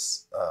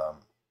ideas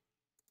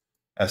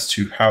as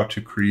to how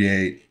to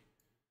create,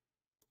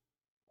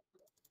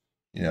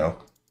 we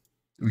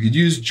could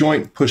use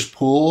joint push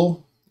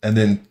pull and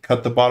then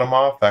cut the bottom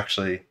off.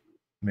 Actually,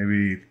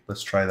 maybe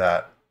let's try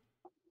that.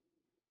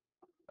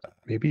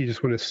 Maybe you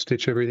just want to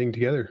stitch everything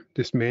together,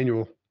 just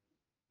manual.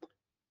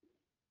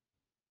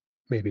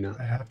 Maybe not.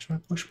 I have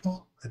joint push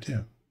pull? I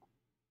do.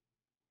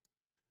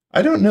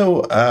 I don't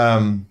know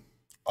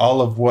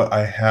all of what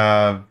I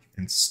have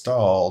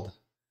installed.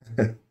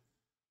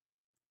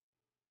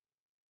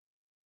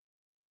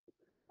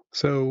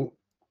 So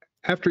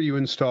after you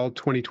install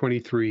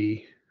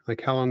 2023,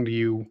 like how long do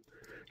you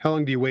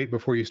wait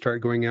before you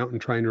start going out and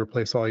trying to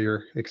replace all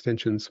your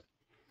extensions?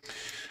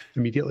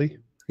 Immediately?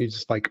 You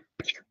just like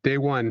day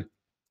one,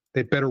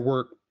 they better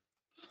work.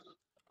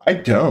 I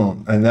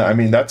don't, and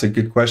that's a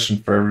good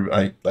question for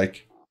everybody.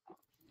 Like,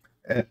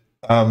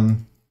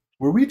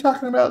 were we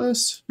talking about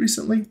this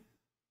recently?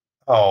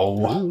 Oh,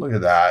 look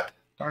at that!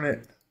 Darn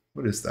it!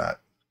 What is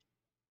that?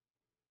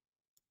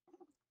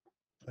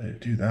 I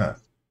didn't do that.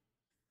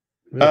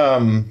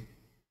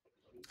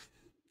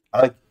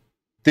 Like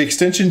the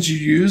extensions you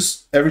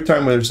use every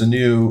time there's a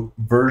new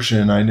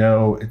version. I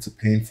know it's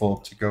painful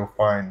to go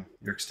find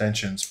your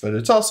extensions, but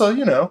it's also,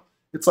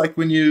 it's like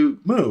when you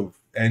move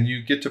and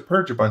you get to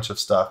purge a bunch of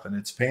stuff, and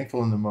it's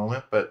painful in the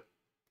moment. But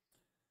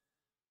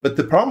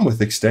the problem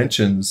with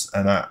extensions,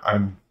 and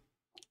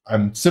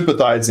I'm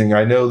sympathizing.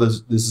 I know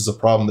this is a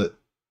problem that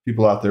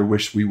people out there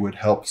wish we would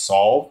help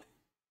solve.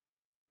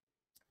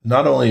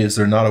 Not only is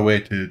there not a way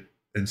to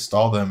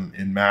install them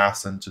in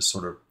mass and just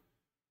sort of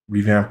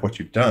revamp what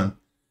you've done,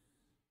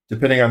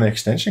 depending on the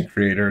extension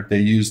creator, they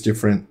use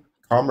different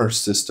commerce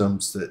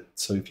systems that,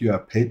 so if you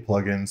have paid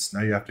plugins,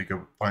 now you have to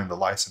go find the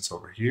license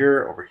over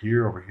here, over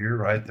here, over here,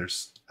 right?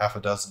 There's half a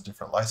dozen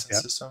different license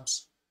Yep.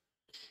 systems.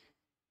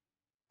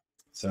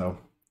 So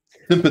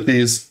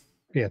sympathies.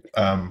 Yeah.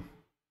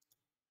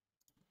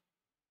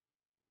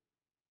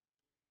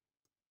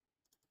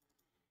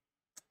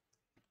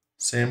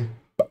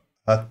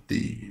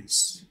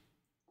 Sympathies.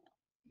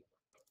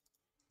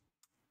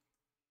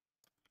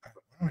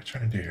 What am I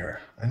trying to do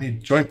here? I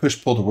need join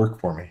push pull to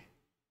work for me.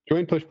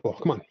 Join push pull.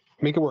 Come on,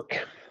 make it work.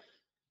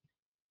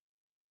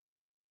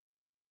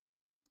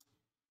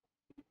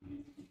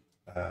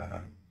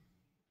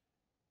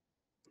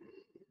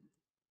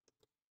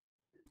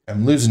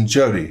 I'm losing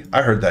Jody.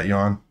 I heard that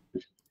yawn.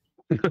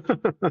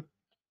 That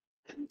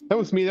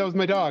was me. That was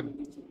my dog.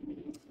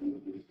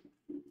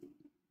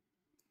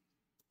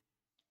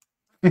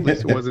 At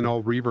least it wasn't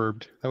all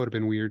reverbed. That would have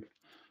been weird.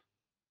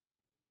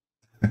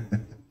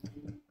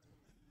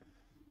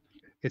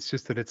 It's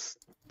just that it's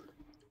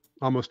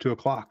almost 2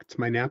 o'clock. It's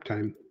my nap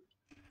time.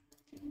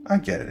 I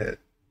get it.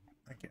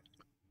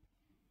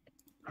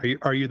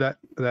 Are you that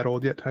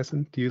old yet,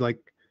 Tyson? Do you like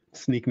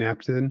sneak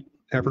naps in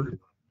ever?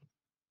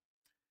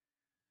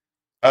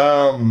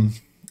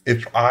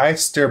 If I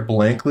stare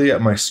blankly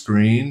at my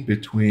screen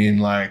between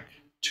like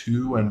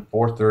 2 and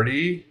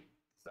 4:30, does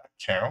that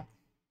count?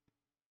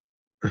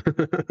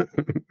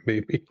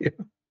 Maybe. Yeah.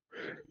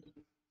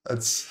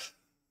 That's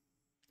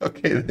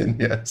okay then.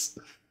 Yes.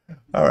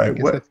 All right.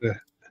 What? That's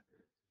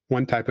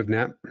one type of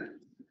nap.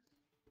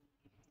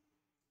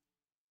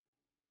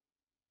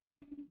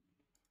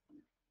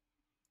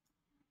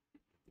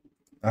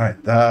 All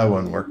right, that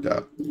one worked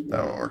out.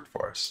 That one worked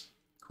for us.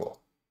 Cool.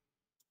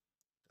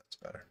 That's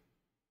better.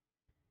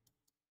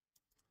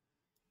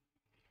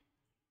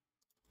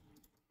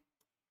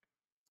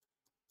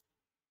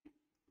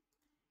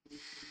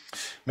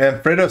 Man,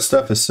 Fredo's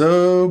stuff is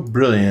so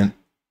brilliant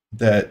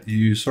that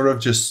you sort of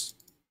just,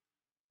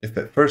 if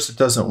at first it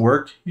doesn't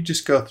work, you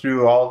just go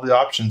through all the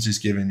options he's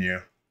given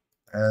you,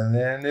 and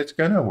then it's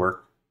gonna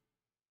work.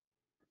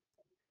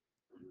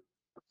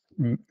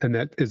 And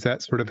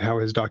that sort of how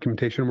his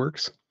documentation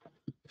works?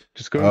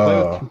 Just go and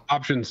play with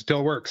options,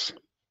 still works.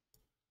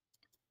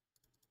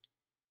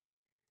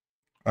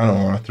 I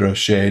don't want to throw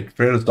shade.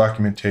 Fredo's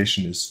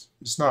documentation is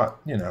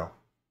not, you know,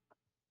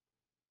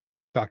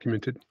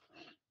 documented.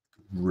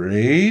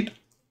 Great.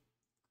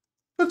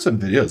 Put some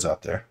videos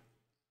out there.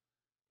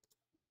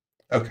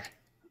 Okay.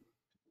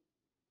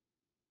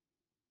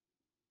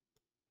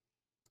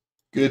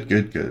 Good.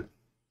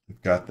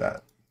 We've got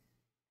that.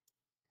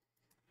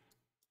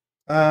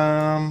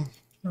 Where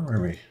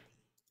were we?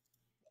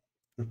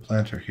 The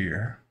planter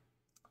here.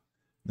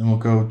 Then we'll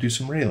go do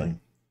some railing.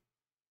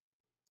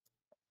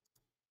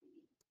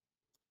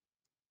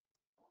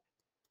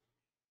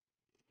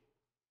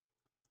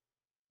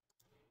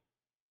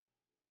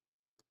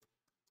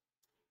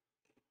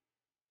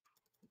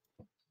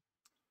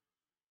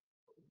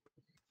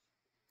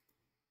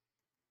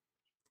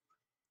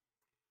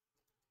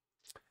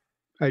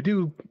 I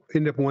do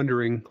end up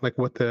wondering, like,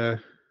 what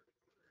the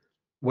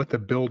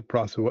build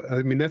process was.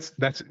 I mean,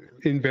 that's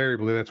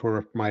invariably that's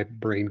where my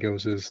brain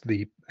goes, is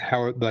the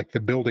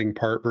building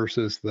part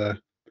versus the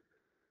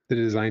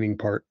designing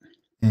part.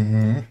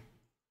 Mm-hmm.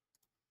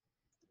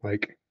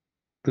 Like,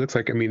 it looks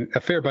like, I mean,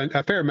 a fair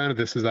amount of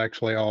this is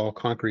actually all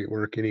concrete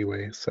work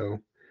anyway. So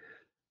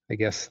I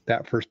guess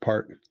that first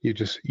part, you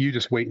just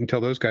wait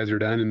until those guys are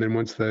done, and then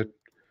once the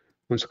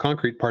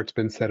concrete part's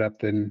been set up,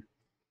 then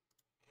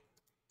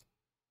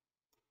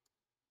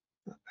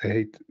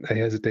I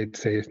hesitate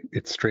to say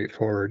it's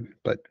straightforward,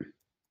 but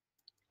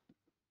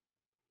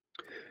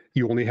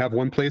you only have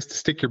one place to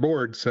stick your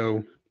board,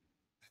 so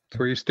that's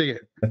where you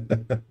stick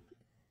it.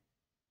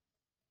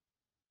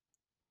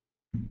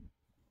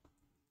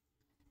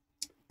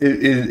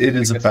 It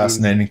is a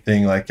fascinating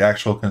thing, like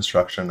actual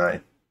construction.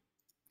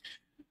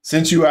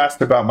 Since you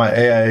asked about my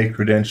AIA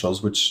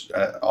credentials, which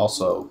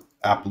also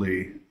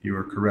aptly you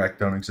were correct,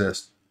 don't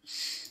exist.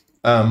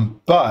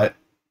 But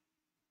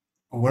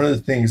one of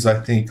the things I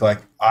think,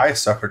 like, I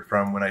suffered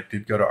from when I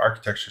did go to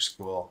architecture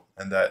school,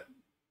 and that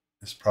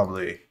is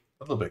probably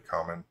a little bit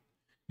common.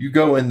 You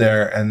go in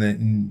there and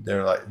then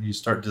they're like, you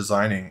start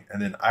designing,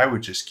 and then I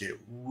would just get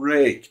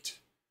raked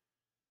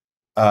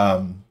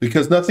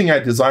because nothing I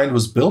designed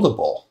was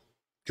buildable,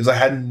 because I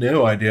had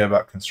no idea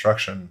about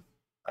construction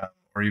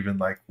or even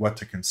like what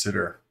to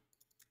consider.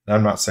 And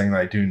I'm not saying that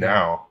I do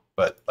now,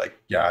 but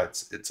like, yeah,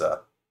 it's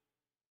a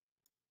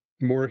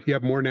more. You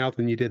have more now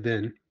than you did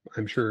then,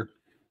 I'm sure.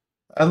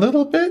 A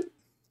little bit,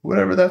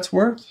 whatever that's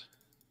worth.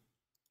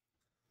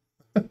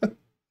 It's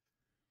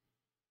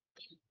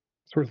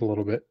worth a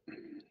little bit.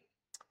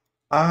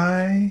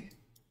 I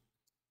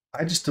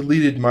just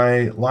deleted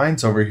my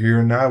lines over here,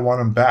 and now I want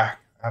them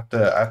back. I have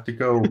to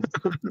go.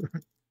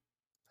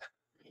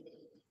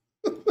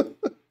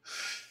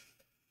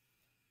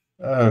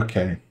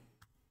 Okay.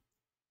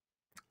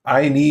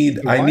 I need.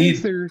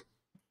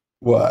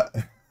 What?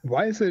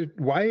 Why has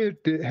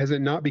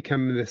it not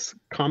become this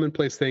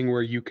commonplace thing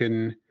where you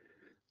can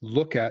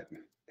look at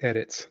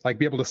edits, like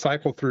be able to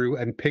cycle through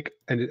and pick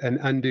and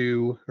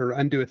undo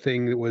a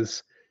thing that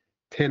was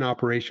 10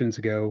 operations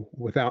ago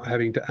without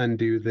having to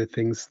undo the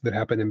things that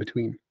happen in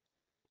between.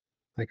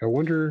 Like, I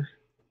wonder,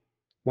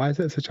 why is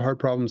that such a hard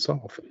problem to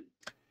solve?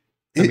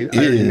 I mean, I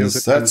already know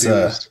that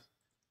undo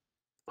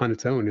on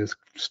its own is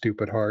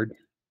stupid hard.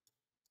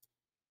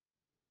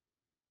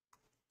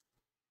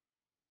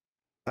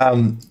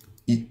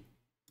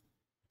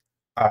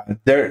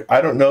 There,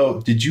 I don't know.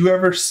 Did you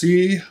ever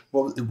see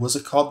what was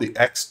it called? The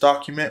X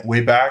document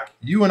way back.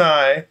 You and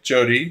I,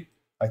 Jody,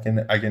 I can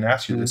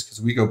ask you this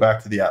because we go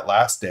back to the At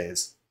Last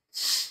days.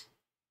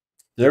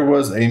 There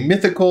was a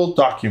mythical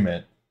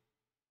document.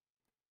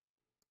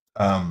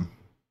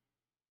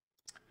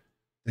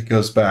 It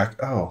goes back.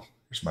 Oh,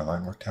 here's my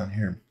line work down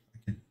here.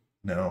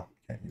 No,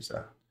 can't use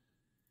that.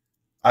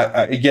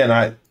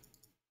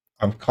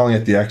 I'm calling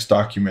it the X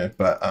document,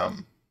 but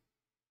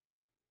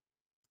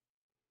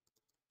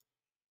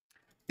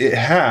it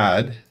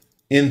had,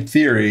 in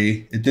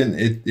theory,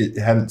 it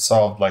hadn't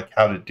solved like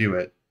how to do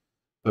it,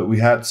 but we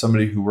had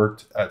somebody who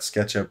worked at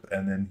SketchUp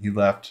and then he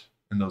left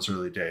in those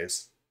early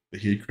days.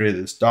 But he had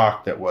created this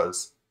doc that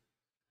was,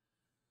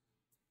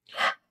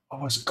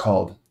 what was it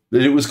called?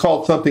 It was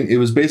called something. It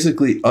was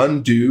basically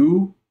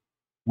undo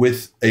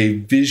with a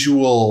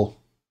visual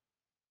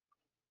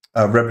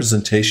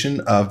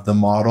representation of the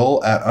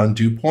model at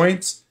undo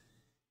points.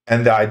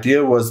 And the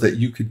idea was that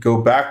you could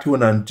go back to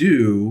an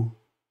undo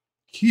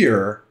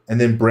here and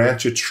then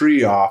branch a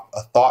tree off,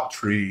 a thought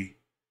tree,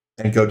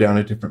 and go down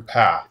a different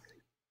path.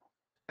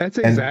 That's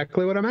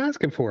exactly what I'm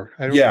asking for.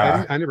 I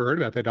never heard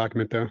about that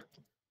document though.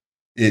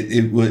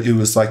 It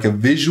was like a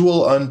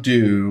visual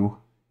undo.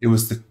 It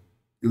was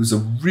a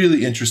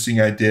really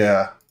interesting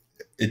idea.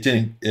 I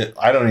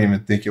don't even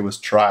think it was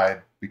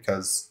tried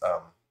because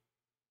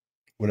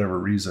whatever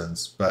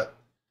reasons, but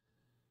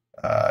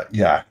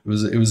it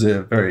was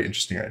a very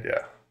interesting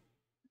idea.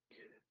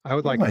 I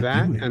would like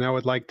that, and I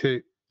would like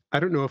to. I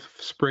don't know if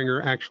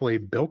Springer actually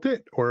built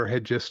it or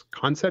had just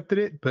concepted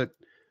it, but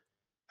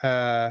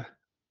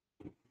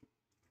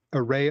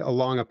array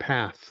along a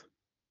path,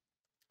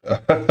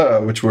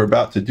 which we're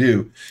about to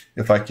do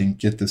if I can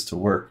get this to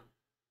work.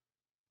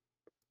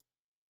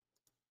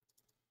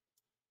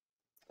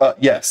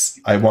 Yes,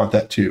 I want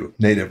that too,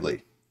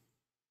 natively.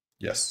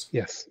 Yes.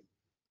 Yes.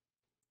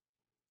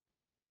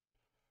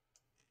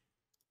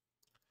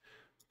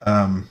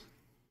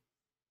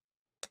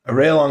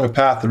 Array along a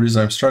path, the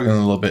reason I'm struggling a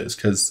little bit is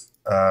because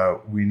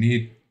we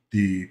need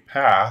the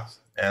path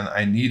and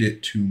I need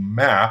it to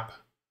map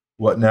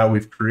what now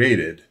we've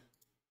created.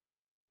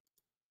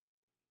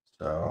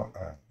 So I'm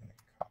going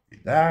to copy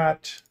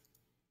that.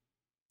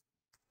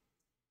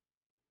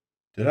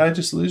 Did I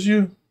just lose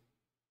you?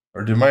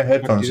 Or did my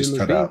headphones just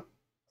cut out?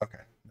 Okay,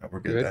 no,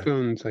 we're good.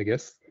 Headphones, I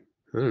guess.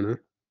 I don't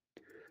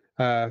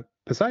know.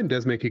 Poseidon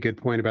does make a good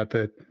point about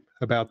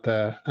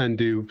the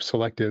undo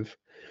selective.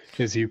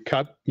 Is you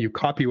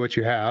copy what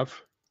you have,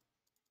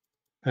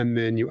 and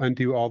then you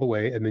undo all the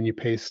way, and then you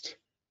paste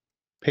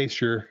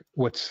your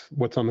what's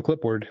on the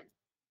clipboard.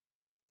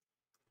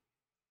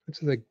 Which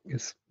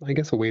is I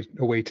guess a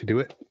way to do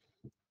it.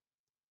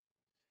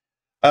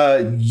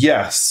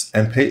 Yes,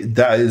 and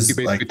that is you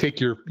basically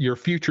take your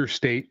future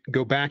state,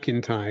 go back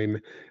in time,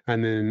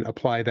 and then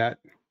apply that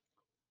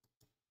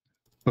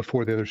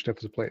before the other stuff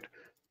is applied.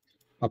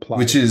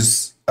 Which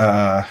is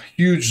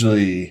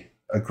hugely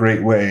a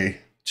great way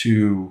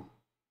to.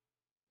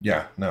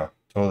 Yeah, no,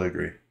 totally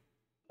agree.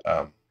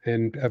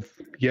 And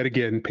yet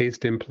again,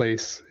 paste in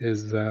place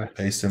is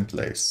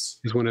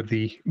one of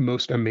the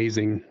most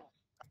amazing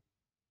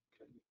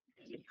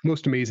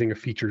of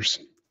features.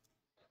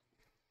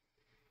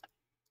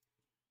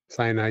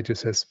 Cyanide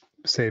just says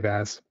save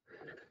as.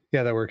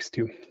 Yeah, that works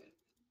too.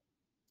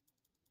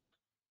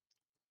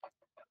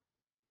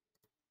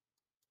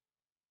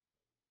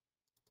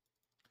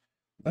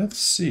 Let's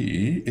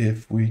see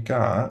if we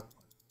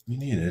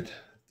needed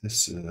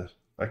this.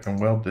 I can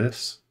weld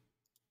this.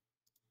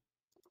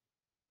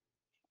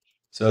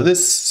 So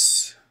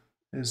this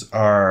is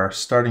our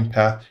starting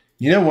path.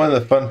 You know, one of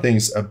the fun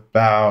things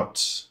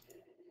about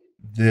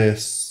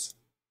this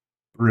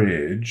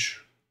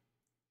bridge,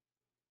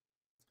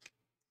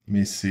 let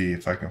me see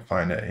if I can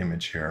find an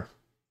image here.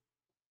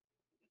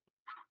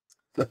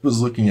 I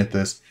was looking at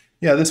this.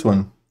 Yeah, this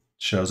one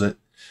shows it.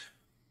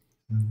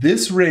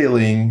 This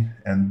railing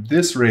and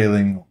this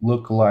railing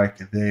look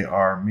like they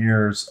are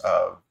mirrors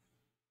of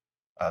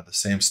the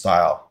same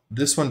style.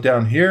 This one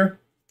down here,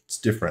 it's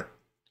different.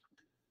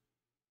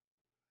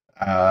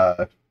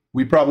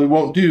 We probably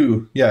won't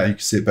do, yeah, you can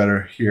see it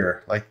better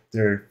here. Like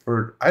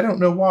I don't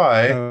know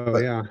why,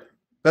 but yeah.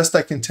 Best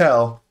I can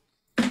tell,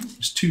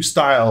 there's two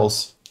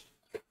styles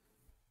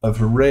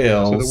of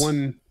rails.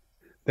 So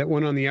that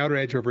one on the outer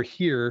edge over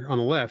here on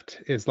the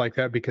left is like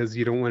that because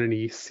you don't want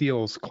any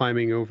seals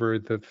climbing over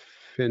the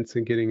fence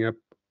and getting up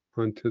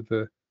onto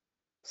the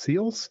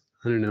seals.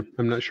 I don't know.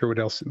 I'm not sure what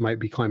else might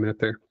be climbing up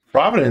there.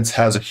 Providence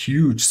has a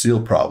huge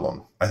seal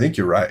problem. I think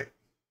you're right.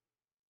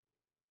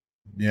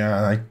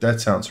 Yeah,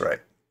 that sounds right.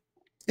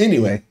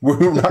 Anyway,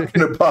 we're not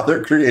going to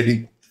bother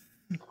creating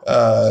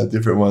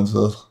Different ones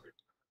will.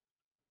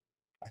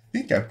 I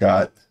think I've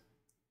got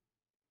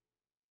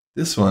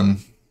this one.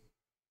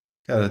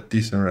 Got a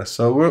decent rest.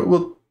 So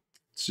we'll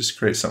let's just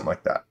create something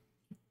like that.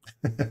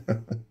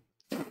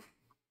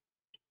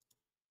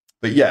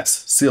 But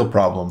yes, seal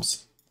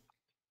problems.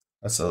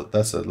 That's a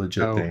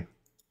legit thing.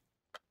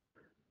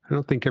 I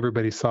don't think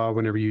everybody saw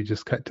whenever you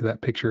just cut to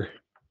that picture.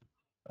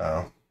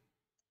 Oh.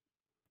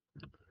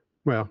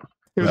 Well,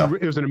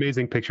 it was an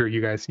amazing picture,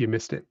 you guys. You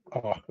missed it.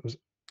 Oh, it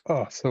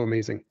was so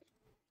amazing.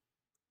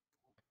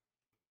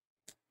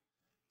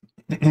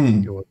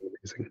 It was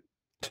amazing.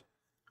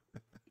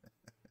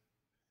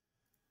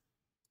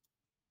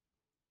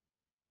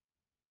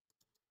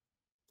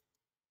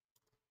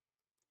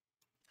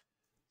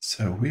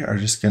 So we are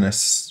just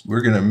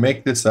we're gonna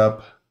make this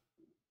up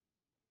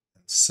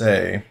and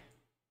say,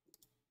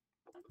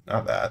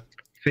 not that.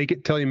 Fake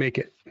it till you make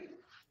it.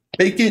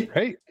 Fake it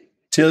right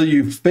till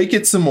you fake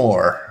it some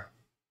more.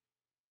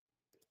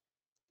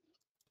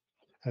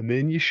 And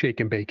then you shake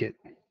and bake it.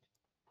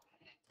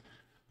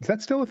 Is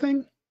that still a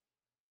thing?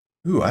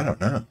 Ooh, I don't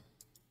know.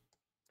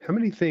 How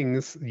many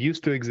things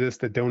used to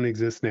exist that don't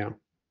exist now?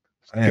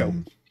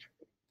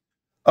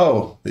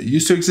 Oh, that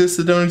used to exist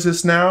that don't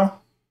exist now?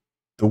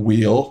 The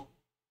wheel.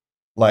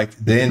 Like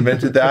they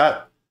invented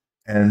that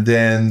and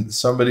then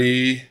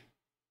somebody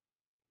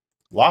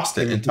lost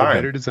it in time.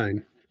 Better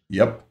design.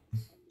 Yep.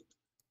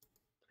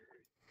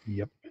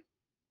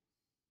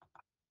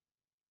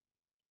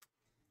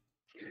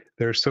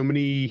 There are so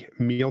many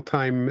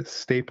mealtime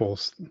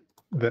staples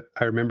that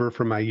I remember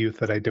from my youth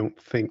that I don't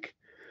think,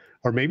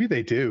 or maybe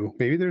they do.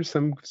 Maybe there's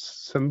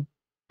some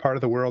part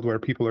of the world where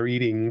people are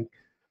eating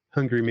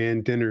Hungry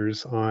Man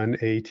dinners on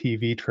a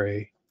TV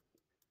tray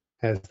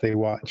as they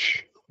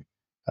watch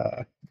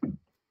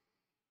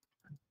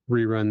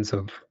reruns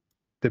of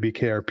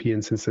WKRP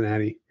in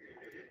Cincinnati.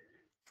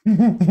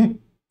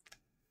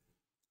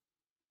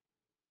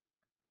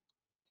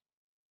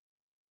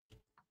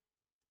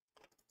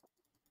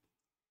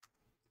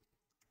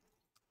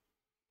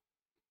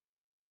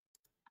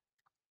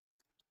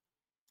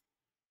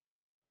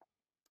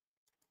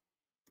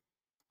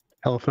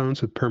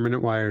 Telephones with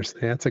permanent wires.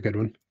 Yeah, that's a good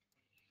one.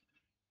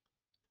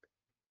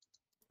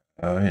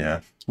 Oh,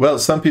 yeah. Well,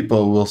 some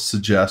people will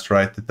suggest,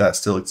 right, that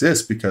still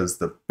exists because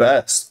the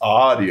best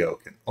audio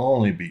can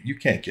only be, you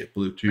can't get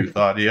Bluetooth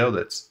audio.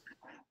 That's,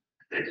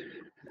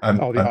 I'm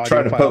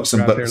trying to poke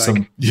some, but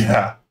some,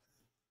 yeah.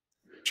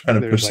 Trying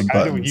to push some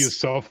buttons. I don't use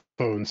cell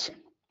phones.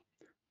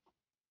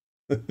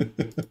 I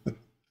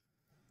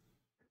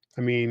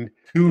mean,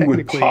 who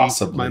would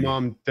possibly? My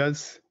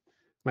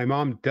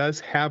mom does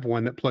have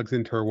one that plugs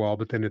into her wall,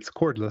 but then it's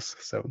cordless.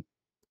 So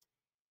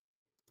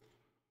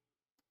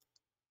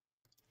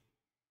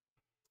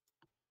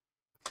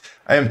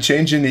I am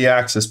changing the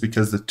axis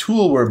because the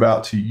tool we're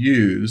about to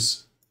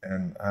use,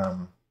 and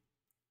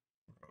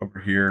over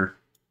here,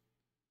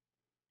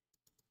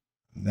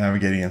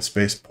 navigating in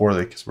space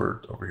poorly because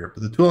we're over here,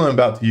 but the tool I'm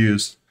about to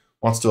use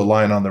wants to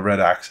align on the red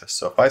axis.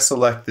 So if I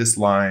select this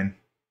line,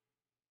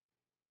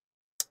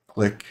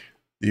 click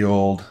the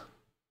old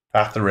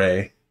path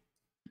array,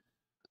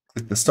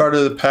 click the start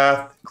of the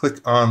path, click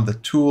on the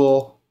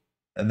tool,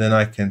 and then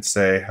I can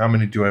say, how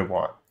many do I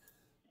want?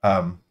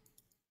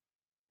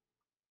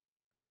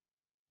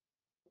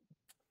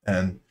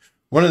 And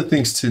one of the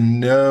things to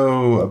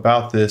know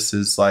about this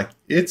is like,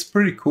 it's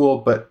pretty cool,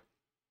 but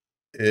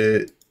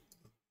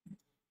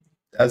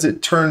as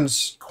it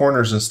turns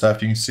corners and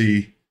stuff, you can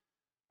see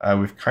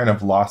we've kind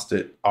of lost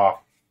it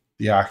off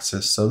the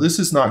axis. So this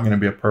is not going to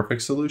be a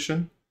perfect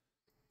solution.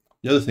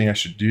 The other thing I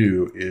should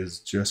do is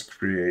just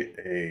create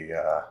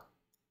a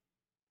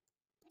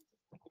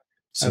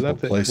simple I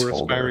love that placeholder. We're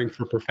aspiring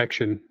for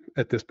perfection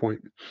at this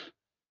point.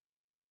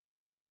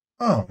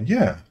 Oh,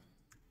 yeah.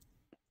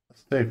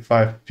 Let's say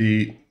 5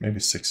 feet, maybe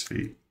 6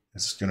 feet.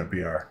 This is going to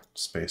be our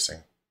spacing.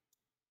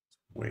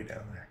 Way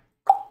down there.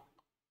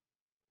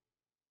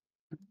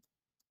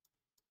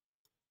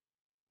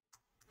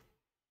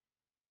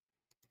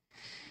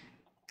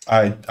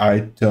 I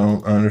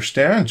don't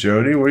understand,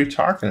 Jody. What are you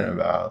talking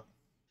about?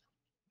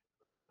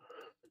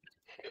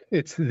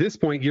 It's this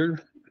point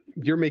you're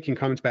making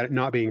comments about it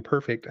not being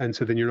perfect, and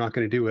so then you're not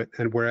going to do it.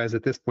 And whereas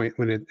at this point,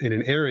 when in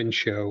an Aaron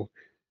show,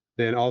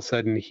 then all of a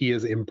sudden he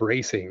is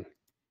embracing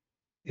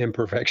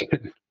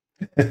imperfection.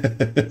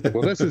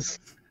 Well, this is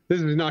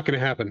not going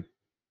to happen,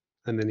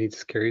 and then he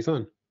just carries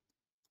on.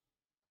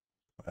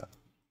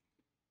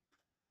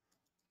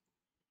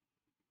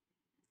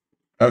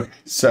 Okay,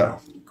 so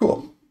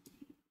cool.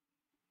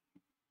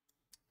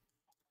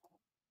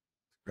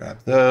 Grab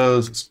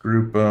those, let's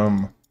group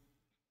them.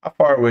 How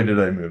far away did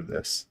I move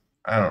this?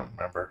 I don't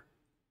remember.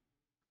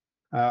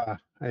 I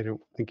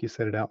don't think you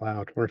said it out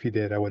loud, or if you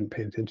did, I wouldn't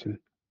pay attention.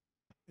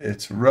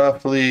 It's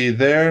roughly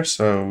there,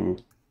 so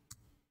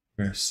I'm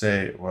going to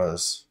say it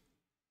was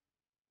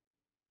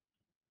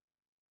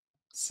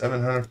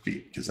 700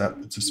 feet because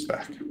that puts us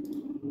back.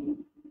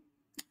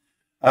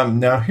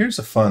 Now here's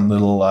a fun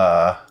little,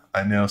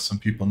 I know some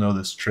people know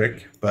this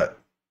trick, but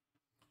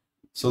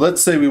So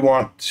let's say we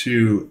want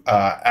to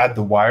add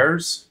the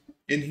wires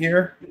in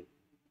here.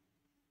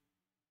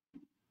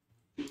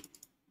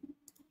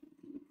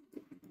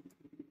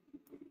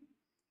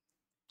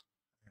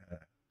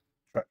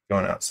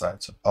 Going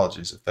outside, so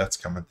apologies if that's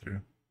coming through.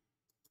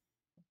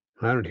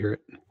 I don't hear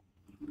it.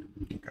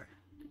 Okay.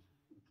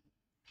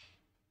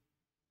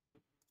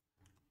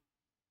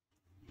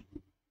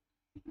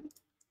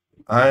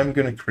 I'm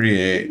going to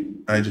create,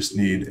 I just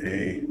need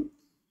a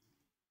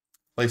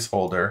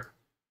placeholder.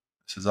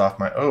 This is off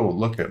my, oh,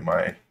 look at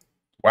my,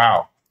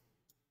 wow.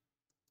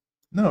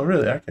 No,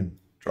 really, I can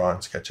draw in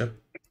SketchUp.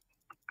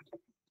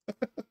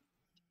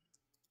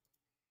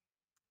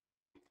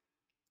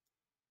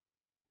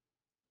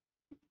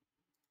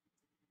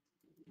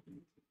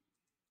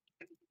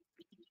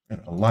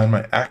 And align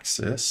my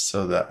axis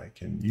so that I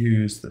can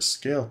use the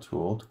scale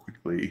tool to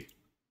quickly.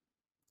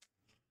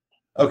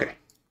 Okay.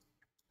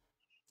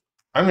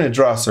 I'm going to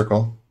draw a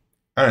circle.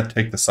 I'm going to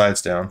take the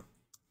sides down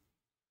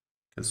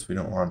because we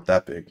don't want it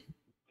that big.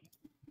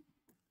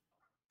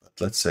 But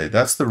let's say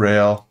that's the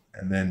rail.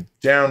 And then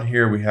down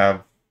here we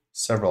have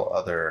several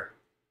other.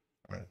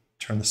 I'm going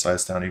to turn the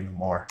sides down even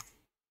more.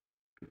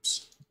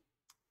 Oops.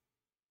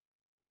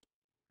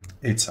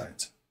 8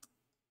 sides.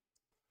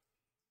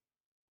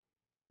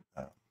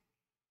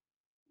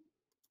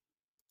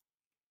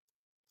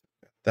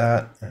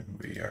 That,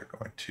 and we are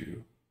going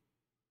to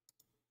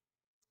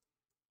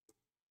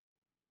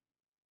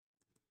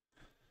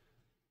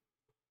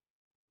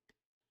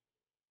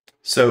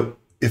so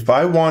if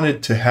I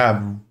wanted to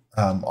have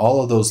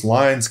all of those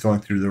lines going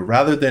through there,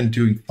 rather than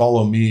doing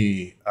follow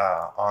me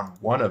on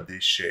one of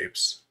these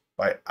shapes,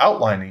 by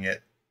outlining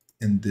it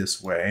in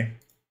this way,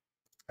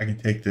 I can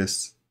take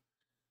this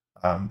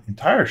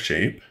entire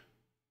shape,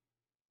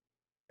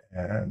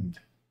 and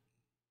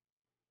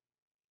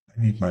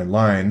I need my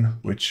line,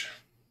 which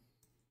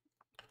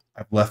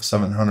I've left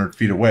 700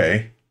 feet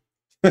away.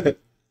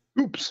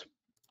 Oops.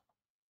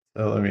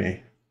 So let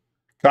me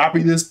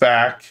copy this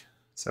back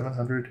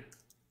 700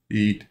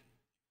 feet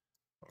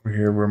over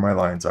here where my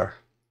lines are.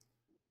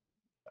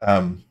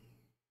 But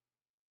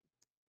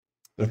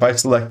if I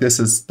select this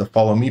as the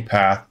follow me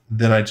path,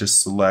 then I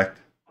just select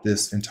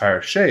this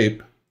entire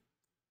shape.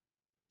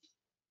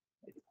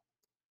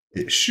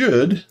 It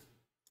should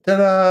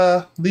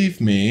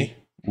leave me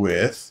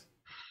with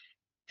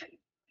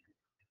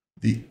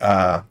the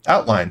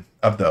outline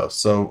of those.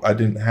 So I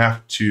didn't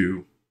have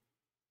to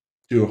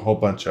do a whole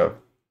bunch of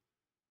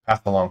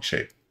path along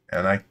shape.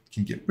 And I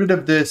can get rid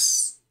of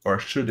this, or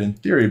should in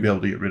theory be able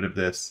to get rid of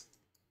this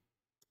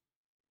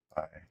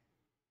by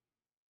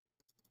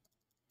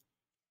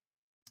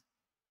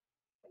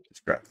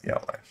just grab the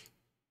outline.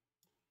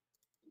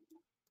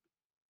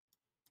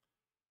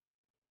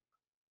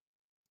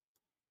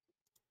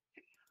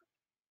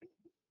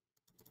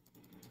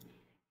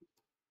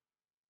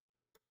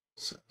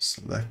 So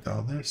select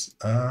all this.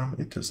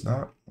 It does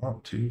not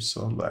want to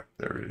select.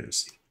 There it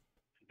is.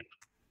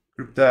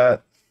 Group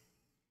that.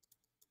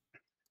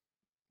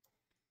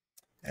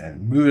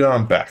 And move it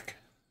on back.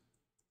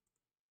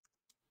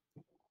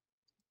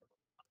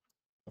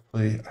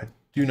 Hopefully I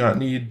do not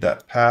need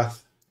that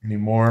path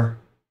anymore.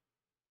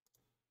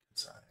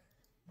 I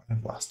might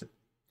have lost it.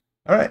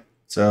 All right,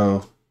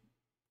 so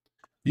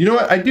you know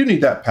what? I do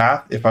need that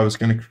path if I was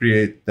going to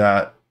create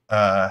that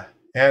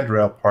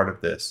handrail part of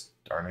this.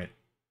 Darn it.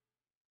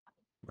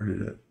 Where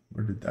did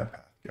that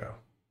path go?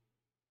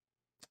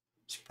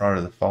 It's part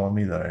of the follow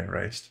me that I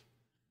erased.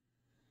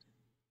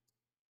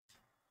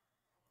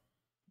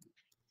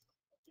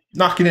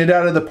 Knocking it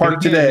out of the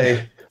park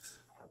today.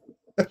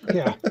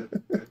 Yeah.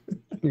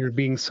 You're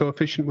being so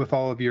efficient with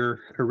all of your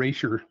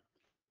erasure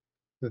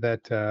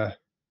that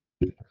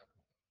it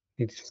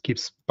just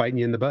keeps biting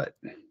you in the butt.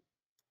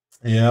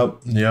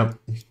 Yep.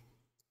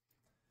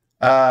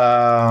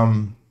 I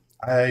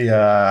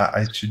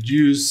should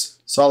use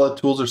solid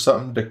tools or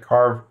something to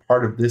carve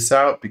part of this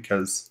out,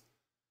 because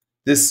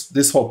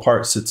this whole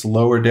part sits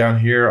lower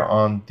down here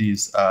on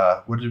these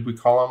what did we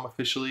call them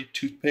officially?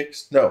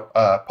 Toothpicks? No,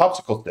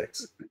 popsicle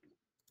sticks.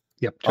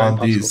 Yep, on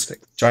these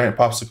giant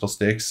popsicle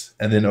sticks,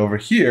 and then over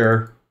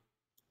here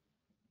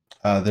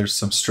there's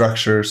some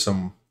structure,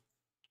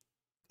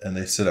 and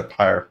they sit up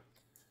higher.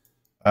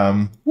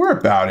 We're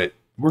about it.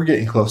 We're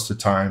getting close to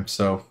time,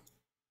 so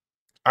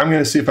I'm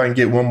going to see if I can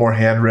get one more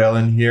handrail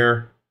in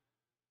here.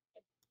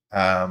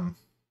 And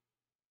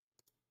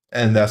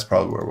that's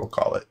probably where we'll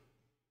call it.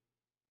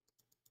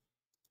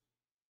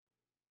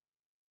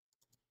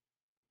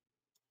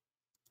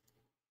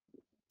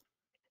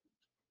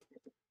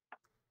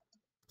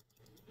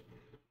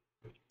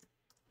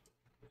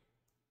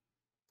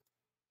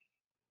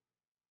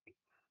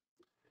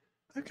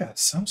 I've got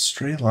some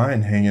stray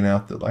line hanging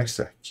out that likes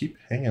to keep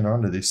hanging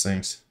on to these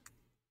things.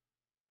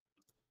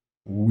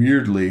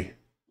 Weirdly.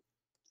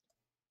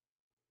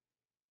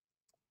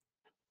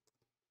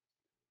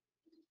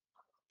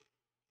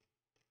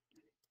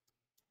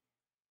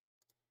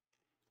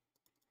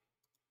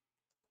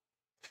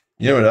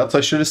 You know what else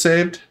I should have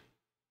saved?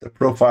 The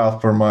profile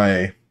for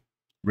my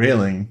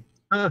railing.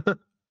 Wah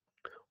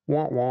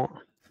wah.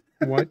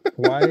 What?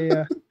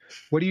 Why?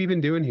 What are you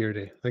even doing here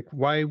today? Like,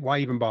 why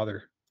even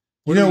bother?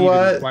 You What are know we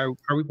even? what?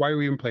 Why are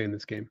we even playing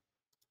this game?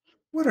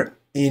 What are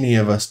any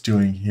of us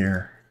doing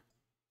here?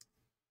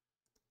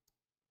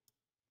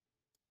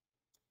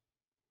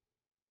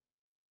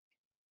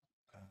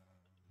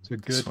 It's a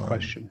This good one.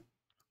 question.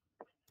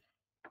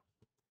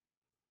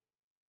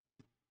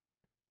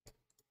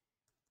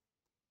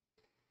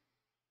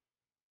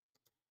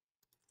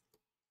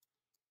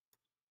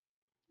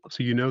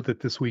 So you know that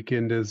this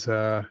weekend is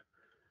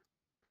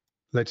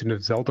Legend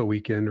of Zelda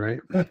weekend, right?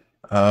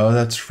 Oh,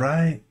 that's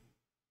right.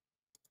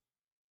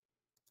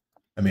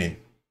 I mean,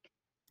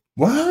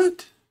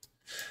 what?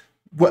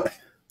 What?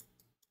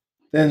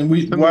 Then Some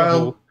of the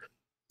whole.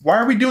 why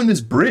are we doing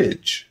this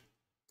bridge?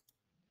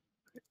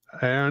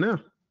 I don't know.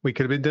 We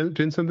could have been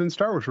doing something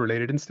Star Wars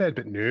related instead,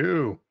 but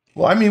no.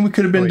 Well, I mean, we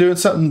could have been Like, doing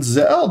something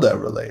Zelda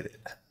related.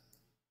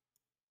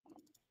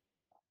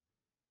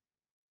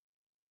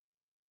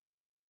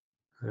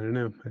 I don't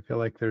know. I feel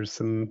like there's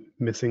some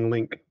missing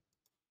link.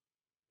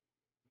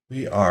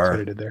 We That's what I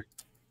are. did there.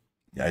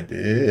 I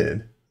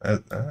did.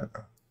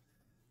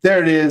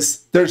 There it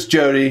is. There's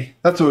Jody.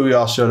 That's what we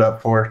all showed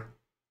up for.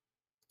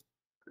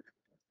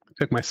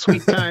 Took my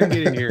sweet time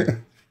getting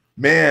here.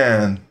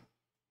 Man,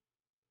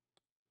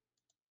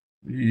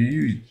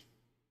 you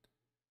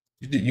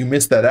you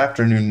missed that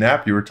afternoon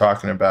nap you were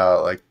talking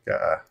about. Like,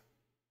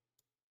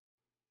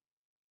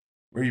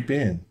 where you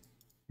been?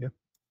 Yeah.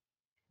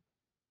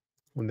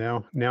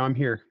 Well, now I'm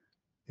here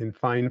in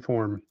fine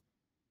form.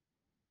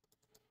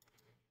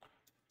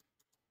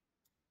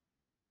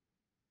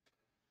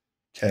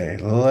 Okay,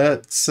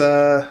 let's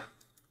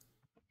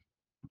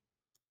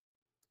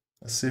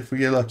see if we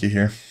get lucky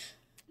here.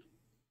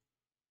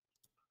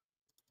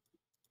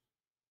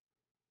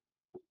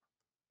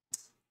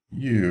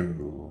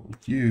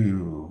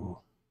 You.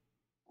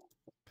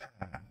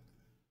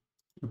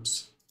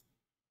 Oops.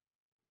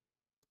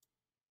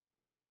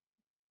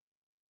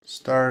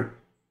 Start.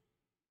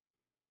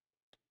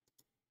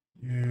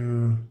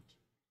 You.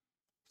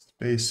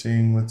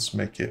 Spacing. Let's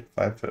make it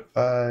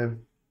 5'5",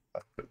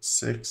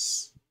 5'6".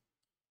 It's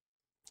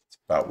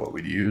about what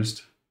we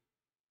used.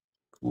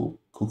 Cool.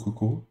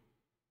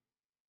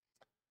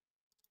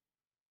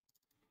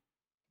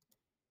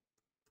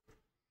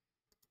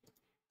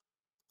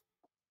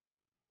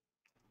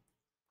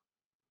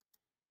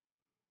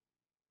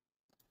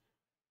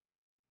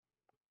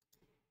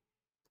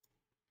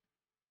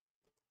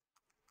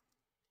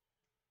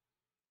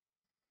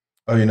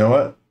 Oh, you know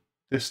what?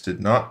 This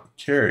did not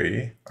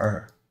carry.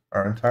 Our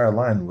entire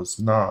line was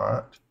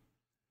not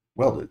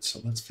welded, so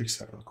let's fix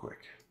that real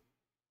quick.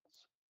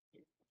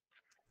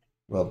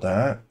 Weld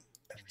that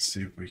and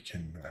see if we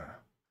can.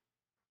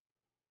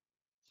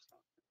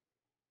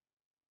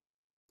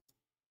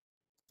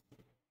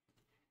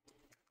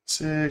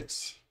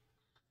 6.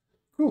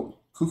 Cool.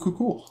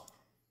 Cool.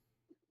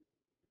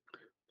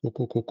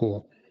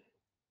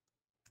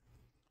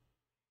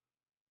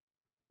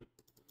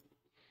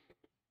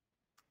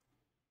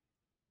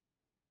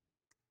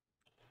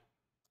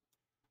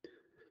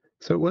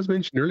 So it was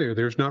mentioned earlier.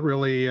 There's not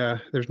really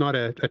there's not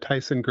a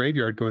Tyson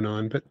graveyard going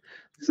on, but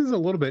this is a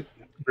little bit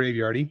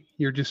graveyardy.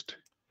 You're just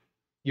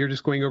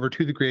going over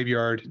to the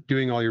graveyard,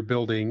 doing all your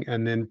building,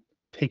 and then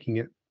taking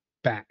it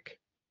back.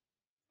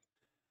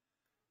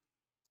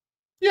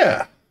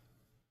 Yeah,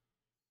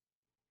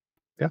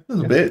 Yeah, a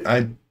little bit.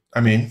 I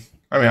mean,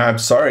 I'm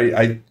sorry.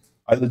 I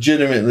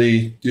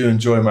legitimately do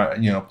enjoy my,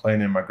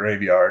 playing in my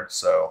graveyard.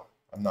 So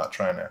I'm not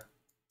trying to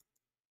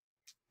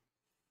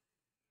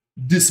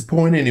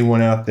disappoint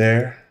anyone out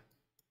there.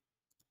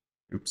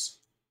 Oops.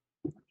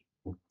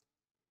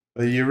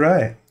 But you're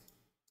right.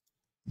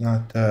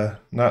 Not the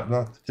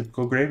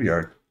typical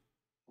graveyard.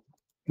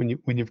 When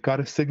you've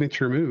got a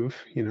signature move,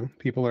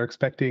 people are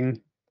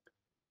expecting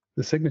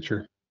the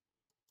signature.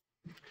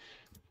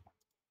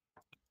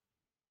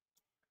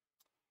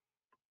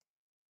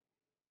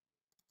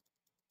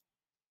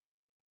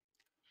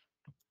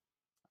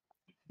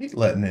 I hate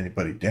letting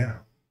anybody down.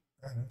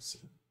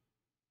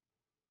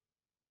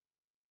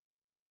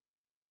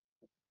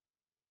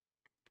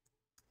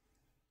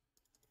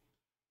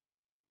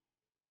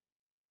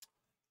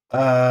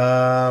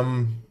 I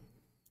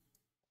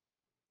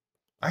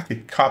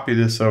could copy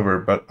this over,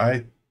 but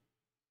I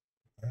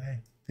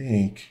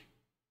think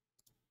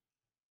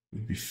it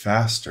would be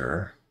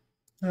faster.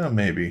 Oh,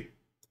 maybe.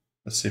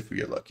 Let's see if we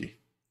get lucky.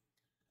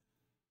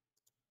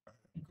 I'm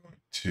going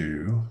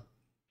to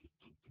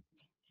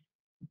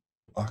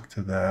lock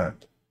to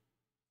that.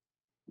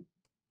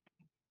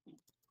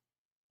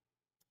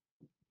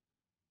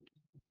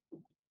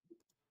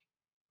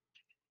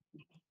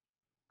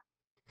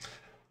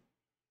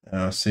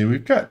 See,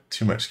 we've got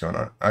too much going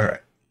on. All right.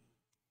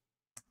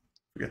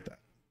 Forget that.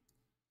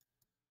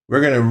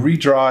 We're going to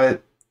redraw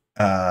it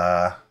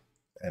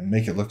and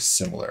make it look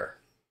similar.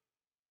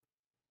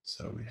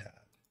 So we had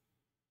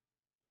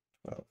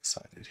 12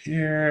 sided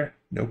here.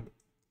 Nope.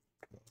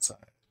 12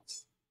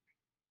 sides.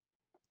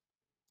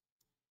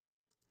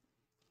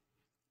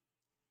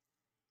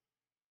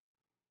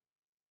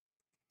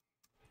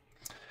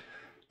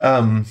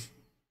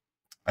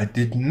 I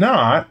did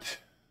not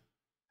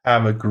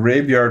have a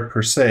graveyard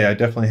per se. I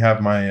definitely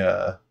have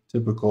my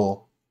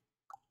typical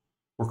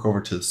work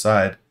over to the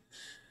side.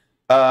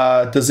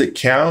 Does it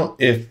count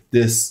if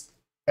this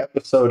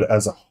episode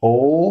as a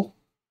whole,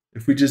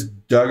 if we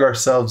just dug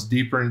ourselves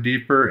deeper and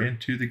deeper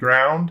into the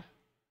ground?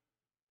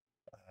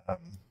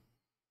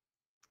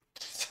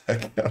 Does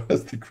that count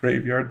as the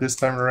graveyard this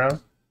time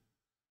around?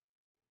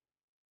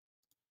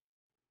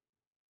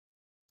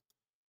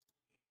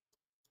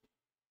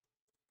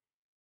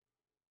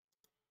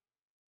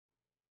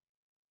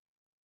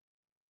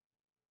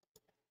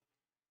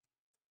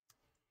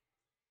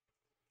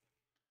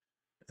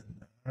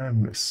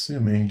 I'm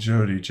assuming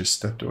Jody just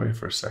stepped away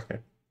for a second.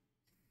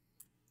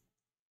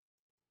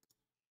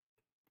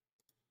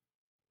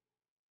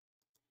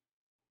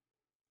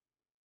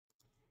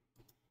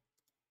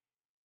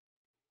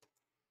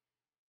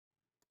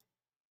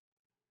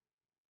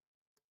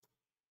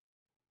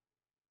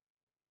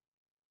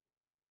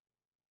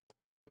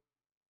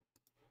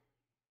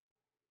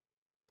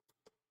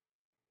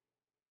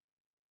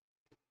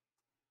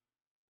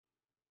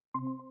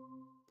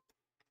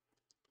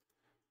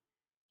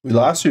 We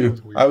lost you.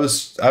 I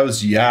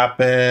was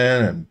yapping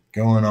and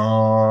going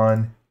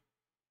on.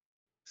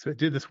 So it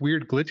did this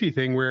weird glitchy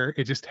thing where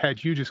it just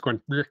had you just going,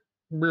 brr,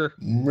 brr,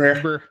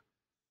 Meh. brr.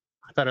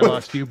 I thought I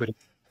lost you, but it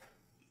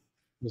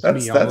was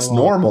me all That's along.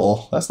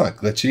 normal. That's not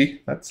glitchy.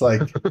 That's like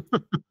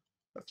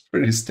that's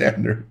pretty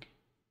standard.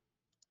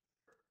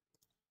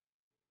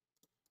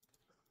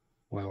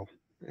 Well,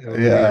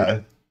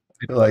 Yeah,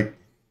 I feel like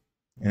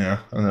and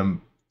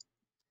then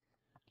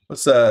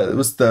what's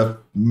the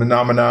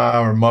phenomena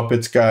or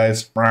Muppets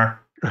guys?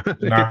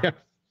 Nah.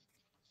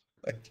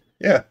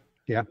 Yeah.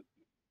 Yeah.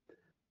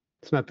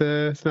 It's not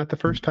the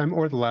first time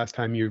or the last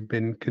time you've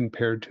been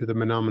compared to the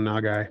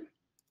phenomena guy.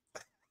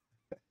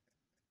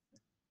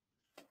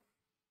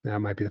 That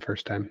might be the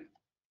first time.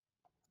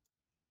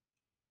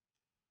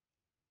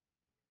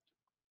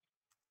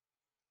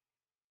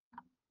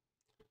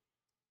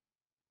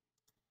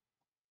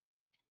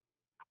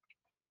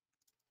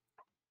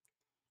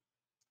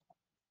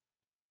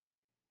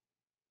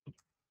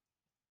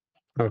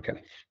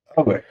 Okay.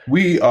 Okay.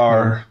 We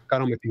are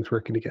got all my things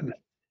working again.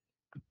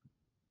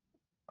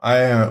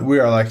 We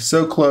are like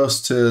so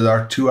close to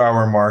our 2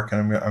 hour mark,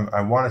 and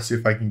I want to see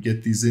if I can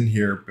get these in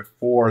here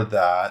before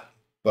that.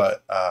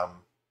 But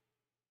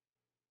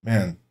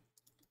man,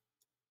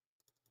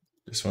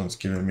 this one's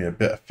giving me a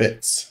bit of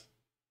fits.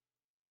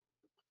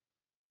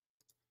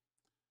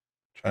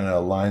 Trying to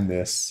align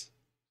this,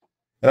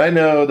 and I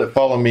know that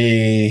follow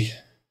me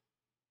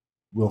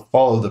will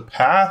follow the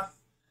path,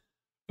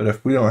 but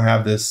if we don't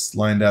have this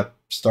lined up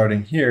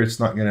starting here, it's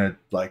not going to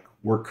like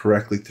work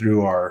correctly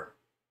through our.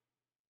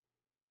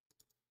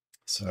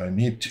 So I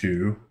need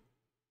to.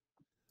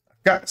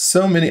 I've got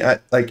so many.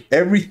 Like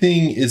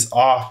everything is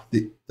off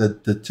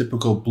the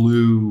typical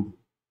blue,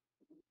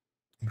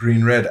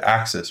 green, red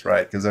axis,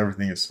 right? Because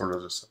everything is sort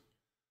of just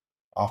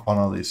off on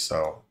all these.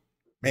 So,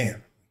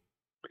 man,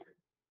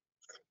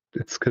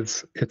 it's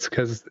because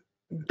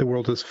the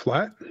world is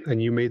flat,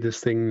 and you made this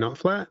thing not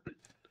flat.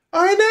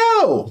 I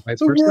know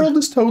the world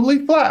is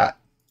totally flat.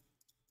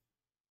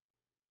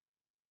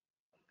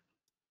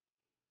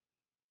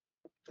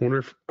 I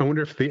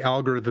wonder if the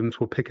algorithms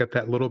will pick up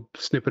that little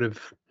snippet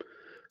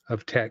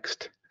of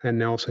text, and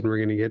now all of a sudden we're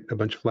going to get a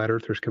bunch of flat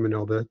earthers coming to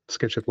all the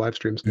SketchUp live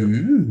streams now.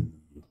 Ooh.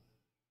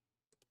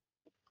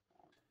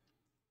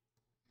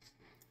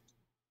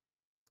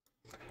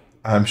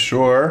 I'm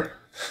sure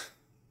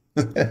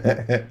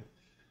that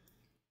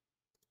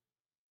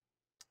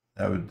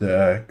would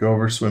go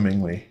over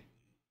swimmingly.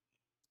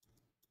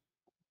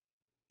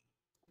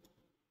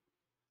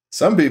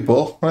 Some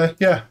people,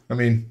 yeah, I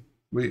mean,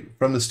 we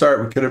from the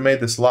start we could have made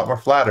this a lot more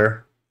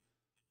flatter.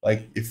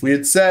 Like if we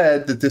had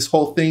said that this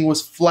whole thing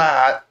was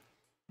flat,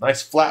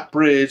 nice flat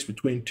bridge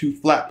between two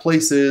flat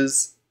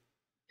places,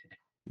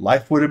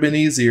 life would have been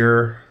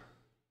easier.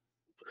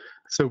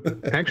 So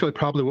actually,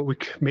 probably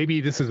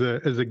maybe this is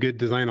a good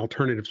design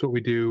alternative. So what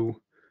we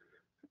do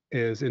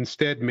is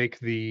instead make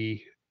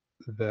the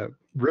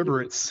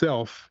river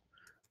itself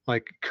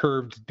like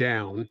curved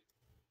down,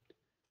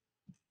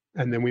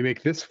 and then we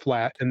make this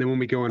flat, and then when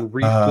we go and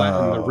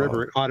reflatten the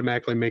river, it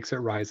automatically makes it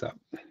rise up.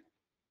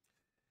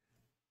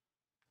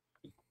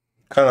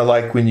 Kind of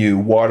like when you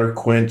water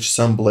quench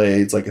some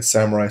blades, like a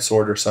samurai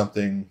sword or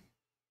something,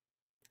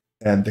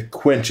 and the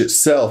quench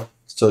itself,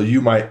 so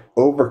you might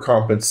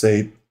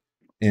overcompensate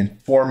in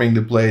forming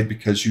the blade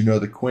because you know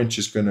the quench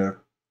is going to.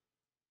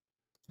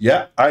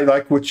 Yeah, I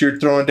like what you're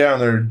throwing down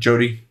there,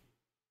 Jody.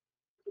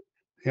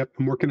 Yep,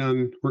 I'm working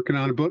on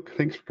a book.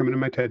 Thanks for coming to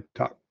my TED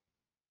Talk.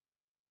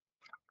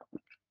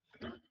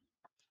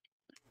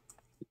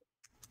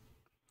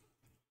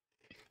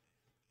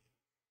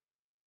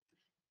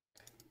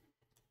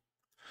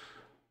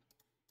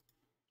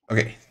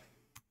 Okay.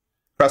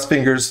 Cross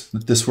fingers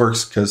that this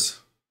works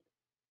because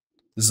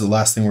this is the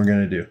last thing we're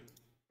going to do.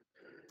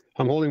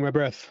 I'm holding my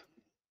breath.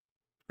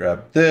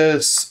 Grab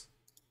this.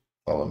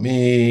 Follow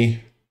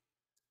me.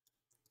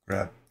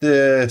 Grab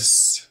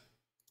this.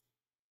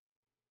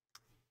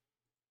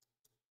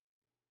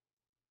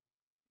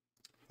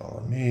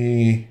 Follow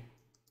me.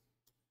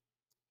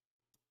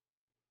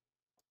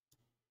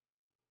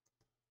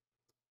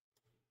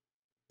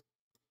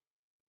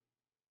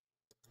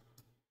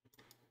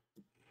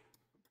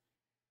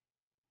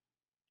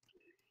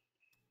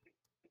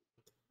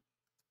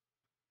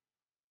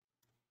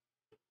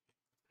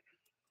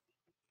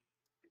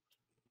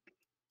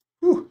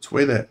 Ooh, it's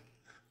way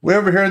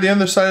over here on the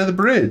other side of the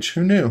bridge.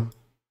 Who knew?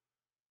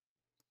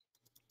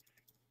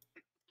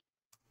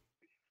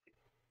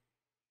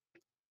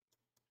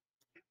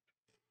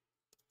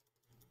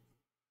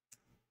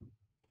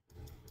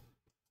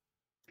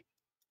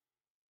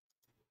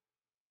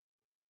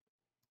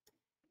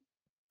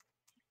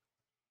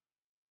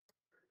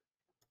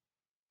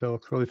 That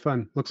looks really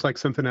fun. Looks like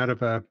something out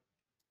of a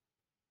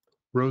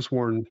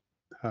Rosewarn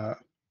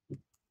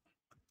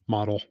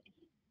model.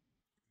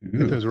 I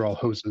think those are all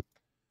hoses.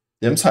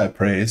 Them's high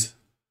praise.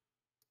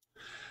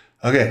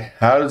 Okay,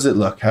 how does it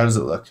look? How does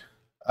it look?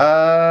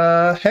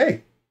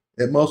 Hey,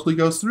 it mostly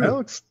goes through.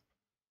 That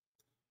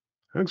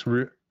looks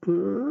real.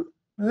 Depending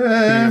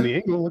on the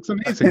angle, looks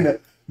amazing.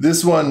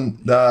 This one.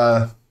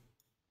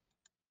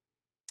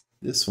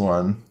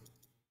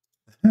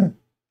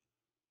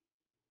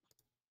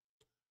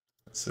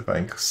 Let's see if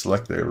I can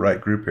select the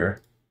right group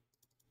here.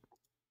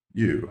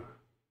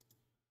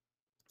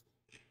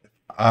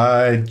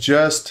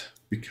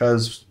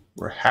 Because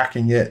we're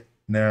hacking it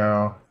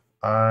now,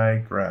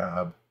 I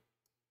grab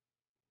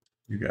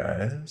you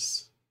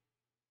guys.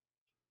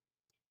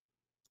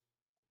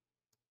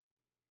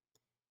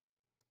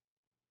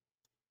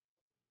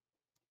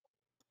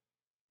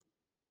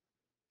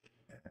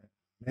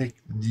 Make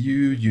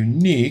you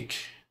unique.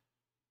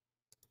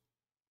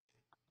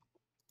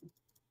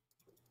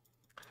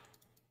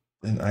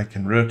 Then I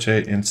can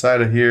rotate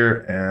inside of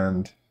here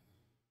and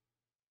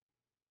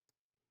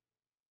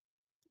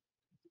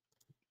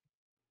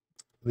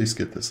at least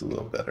get this a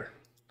little better.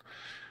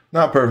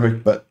 Not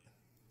perfect, but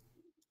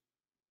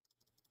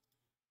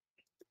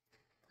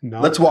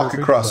let's walk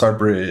across our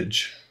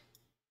bridge.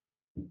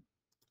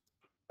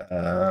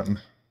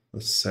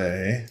 Let's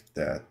say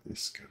that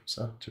this goes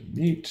up to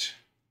meet.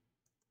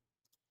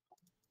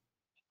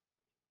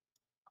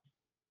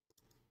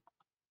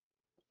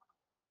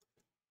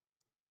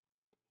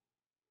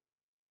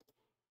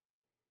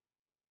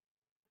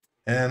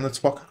 And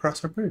let's walk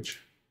across our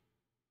bridge.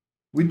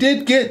 We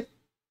did get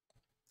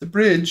the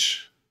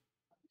bridge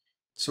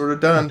sort of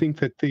done. I think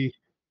that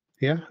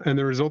and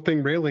the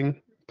resulting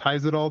railing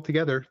ties it all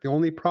together. The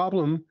only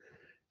problem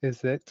is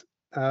that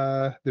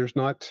there's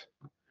not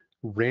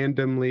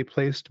randomly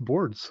placed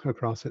boards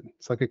across it.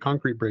 It's like a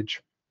concrete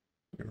bridge.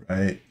 You're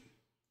right.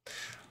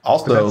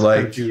 Also,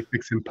 like you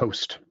fix in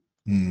post.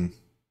 Oh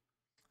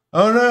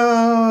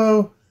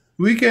no,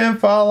 we can't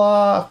fall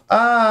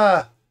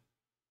off.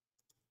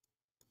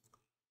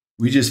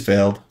 We just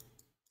failed.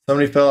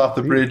 Somebody fell off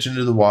the bridge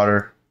into the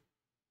water.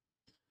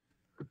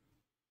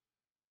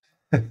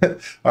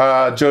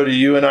 Jody,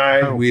 you and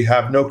I, we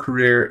have no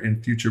career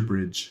in future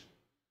bridge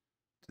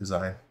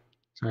design.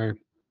 Sorry.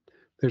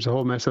 There's a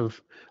whole mess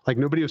of, like,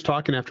 nobody was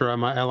talking after I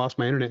lost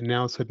my internet, and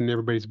now suddenly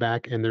everybody's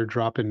back and they're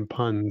dropping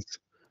puns.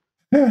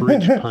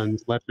 Bridge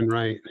puns left and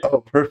right.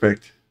 Oh,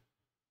 perfect.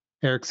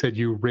 Eric said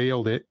you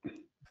railed it.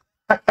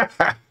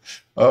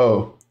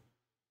 Oh.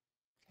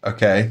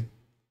 Okay.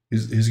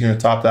 Who's going to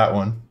top that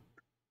one?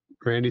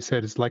 Randy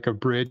said it's like a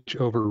bridge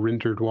over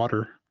rendered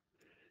water.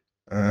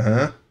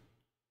 Uh-huh.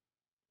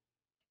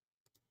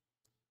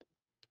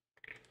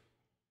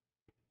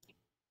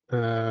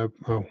 Or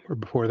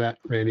before that,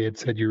 Randy had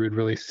said you had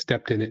really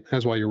stepped in it.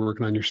 That's why you're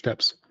working on your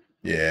steps.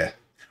 Yeah.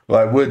 Well,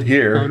 I would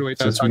here,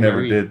 since we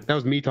never did. That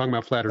was me talking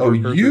about flat earth. Oh,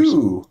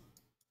 you.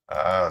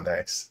 Oh,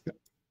 nice. I'm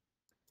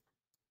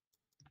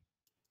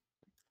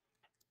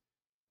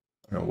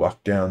going to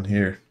walk down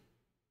here.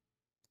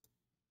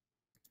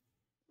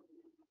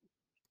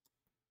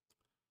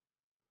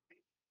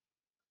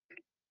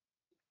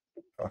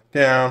 Walk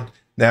down.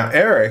 Now,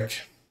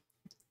 Eric,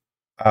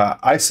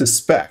 I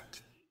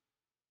suspect,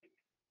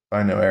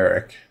 I know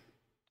Eric,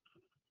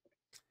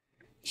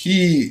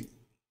 he,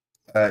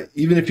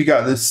 even if he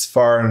got this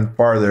far and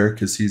farther,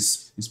 because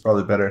he's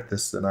probably better at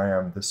this than I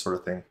am, this sort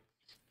of thing,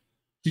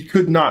 he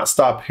could not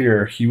stop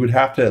here. He would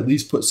have to at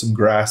least put some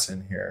grass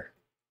in here.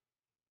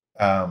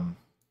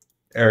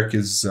 Eric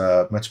is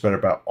much better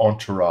about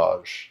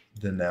entourage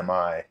than am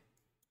I.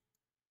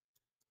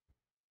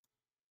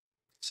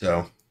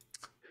 So,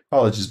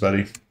 apologies,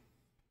 buddy.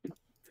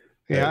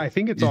 Yeah, I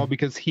think it's all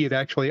because he had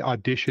actually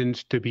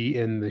auditioned to be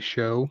in the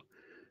show,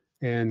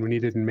 and when he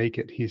didn't make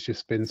it, he's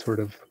just been sort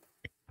of...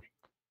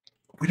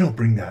 We don't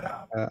bring that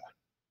up.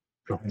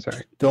 Oh,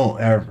 sorry. Don't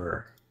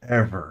ever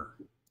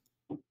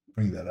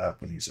bring that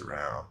up when he's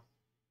around.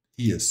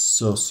 He is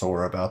so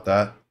sore about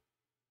that.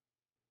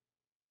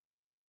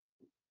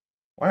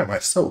 Why am I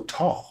so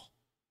tall?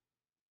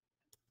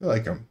 I feel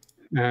like I'm...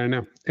 I don't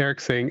know.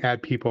 Eric's saying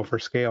add people for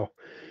scale.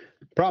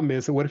 Problem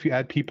is, what if you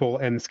add people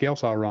and the scale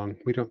saw wrong?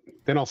 We don't.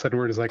 Then all of a sudden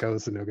we're just like, oh,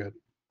 this is no good.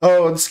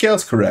 Oh, the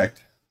scale's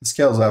correct. The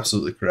scale's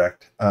absolutely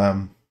correct.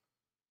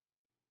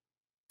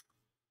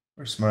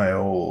 Where's my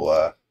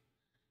old?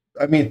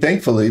 I mean,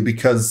 thankfully,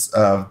 because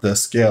of the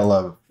scale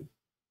of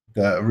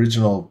the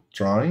original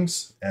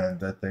drawings and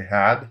that they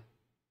had.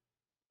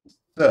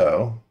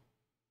 So,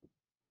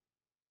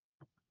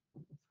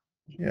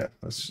 yeah,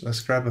 let's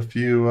grab a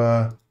few.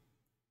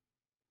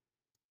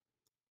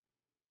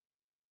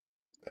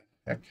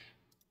 Heck,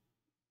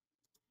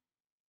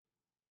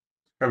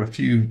 grab a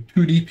few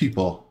 2D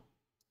people.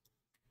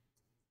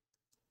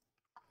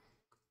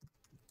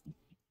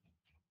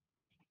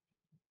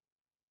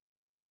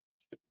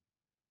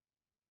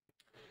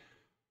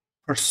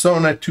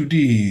 Persona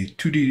 2D,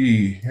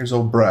 2D. Here's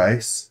old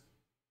Bryce.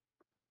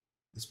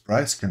 Is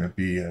Bryce going to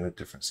be at a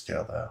different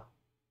scale, though?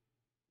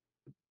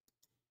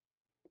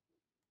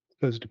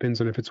 Suppose it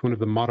depends on if it's one of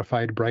the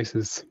modified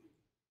Bryces.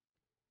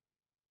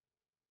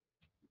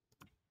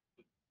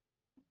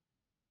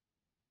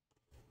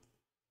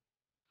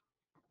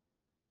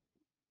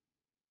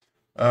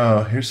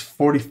 Oh, here's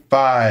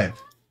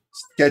 45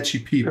 sketchy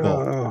people.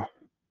 Oh.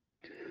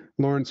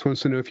 Lawrence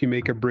wants to know, if you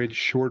make a bridge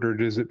shorter,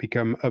 does it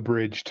become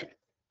abridged?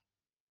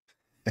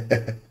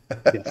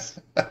 Yes.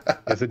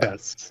 Yes, it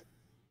does.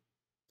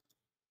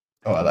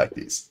 Oh, I like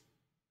these.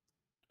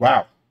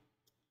 Wow.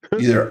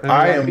 Either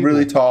I am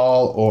really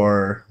tall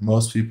or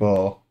most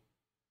people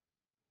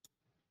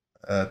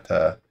at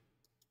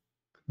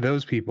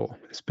those people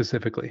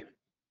specifically.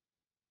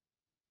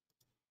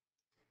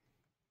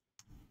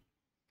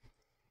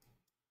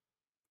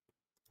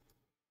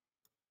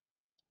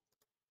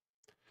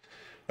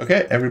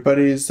 Okay,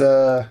 everybody's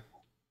while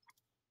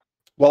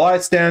I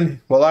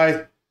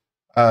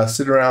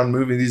sit around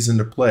moving these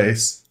into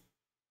place.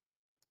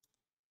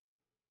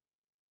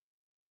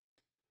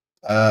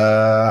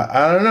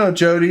 I don't know,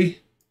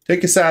 Jody.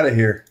 Take us out of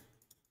here.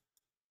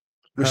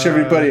 Wish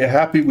everybody a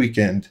happy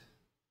weekend.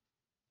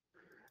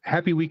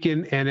 Happy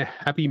weekend and a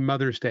happy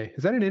Mother's Day.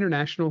 Is that an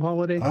international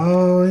holiday?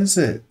 Oh, is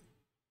it?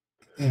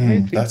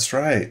 That's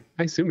right.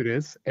 I assume it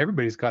is.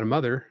 Everybody's got a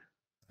mother.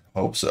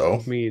 Hope so.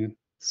 I mean,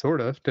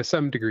 sort of, to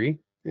some degree.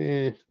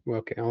 Well,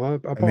 okay, I'll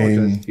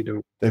apologize if you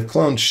don't. They've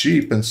cloned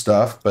sheep and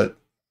stuff, but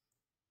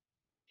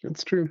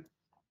that's true.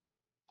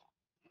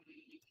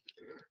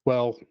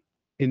 Well,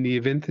 in the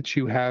event that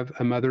you have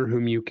a mother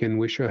whom you can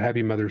wish a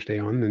happy Mother's Day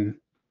on, then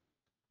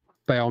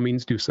by all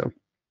means do so.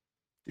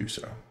 Do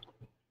so.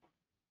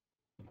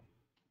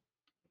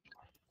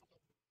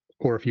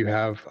 Or if you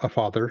have a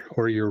father,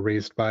 or you're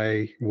raised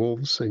by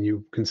wolves and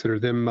you consider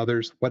them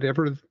mothers,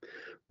 whatever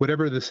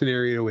the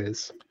scenario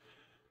is,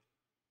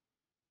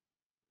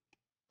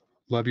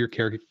 love your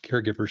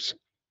caregivers.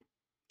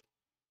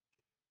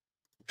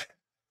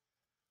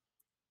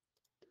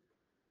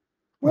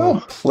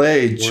 Well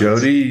played,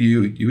 Jody.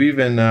 You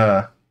even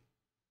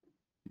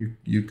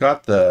you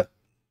got the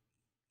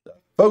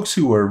folks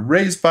who were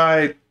raised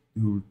by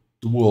the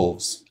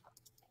wolves.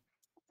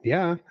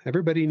 Yeah,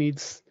 everybody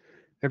needs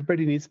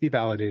to be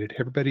validated.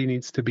 Everybody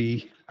needs to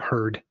be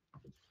heard.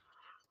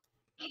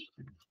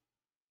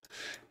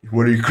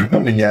 What are you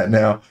groaning at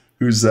now?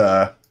 Who's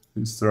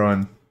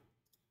throwing?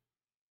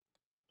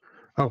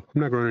 Oh, I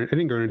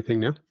didn't groan anything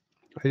now.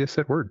 I just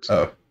said words.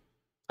 Oh.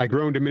 I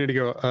groaned a minute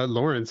ago,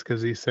 Lawrence,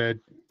 because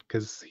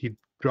he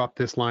dropped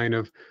this line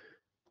of,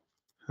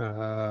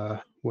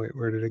 wait,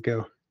 where did it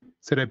go?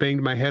 Said, I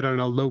banged my head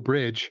on a low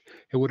bridge.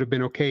 It would have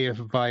been okay if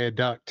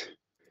viaduct.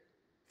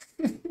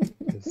 Yeah,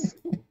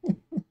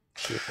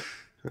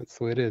 that's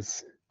the way it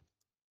is.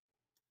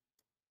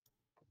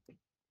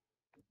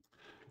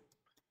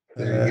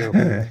 There you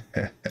go.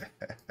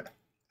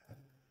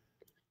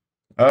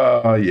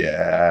 Oh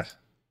yeah,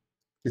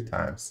 good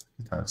times,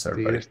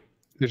 everybody.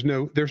 There's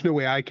no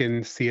way I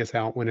can see us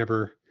out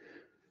whenever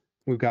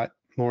we've got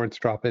Lawrence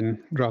dropping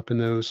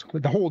those.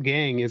 The whole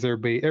gang is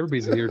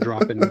everybody's here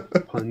dropping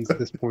puns at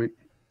this point.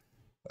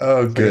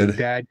 Oh, it's good. Like a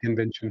dad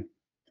convention.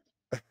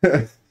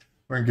 We're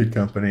in good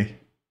company.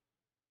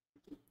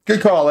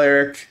 Good call,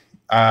 Eric.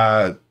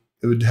 It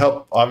would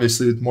help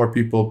obviously with more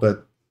people,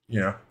 but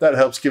that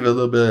helps give it a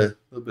little bit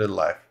of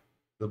life,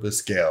 a little bit of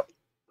scale.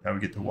 Now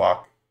we get to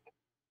walk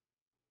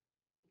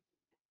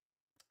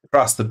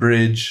across the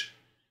bridge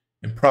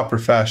in proper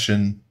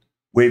fashion,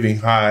 waving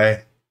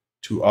hi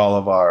to all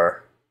of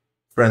our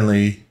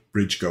friendly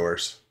bridge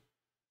goers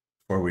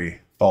before we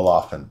fall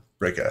off and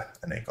break an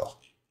ankle.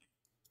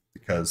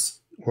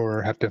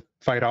 Or have to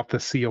fight off the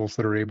seals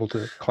that are able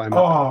to climb up.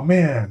 Oh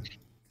man,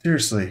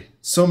 seriously,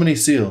 so many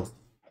seals.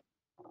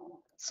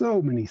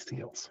 So many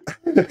seals.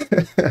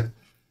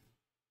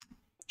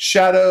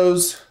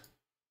 Shadows.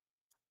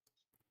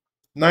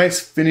 Nice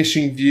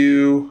finishing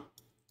view.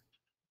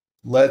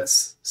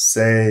 Let's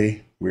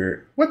say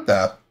what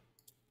the?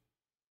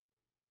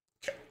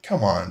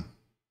 Come on,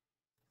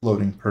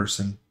 floating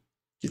person,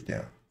 get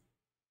down.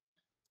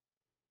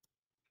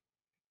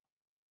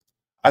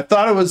 I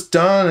thought it was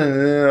done, and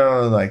then I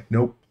was like,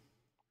 nope.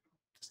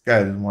 This guy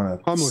didn't want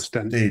to almost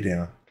done. Stay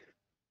down.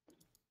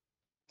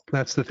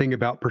 That's the thing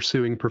about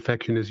pursuing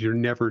perfection, is you're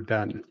never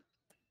done.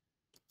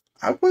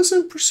 I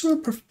wasn't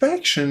pursuing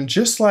perfection,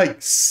 just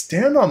like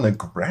stand on the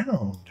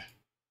ground.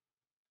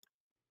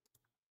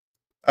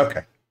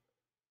 Okay.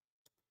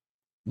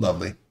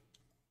 Lovely.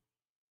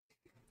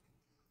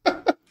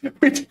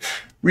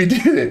 we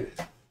did it.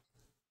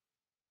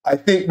 I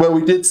think, well,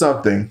 we did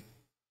something,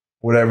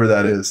 whatever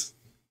that is.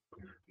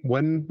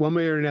 One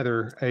way or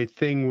another, a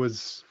thing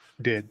was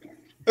did.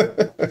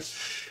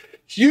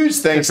 Huge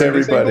thanks,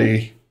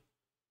 everybody.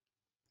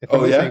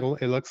 From this angle,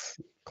 it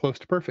looks close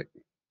to perfect.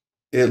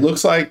 It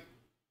looks like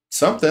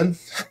something.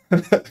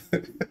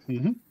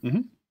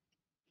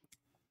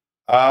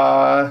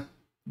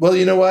 Well,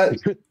 you know what?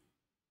 It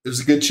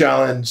was a good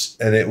challenge,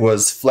 and it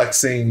was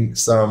flexing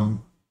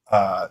some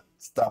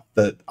stuff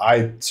that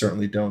I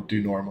certainly don't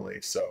do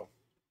normally. So,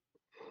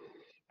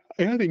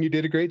 I think you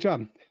did a great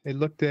job. It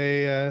looked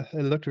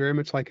very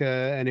much like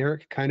an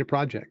Eric kind of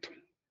project,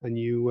 and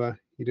you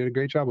did a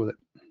great job with it.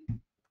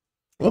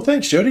 Well,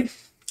 thanks, Jody.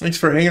 Thanks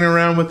for hanging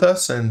around with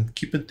us and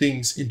keeping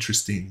things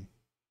interesting.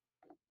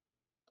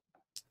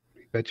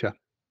 Betcha.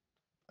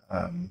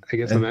 I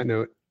guess on that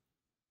note,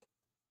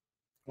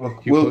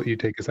 you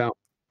take us out.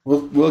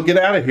 We'll get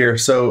out of here.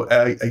 So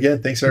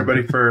again, thanks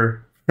everybody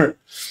for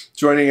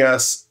joining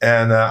us.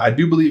 And I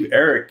do believe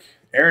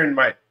Aaron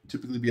might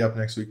typically be up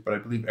next week, but I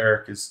believe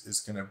Eric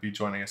is going to be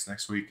joining us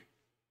next week.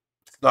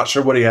 Not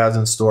sure what he has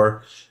in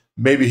store.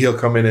 Maybe he'll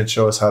come in and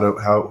show us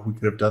how we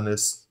could have done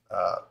this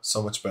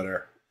so much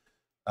better,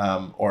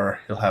 or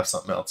he'll have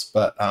something else.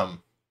 But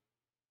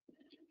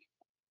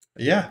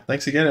yeah,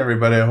 thanks again,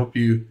 everybody. I hope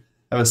you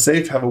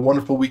have a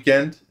wonderful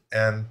weekend,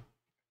 and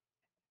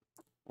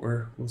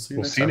we'll see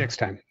you next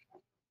time.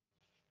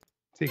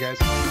 See you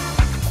guys.